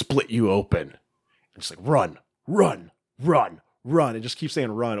gonna split you open, and she's like, run, and just keeps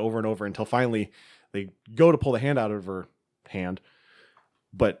saying run over and over until finally they go to pull the hand out of her hand,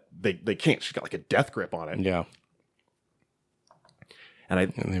 but they can't. She's got like a death grip on it. Yeah.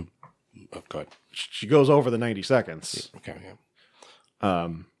 God. She goes over the 90 seconds. Yeah, okay, yeah.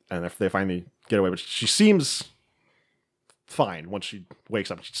 And if they finally get away, but she seems fine once she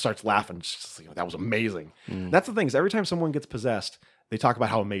wakes up. She starts laughing. She's like, that was amazing. That's the thing, is every time someone gets possessed, they talk about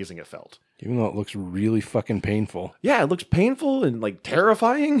how amazing it felt. Even though it looks really fucking painful. Yeah, it looks painful and like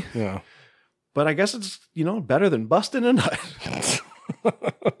terrifying. Yeah. But I guess it's, better than busting a nut.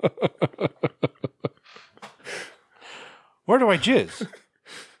 Where do I jizz?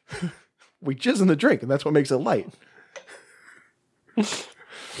 We jizz in the drink, and that's what makes it light.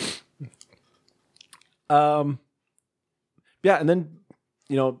 Yeah, and then,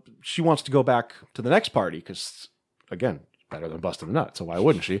 she wants to go back to the next party because, again, better than busting a nut, so why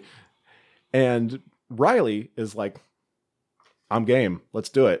wouldn't she? And Riley is like, I'm game. Let's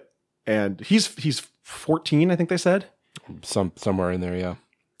do it. And he's 14, I think they said. Somewhere in there, yeah.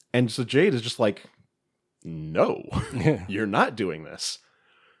 And so Jade is just like, no, you're not doing this.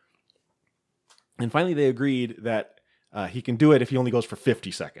 And finally they agreed that he can do it if he only goes for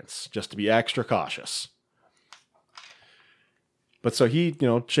 50 seconds, just to be extra cautious. But so he,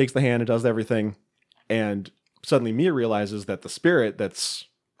 shakes the hand and does everything. And suddenly Mia realizes that the spirit that's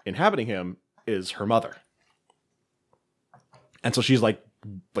inhabiting him is her mother. And so she's like,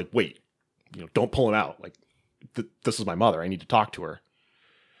 wait, don't pull him out. Like, this is my mother. I need to talk to her.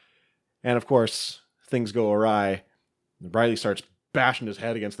 And of course, things go awry. Riley starts bashing his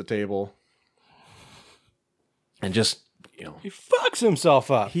head against the table. And just, he fucks himself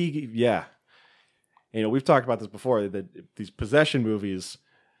up. Yeah. We've talked about this before, that these possession movies,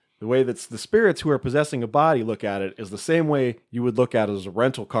 the way that the spirits who are possessing a body look at it is the same way you would look at it as a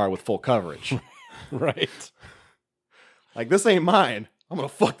rental car with full coverage. Right. Like, this ain't mine. I'm going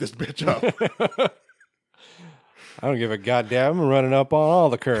to fuck this bitch up. I don't give a goddamn. I'm running up on all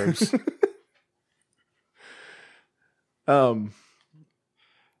the curbs.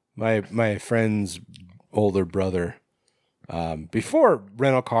 My friend's older brother, before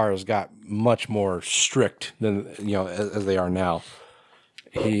rental cars got much more strict than, as they are now,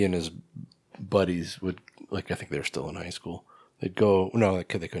 he and his buddies would, I think they were still in high school. They'd go, no, they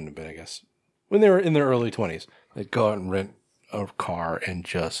couldn't have been, I guess. When they were in their early 20s, they'd go out and rent a car and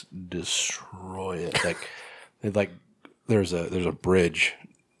just destroy it. There's a bridge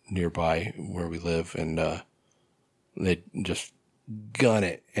nearby where we live, and they just gun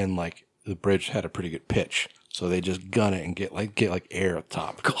it, and the bridge had a pretty good pitch, so they just gun it and get air up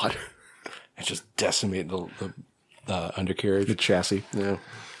top. God, and just decimate the undercarriage, the chassis. Yeah.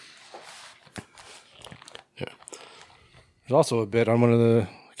 There's also a bit on one of the,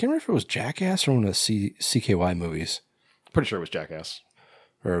 I can't remember if it was Jackass or one of the CKY movies. Pretty sure it was Jackass.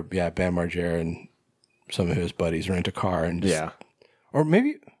 Or, yeah, Bam Margera and some of his buddies rent a car and just... Yeah. Or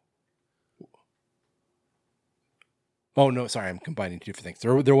maybe... Oh, no, sorry, I'm combining two different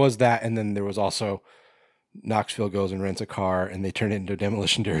things. There was that, and then there was also Knoxville goes and rents a car, and they turn it into a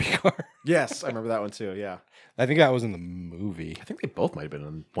demolition derby car. Yes, I remember that one too, yeah. I think that was in the movie. I think they both might have been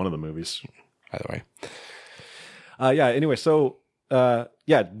in one of the movies. Either way. Yeah, anyway, so,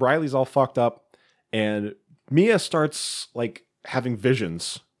 Riley's all fucked up, and Mia starts, having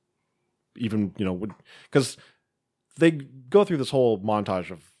visions, even, because they go through this whole montage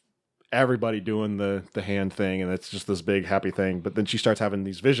of everybody doing the hand thing, and it's just this big happy thing, but then she starts having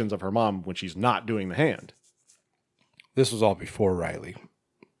these visions of her mom when she's not doing the hand. This was all before Riley.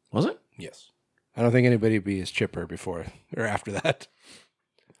 Was it? Yes. I don't think anybody would be as chipper before or after that.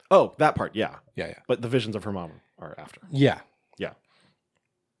 Oh, that part, yeah. Yeah. But the visions of her mom are after. Yeah. Yeah.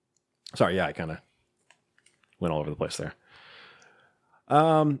 Sorry, yeah, I kind of went all over the place there.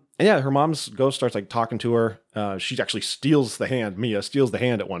 And yeah, her mom's ghost starts like talking to her. She actually steals the hand. Mia steals the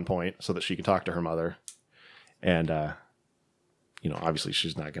hand at one point so that she can talk to her mother. And, obviously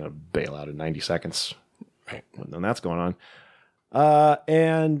she's not going to bail out in 90 seconds when that's going on.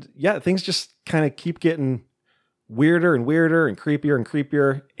 And yeah, things just kind of keep getting weirder and weirder and creepier and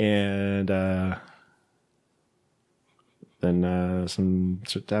creepier. And then some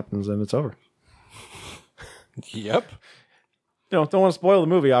shit happens and it's over. Yep. Don't want to spoil the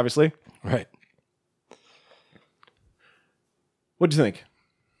movie, obviously. Right. What'd you think?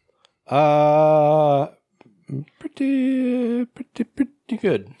 Pretty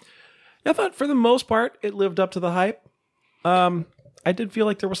good. I thought for the most part it lived up to the hype. I did feel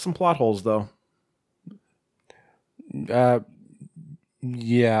like there was some plot holes though. Yeah.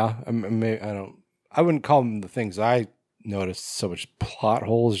 I wouldn't call them the things I noticed so much plot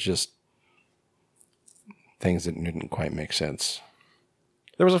holes, just things that didn't quite make sense.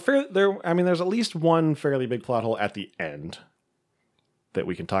 There was there's at least one fairly big plot hole at the end that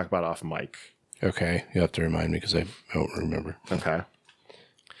we can talk about off mic. Okay, you have to remind me because I don't remember. Okay.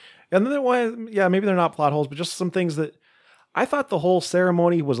 And then maybe they're not plot holes, but just some things that I thought the whole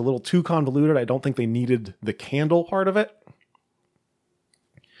ceremony was a little too convoluted. I don't think they needed the candle part of it.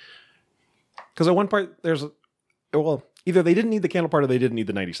 Because at one part either they didn't need the candle part or they didn't need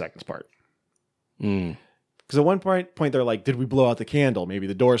the 90 seconds part. Because at one point they're like, did we blow out the candle? Maybe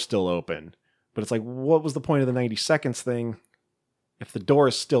the door's still open. But it's like, what was the point of the 90 seconds thing? If the door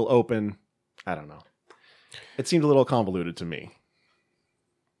is still open, I don't know. It seemed a little convoluted to me.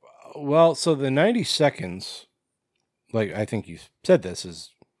 Well, so the 90 seconds, like I think you said this,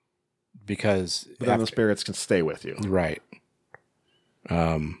 is because... But then the spirits can stay with you. Right.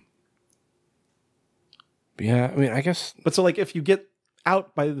 Yeah, I mean, I guess... But so like if you get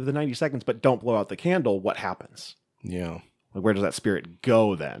out by the 90 seconds but don't blow out the candle, what happens? Yeah. Like where does that spirit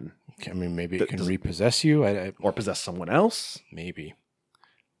go then? I mean, maybe it can repossess you, or possess someone else. Maybe.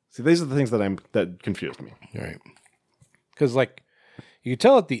 See, these are the things that confused me. Right. Because, like, you could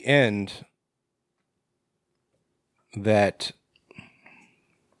tell at the end that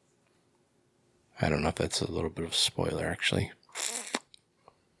I don't know if that's a little bit of a spoiler, actually.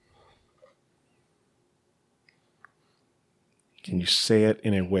 Can you say it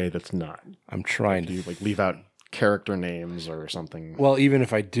in a way that's not? I'm trying to leave out character names or something. Well, even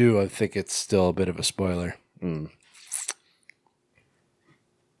if I do, I think it's still a bit of a spoiler.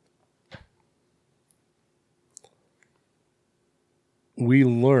 We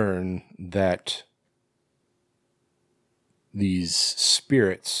learn that these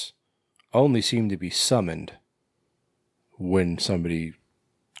spirits only seem to be summoned when somebody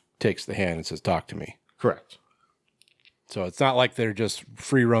takes the hand and says, talk to me. Correct. So it's not like they're just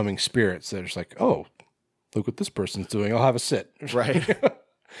free roaming spirits. They're just like, oh, look what this person's doing. I'll have a sit. Right.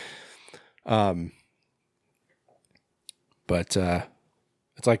 But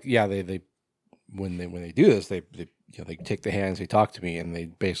it's like, yeah, they when they do this, they take the hands, they talk to me, and they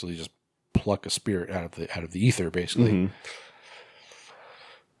basically just pluck a spirit out of the ether, basically.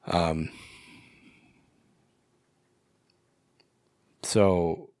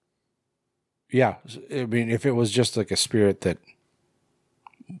 So, yeah, I mean, if it was just like a spirit that,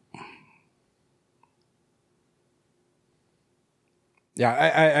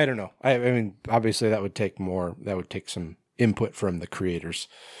 yeah, I don't know. I mean, obviously that would take some input from the creators,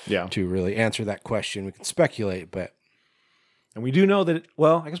 to really answer that question. We can speculate, but. And we do know that,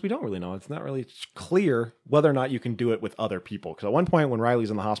 I guess we don't really know. It's not really clear whether or not you can do it with other people. Because at one point when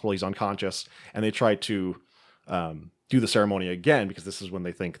Riley's in the hospital, he's unconscious, and they try to do the ceremony again, because this is when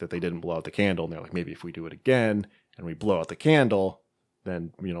they think that they didn't blow out the candle. And they're like, maybe if we do it again and we blow out the candle,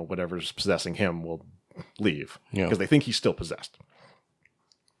 then, whatever's possessing him will leave. Because they think he's still possessed.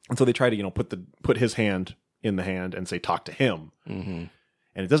 And so they try to, put his hand in the hand and say, talk to him. And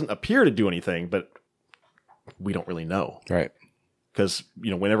it doesn't appear to do anything, but we don't really know. Right. Because,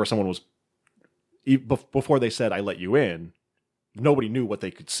 whenever someone was, before they said, I let you in, nobody knew what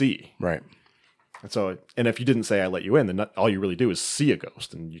they could see. Right. And if you didn't say, I let you in, then all you really do is see a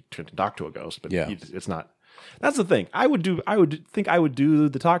ghost and you talk to a ghost. But it's not, that's the thing. I would think I would do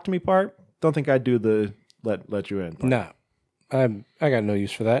the talk to me part. Don't think I'd do the let you in part. No. I got no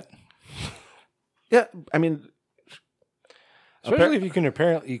use for that. Yeah. I mean, especially if you can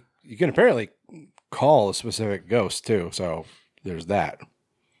apparently call a specific ghost too. So there's that.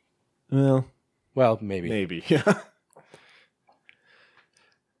 Well, maybe. Yeah.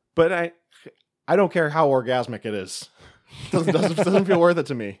 But I don't care how orgasmic it is. Doesn't feel worth it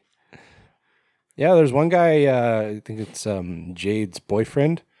to me. Yeah, there's one guy. I think it's Jade's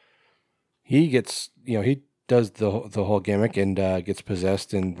boyfriend. he gets, he does the whole gimmick and gets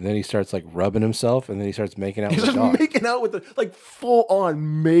possessed, and then he starts like rubbing himself, and then he starts making out with the dog. Making out with the full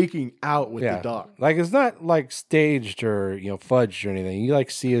on making out with the dog. Like it's not like staged or fudged or anything. You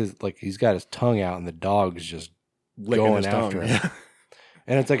like see his he's got his tongue out, and the dog's just Licking going his after tongue. him.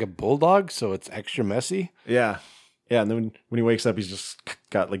 And it's like a bulldog, so it's extra messy. Yeah. Yeah, and then when he wakes up, he's just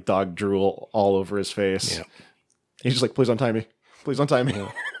got like dog drool all over his face. Yeah. He's just like, please untie me. Please untie me.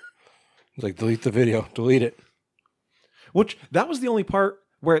 Yeah. He's like, delete the video. Delete it. Which, that was the only part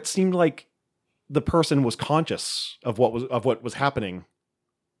where it seemed like the person was conscious of what was happening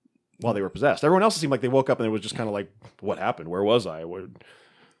while they were possessed. Everyone else seemed like they woke up and it was just kind of like, what happened? Where was I?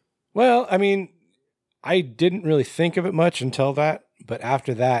 Well, I mean, I didn't really think of it much until that. But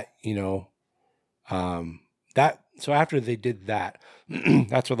after that, so after they did that,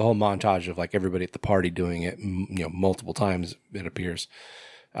 that's where the whole montage of like everybody at the party doing it, multiple times it appears.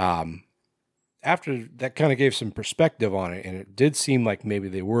 After that kind of gave some perspective on it, and it did seem like maybe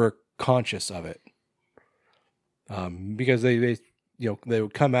they were conscious of it. Because they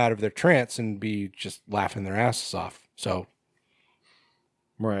would come out of their trance and be just laughing their asses off. So,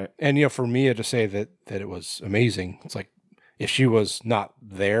 right. And, for Mia to say that it was amazing, it's like, if she was not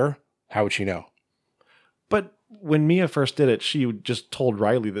there, how would she know? But when Mia first did it, she just told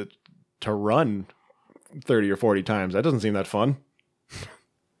Riley that to run 30 or 40 times. That doesn't seem that fun.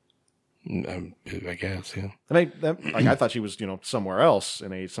 I guess, yeah. And I thought she was, somewhere else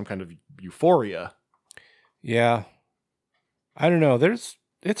in some kind of euphoria. Yeah. I don't know.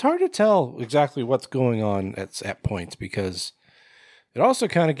 It's hard to tell exactly what's going on at points, because it also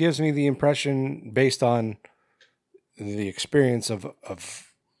kind of gives me the impression, based on the experience of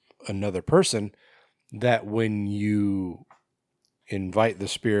another person, that when you invite the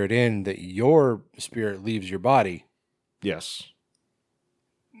spirit in, that your spirit leaves your body. Yes.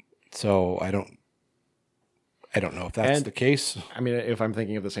 So I don't know if that's the case. I mean, if I'm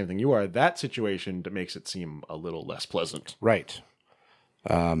thinking of the same thing you are, that situation makes it seem a little less pleasant. Right.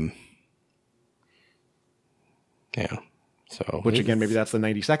 Yeah. So, which again, maybe that's the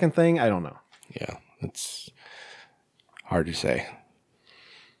 90-second thing. I don't know. Yeah, it's hard to say.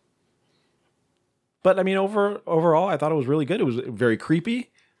 But I mean, overall, I thought it was really good. It was very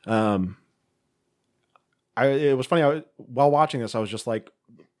creepy. It was funny. While watching this, I was just like,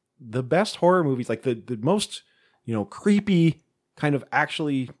 the best horror movies, like the most, creepy, kind of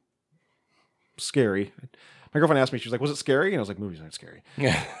actually scary. My girlfriend asked me, she was like, was it scary? And I was like, movies aren't scary.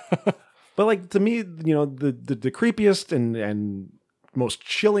 Yeah. But like, to me, the creepiest and most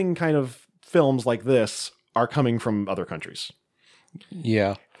chilling kind of films like this are coming from other countries.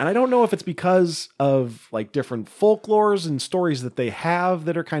 Yeah. And I don't know if it's because of like different folklores and stories that they have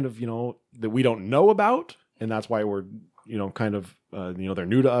that are kind of, that we don't know about. And that's why we're, kind of, they're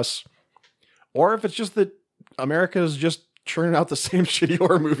new to us. Or if it's just that America is just churning out the same shitty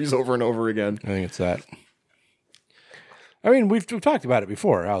horror movies over and over again. I think it's that. I mean, we've talked about it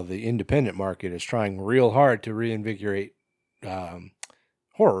before, how the independent market is trying real hard to reinvigorate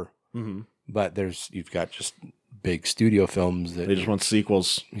horror. Mm-hmm. But you've got just big studio films that they just want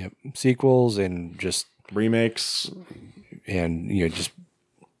sequels. Yep, sequels and just remakes, and just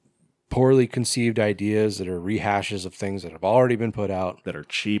poorly conceived ideas that are rehashes of things that have already been put out that are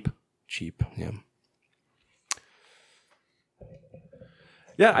cheap. Yeah.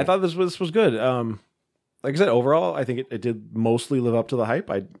 Yeah, I thought this was good. Like I said, overall, I think it did mostly live up to the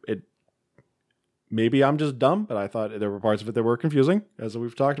hype. Maybe I'm just dumb, but I thought there were parts of it that were confusing, as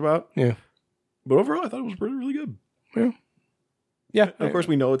we've talked about. Yeah. But overall, I thought it was really, really good. Yeah. Yeah. And of course,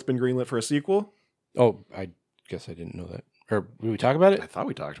 we know it's been greenlit for a sequel. Oh, I guess I didn't know that. Or did we talk about it? I thought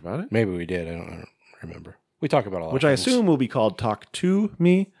we talked about it. Maybe we did. I don't remember. We talk about a lot Which of I things. assume will be called Talk to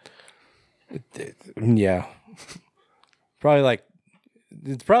Me. Yeah.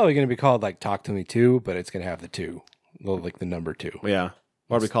 It's probably going to be called like Talk to Me 2, but it's going to have the 2. Like the number 2. Yeah.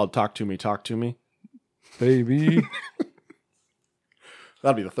 What would be called Talk to Me, baby.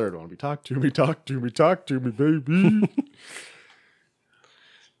 That'll be the third one. It'll be Talk to Me, baby.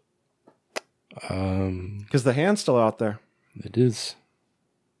 Because the hand's still out there. It is.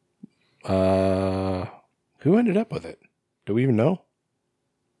 Who ended up with it? Do we even know?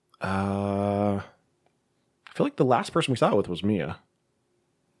 I feel like the last person we saw it with was Mia.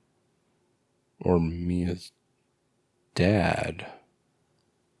 Or Mia's dad.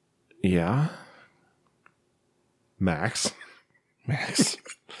 Yeah. Max. Maximia.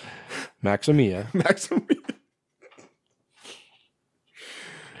 Maximia.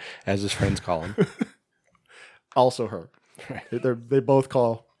 As his friends call him. Also her. Right. They are both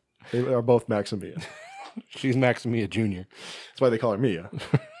Maximia. She's Maximia Jr. That's why they call her Mia.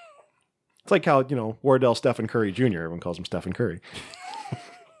 It's like how, Wardell Stephen Curry Jr., everyone calls him Stephen Curry.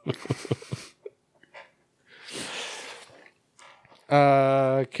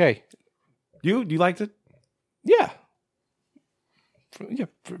 Okay. You liked it? Yeah.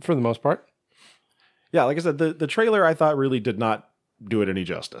 For the most part. Yeah, like I said, the trailer I thought really did not do it any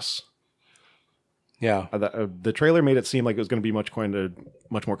justice. Yeah. The trailer made it seem like it was going to be much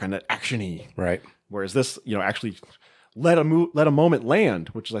more kind of action-y. Right. Whereas this, actually let a moment land,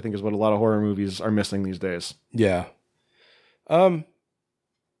 which I think is what a lot of horror movies are missing these days. Yeah. I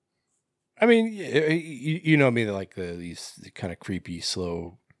mean, you know me, like these kind of creepy,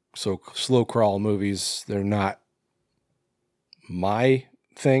 slow crawl movies. They're not my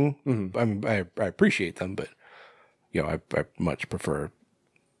thing. Mm-hmm. I mean, I appreciate them, but I much prefer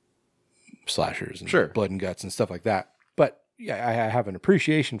slashers and blood and guts and stuff like that. But yeah, I have an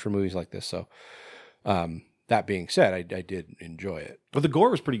appreciation for movies like this. So, that being said, I did enjoy it. But the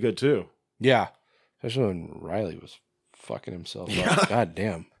gore was pretty good too. Yeah, especially when Riley was fucking himself up. God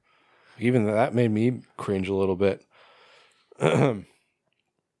damn. Even that made me cringe a little bit. Are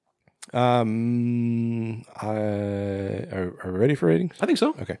we ready for ratings? I think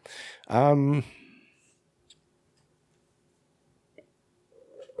so. Okay.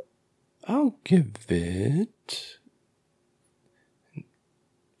 I'll give it an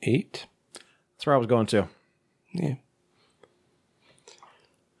 8. That's where I was going to. Yeah.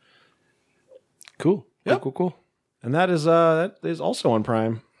 Cool. Yep. Cool. And that is also on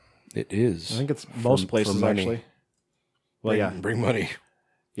Prime. It is. I think it's most places actually. Well, bring money.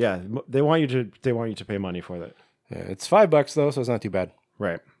 Yeah, they want you to pay money for that. Yeah, it's $5 though, so it's not too bad.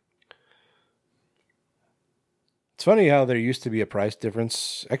 Right. It's funny how there used to be a price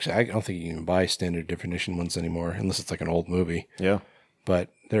difference. Actually, I don't think you can buy standard definition ones anymore, unless it's like an old movie. Yeah. But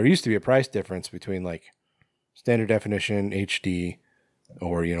there used to be a price difference between like standard definition, HD,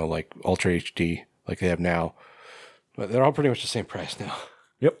 or like Ultra HD, like they have now. But they're all pretty much the same price now.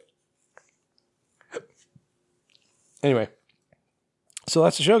 Yep. Anyway, so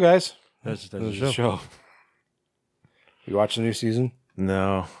that's the show, guys. That's the show. You watch the new season?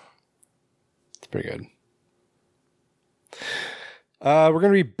 No. It's pretty good. We're going to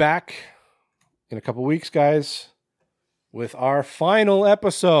be back in a couple weeks, guys, with our final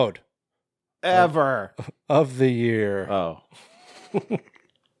episode ever of the year. Oh.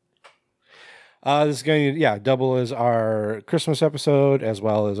 This is going to, double as our Christmas episode, as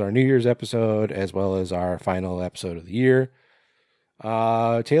well as our New Year's episode, as well as our final episode of the year.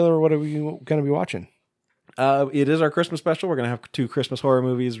 Taylor, what are we going to be watching? It is our Christmas special. We're going to have 2 Christmas horror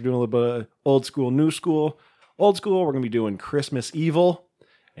movies. We're doing a little bit of old school, new school. Old school, we're going to be doing Christmas Evil.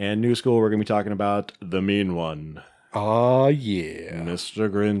 And new school, we're going to be talking about The Mean One. Oh, yeah. Mr.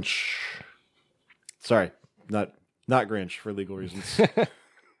 Grinch. Sorry, not Grinch for legal reasons.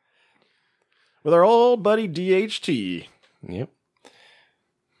 With our old buddy DHT. Yep.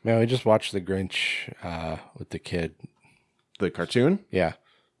 Man, we just watched The Grinch with the kid. The cartoon? Yeah.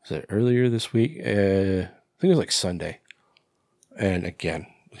 Was it earlier this week? I think it was like Sunday. And again,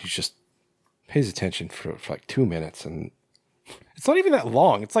 he's just pays attention for like 2 minutes. And it's not even that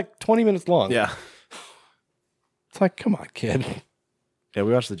long. It's like 20 minutes long. Yeah. It's like, come on, kid. Yeah,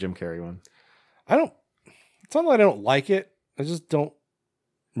 we watched the Jim Carrey one. It's not that I don't like it. I just don't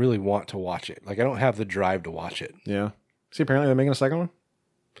really want to watch it. Like, I don't have the drive to watch it. Yeah. See, apparently they're making a second one?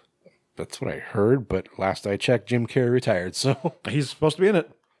 That's what I heard, but last I checked, Jim Carrey retired, so... He's supposed to be in it.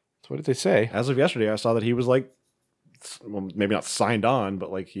 What did they say? As of yesterday, I saw that he was like, well, maybe not signed on,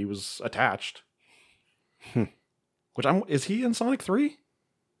 but like he was attached. Is he in Sonic 3?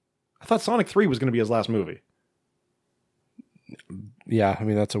 I thought Sonic 3 was going to be his last movie. Yeah, I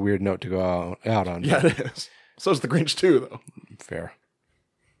mean, that's a weird note to go out on. Yeah, it is. So is The Grinch too, though. Fair.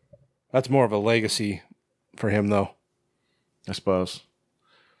 That's more of a legacy for him, though. I suppose.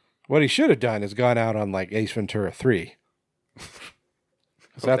 What he should have done is gone out on like Ace Ventura 3.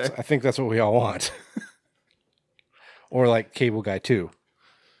 Okay. I think that's what we all want. Or like Cable Guy 2.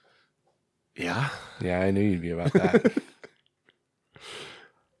 Yeah. Yeah, I knew you'd be about that.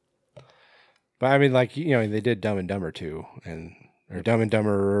 But I mean, like, they did Dumb and Dumber 2 or Dumb and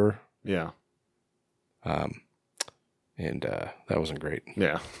Dumberer. Yeah. And that wasn't great.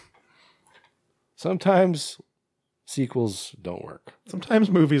 Yeah. Sometimes sequels don't work. Sometimes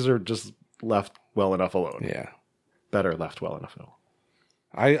movies are just left well enough alone. Yeah. Better left well enough alone.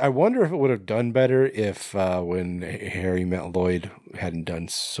 I wonder if it would have done better if when Harry met Lloyd hadn't been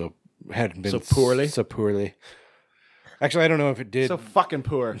so poorly. Actually, I don't know if it did. So fucking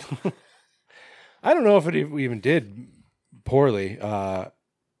poor. I don't know if it even did poorly.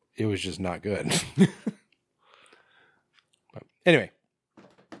 It was just not good. But anyway,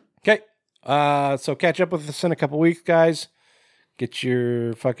 okay. So catch up with us in a couple weeks, guys. Get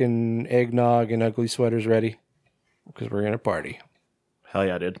your fucking eggnog and ugly sweaters ready because we're going to party. Hell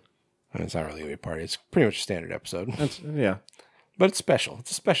yeah, dude. And it's not really going to be a party. It's pretty much a standard episode. Yeah. But it's special.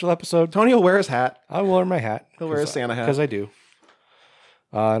 It's a special episode. Tony will wear his hat. I will wear my hat. He'll wear his Santa hat. Because I do.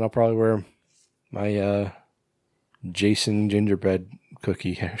 And I'll probably wear my Jason gingerbread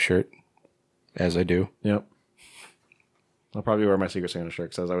cookie shirt, as I do. Yep. I'll probably wear my Secret Santa shirt,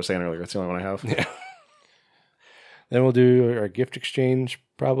 because as I was saying earlier, it's the only one I have. Yeah. Then we'll do our gift exchange,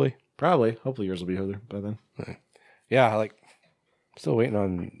 probably. Probably. Hopefully yours will be here by then. Yeah, like, still waiting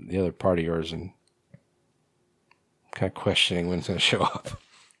on the other part of yours and kind of questioning when it's going to show up.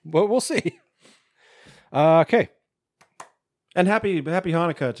 But we'll see. Okay. And happy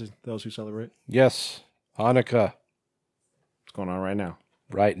Hanukkah to those who celebrate. Yes. Hanukkah. What's going on right now?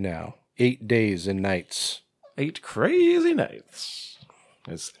 Right now. 8 days and nights. 8 crazy nights.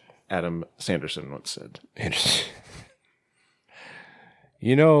 As Adam Sanderson once said.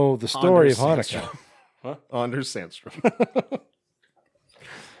 You know the story of Hanukkah. Huh? Anders Sandstrom.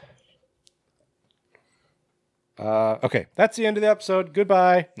 Okay, that's the end of the episode.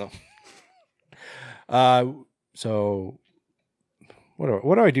 Goodbye. No. So what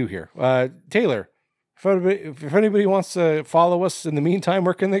do I do here? Taylor, if anybody wants to follow us in the meantime,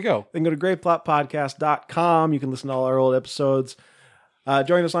 where can they go? They can go to greatplotpodcast.com. You can listen to all our old episodes.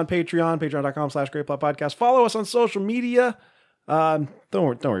 Join us on Patreon, patreon.com/greatplotpodcast. Follow us on social media. Don't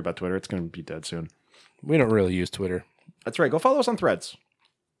worry about Twitter. It's going to be dead soon. We don't really use Twitter. That's right. Go follow us on Threads.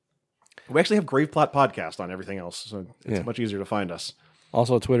 We actually have Grave Plot Podcast on everything else, so it's much easier to find us.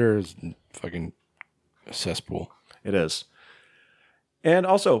 Also, Twitter is fucking a cesspool. It is. And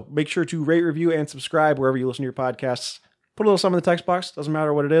also, make sure to rate, review, and subscribe wherever you listen to your podcasts. Put a little something in the text box. Doesn't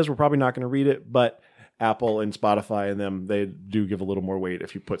matter what it is. We're probably not going to read it, but Apple and Spotify and them, they do give a little more weight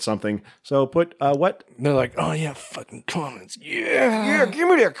if you put something. So put what? They're like, oh yeah, fucking comments. Yeah, give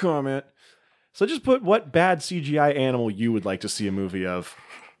me that comment. So just put what bad CGI animal you would like to see a movie of.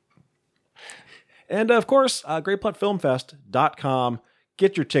 And of course, greatplotfilmfest.com.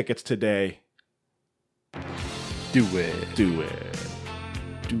 Get your tickets today. Do it. Do it.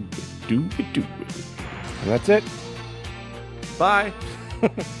 Do it. Do it. Do it. And that's it. Bye.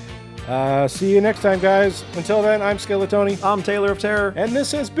 See you next time, guys. Until then, I'm Skeletoni. I'm Taylor of Terror. And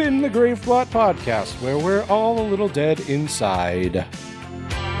this has been the Grave Plot Podcast, where we're all a little dead inside. I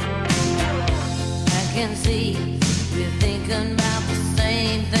can see we're thinking about the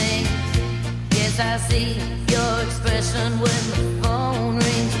same thing. Yes, I see your expression when the phone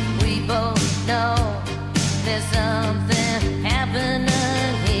rings. We both know there's something happening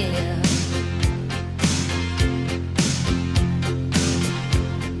here.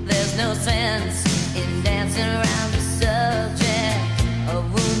 There's no sense in dancing around the subject. A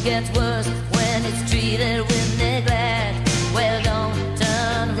wound gets worse when it's treated with neglect. Well, don't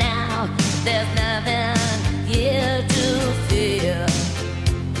turn now. There's nothing here to fear.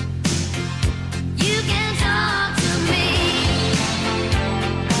 You can talk to me.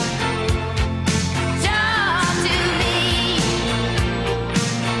 Talk to me.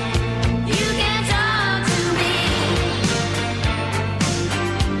 You can talk to me.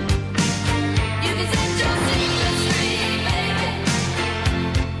 You can set your secrets free, baby.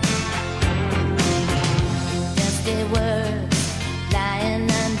 Dusty words lying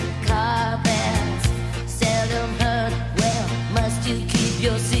under carpets, seldom heard. Well, must you keep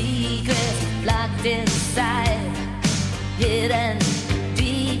your secrets locked inside, hidden